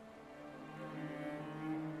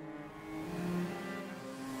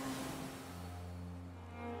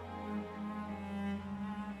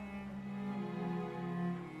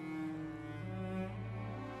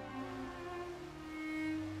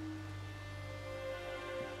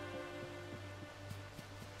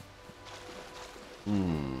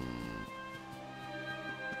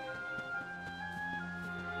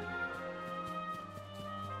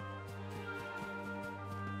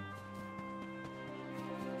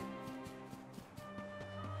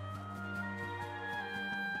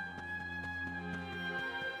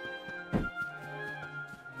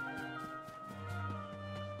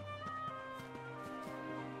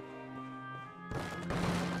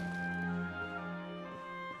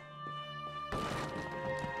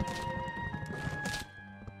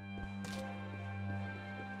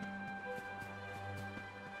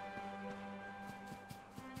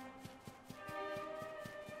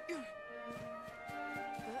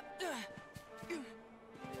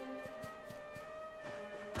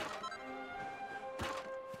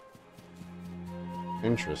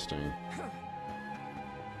 Interesting.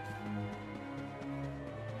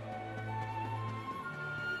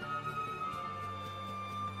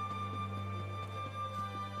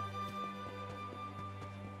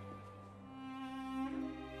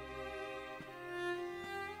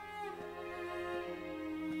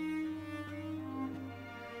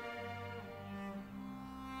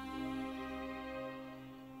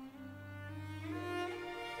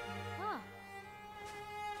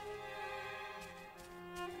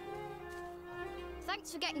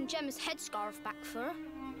 Thanks for getting Gemma's headscarf back for her.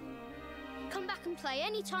 Come back and play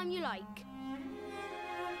any time you like.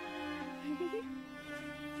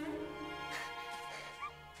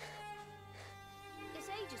 It's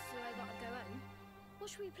ages till I gotta go home. What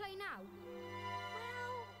should we play now?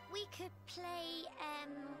 Well, we could play,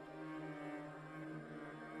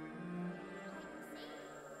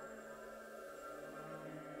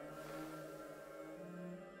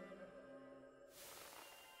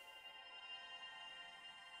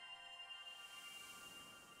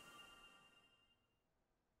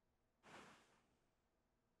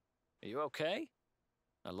 Are you okay?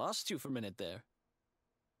 I lost you for a minute there.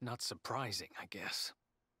 Not surprising, I guess.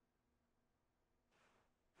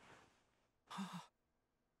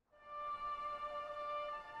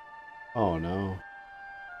 Oh no.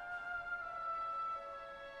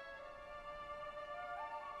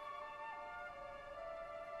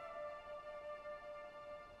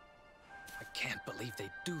 I can't believe they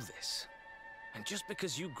do this. And just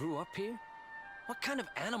because you grew up here? What kind of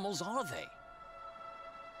animals are they?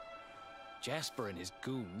 Jasper and his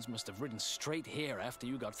goons must have ridden straight here after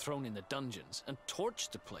you got thrown in the dungeons and torched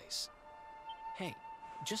the place. Hey,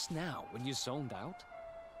 just now, when you zoned out,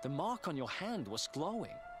 the mark on your hand was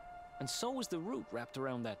glowing, and so was the root wrapped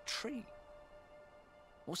around that tree.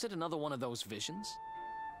 Was it another one of those visions?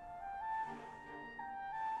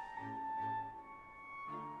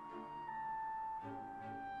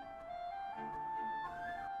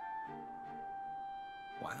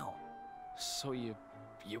 Wow, so you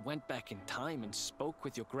you went back in time and spoke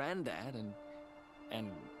with your granddad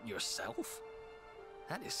and yourself?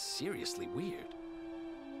 That is seriously weird.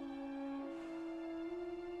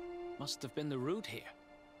 Must have been the root here.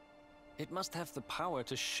 It must have the power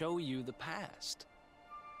to show you the past.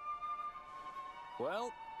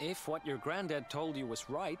 Well, if what your granddad told you was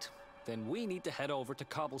right, then we need to head over to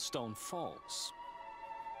Cobblestone Falls.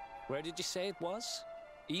 Where did you say it was?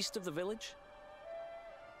 East of the village?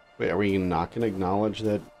 Wait, are we not going to acknowledge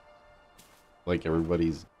that, like,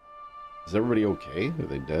 everybody's... Is everybody okay? Are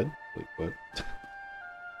they dead? Like, what?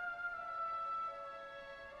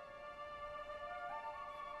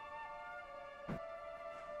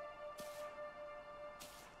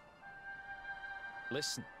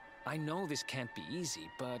 Listen, I know this can't be easy,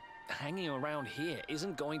 but hanging around here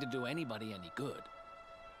isn't going to do anybody any good.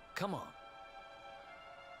 Come on.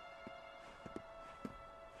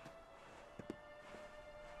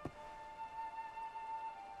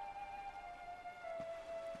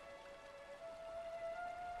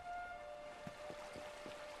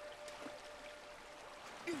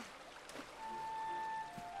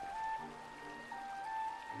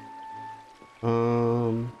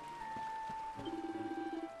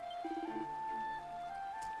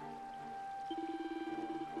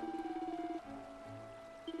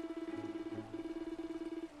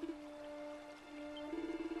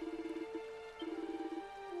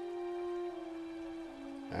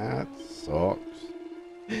 That sucks.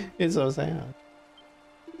 It's so sad.